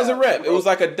 It was a rep. It was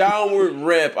like a downward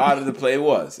rep out of the play. It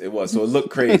was. So it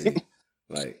looked crazy.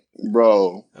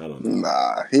 Bro, I don't know.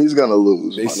 Nah, he's gonna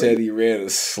lose. They said he ran a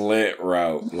slant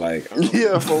route. For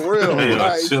real. All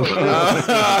right.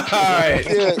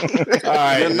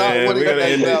 You're not winning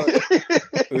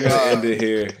We're gonna end it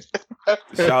here.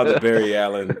 Shout out to Barry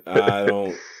Allen.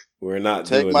 We're not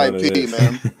take doing my none pee, of this.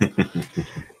 man.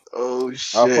 Oh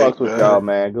shit! I fuck with y'all,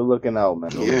 man. Good looking out,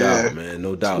 man. No doubt, man.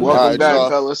 No doubt. Welcome back,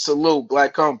 fellas. Salute,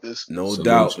 Black Compass. No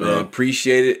doubt, man.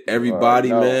 Appreciate it,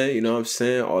 everybody, man. You know what I'm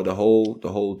saying? Or the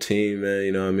whole team, man.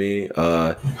 You know what I mean?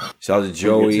 Shout out to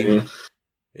Joey. You know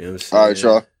what I'm saying? All right,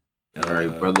 y'all. All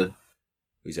right, brother.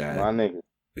 We got my nigga.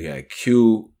 We got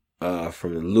Q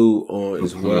from the Lou on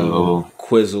as well.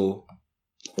 Quizzle.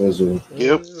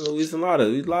 Yep. There's a lot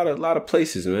of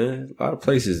places, man. A lot of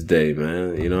places today,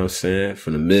 man. You know what I'm saying?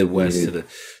 From the Midwest to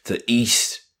the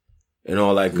East and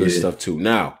all that good stuff too.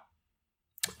 Now,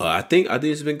 I think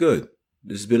it's been good.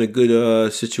 This has been a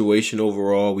good situation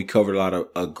overall. We covered a lot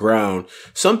of ground.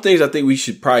 Some things I think we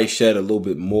should probably shed a little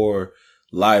bit more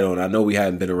light on. I know we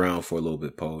haven't been around for a little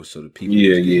bit, Pose, so the people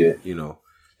you know,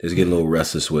 just getting a little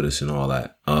restless with us and all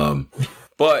that.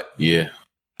 But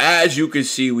as you can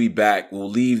see, we back. We'll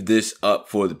leave this up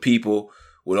for the people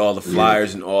with all the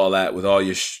flyers and all that, with all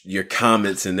your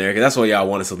comments in there. Cause that's why y'all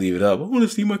want us to leave it up. I want to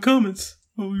see my comments.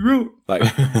 What we wrote.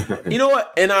 You know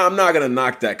what? And I'm not gonna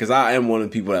knock that because I am one of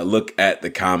the people that look at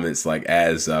the comments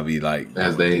as I be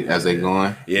as they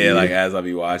going. Yeah, as I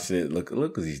be watching it. Look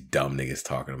what these dumb niggas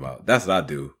talking about. That's what I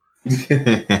do.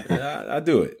 I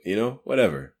do it. You know,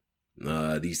 whatever.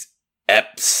 These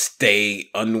stay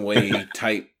unway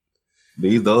type.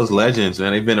 Those legends,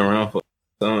 man, they've been around for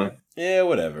time. Yeah,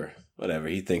 whatever.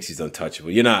 He thinks he's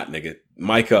untouchable. You're not, nigga.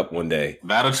 Mic up one day.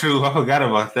 Battle True. I forgot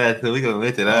about that. We gonna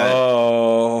get to that.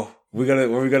 Oh,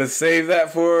 we're gonna save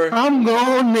that for. I'm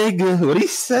gone, nigga. What he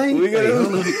say?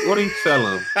 What he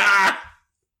tell him?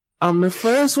 I'm the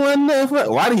first one.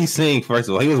 Why did he sing? First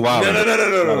of all, he was wild.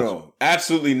 No.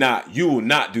 Absolutely not. You will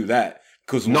not do that.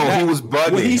 Because he was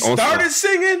bugging. When he started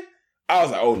singing, I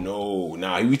was like, oh no,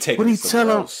 nah. We taking. What did he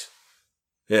tell him?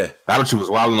 Yeah, Battle True was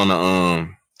wilding on the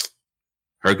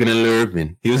Herkin and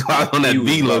Lurvin. He was wilding on that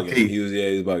B low key. He was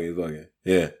bugging.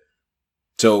 Yeah.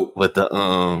 So with the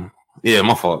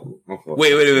my fault.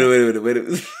 Wait.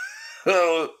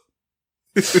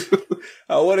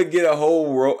 I want to get a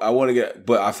whole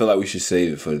but I feel like we should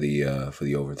save it for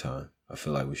the overtime. I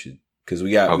feel like we should because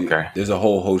there's a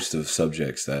whole host of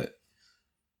subjects that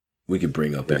we could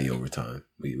bring up in the overtime.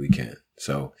 We can.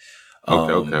 So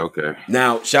okay.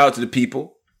 Now shout out to the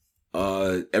people.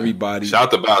 Everybody. Shout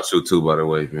out to Battle too, by the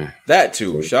way, man. That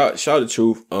too. Shout the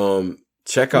truth.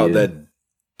 Check out that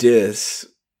diss.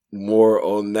 More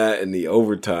on that in the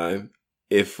overtime.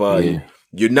 If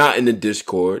you're not in the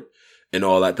Discord and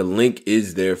all that, the link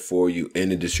is there for you in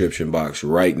the description box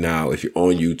right now. If you're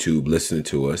on YouTube listening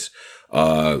to us,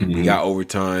 we got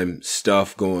overtime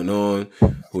stuff going on.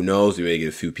 Who knows? We may get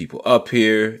a few people up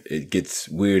here. It gets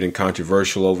weird and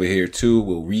controversial over here too.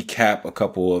 We'll recap a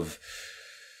couple of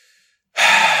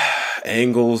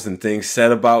angles and things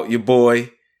said about your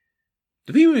boy.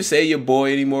 Do people even say your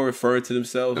boy anymore, referring to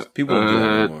themselves? People don't do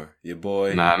that anymore. Your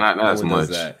boy. Nah, not as much.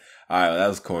 That. All right, that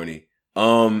was corny.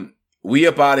 We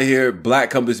up out of here.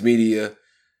 Black Compass Media,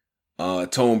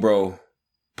 Tone Bro,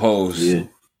 Pose. Yeah.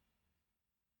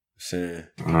 Saying,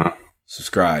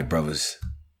 subscribe, brothers.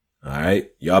 All right,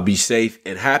 y'all be safe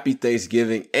and happy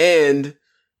Thanksgiving and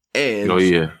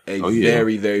a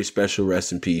very, very special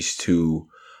rest in peace to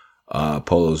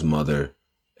Polo's mother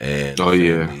and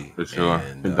family, for sure.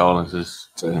 Condolences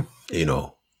to him. You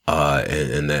know,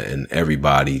 and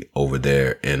everybody over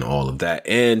there and all of that.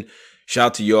 And shout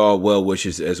out to y'all well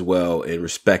wishes as well in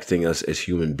respecting us as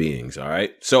human beings. All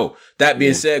right. So that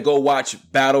being said, go watch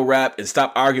Battle Rap and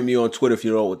stop arguing me on Twitter if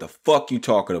you don't know what the fuck you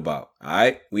talking about. All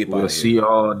right. We'll see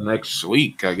y'all next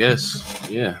week, I guess.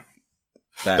 Yeah.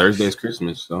 Thursday's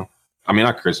Christmas, so. I mean,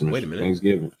 not Christmas. Wait a minute.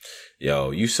 Thanksgiving.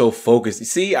 Yo, you so focused.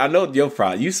 See, I know your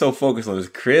problem. You so focused on this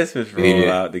Christmas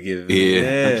rollout to get.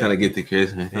 Yeah, I'm trying to get to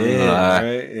Christmas. Yeah,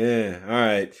 right. Yeah, all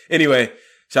right. Anyway,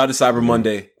 shout out to Cyber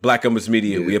Monday, Black Umbers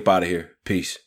Media. We up out of here. Peace.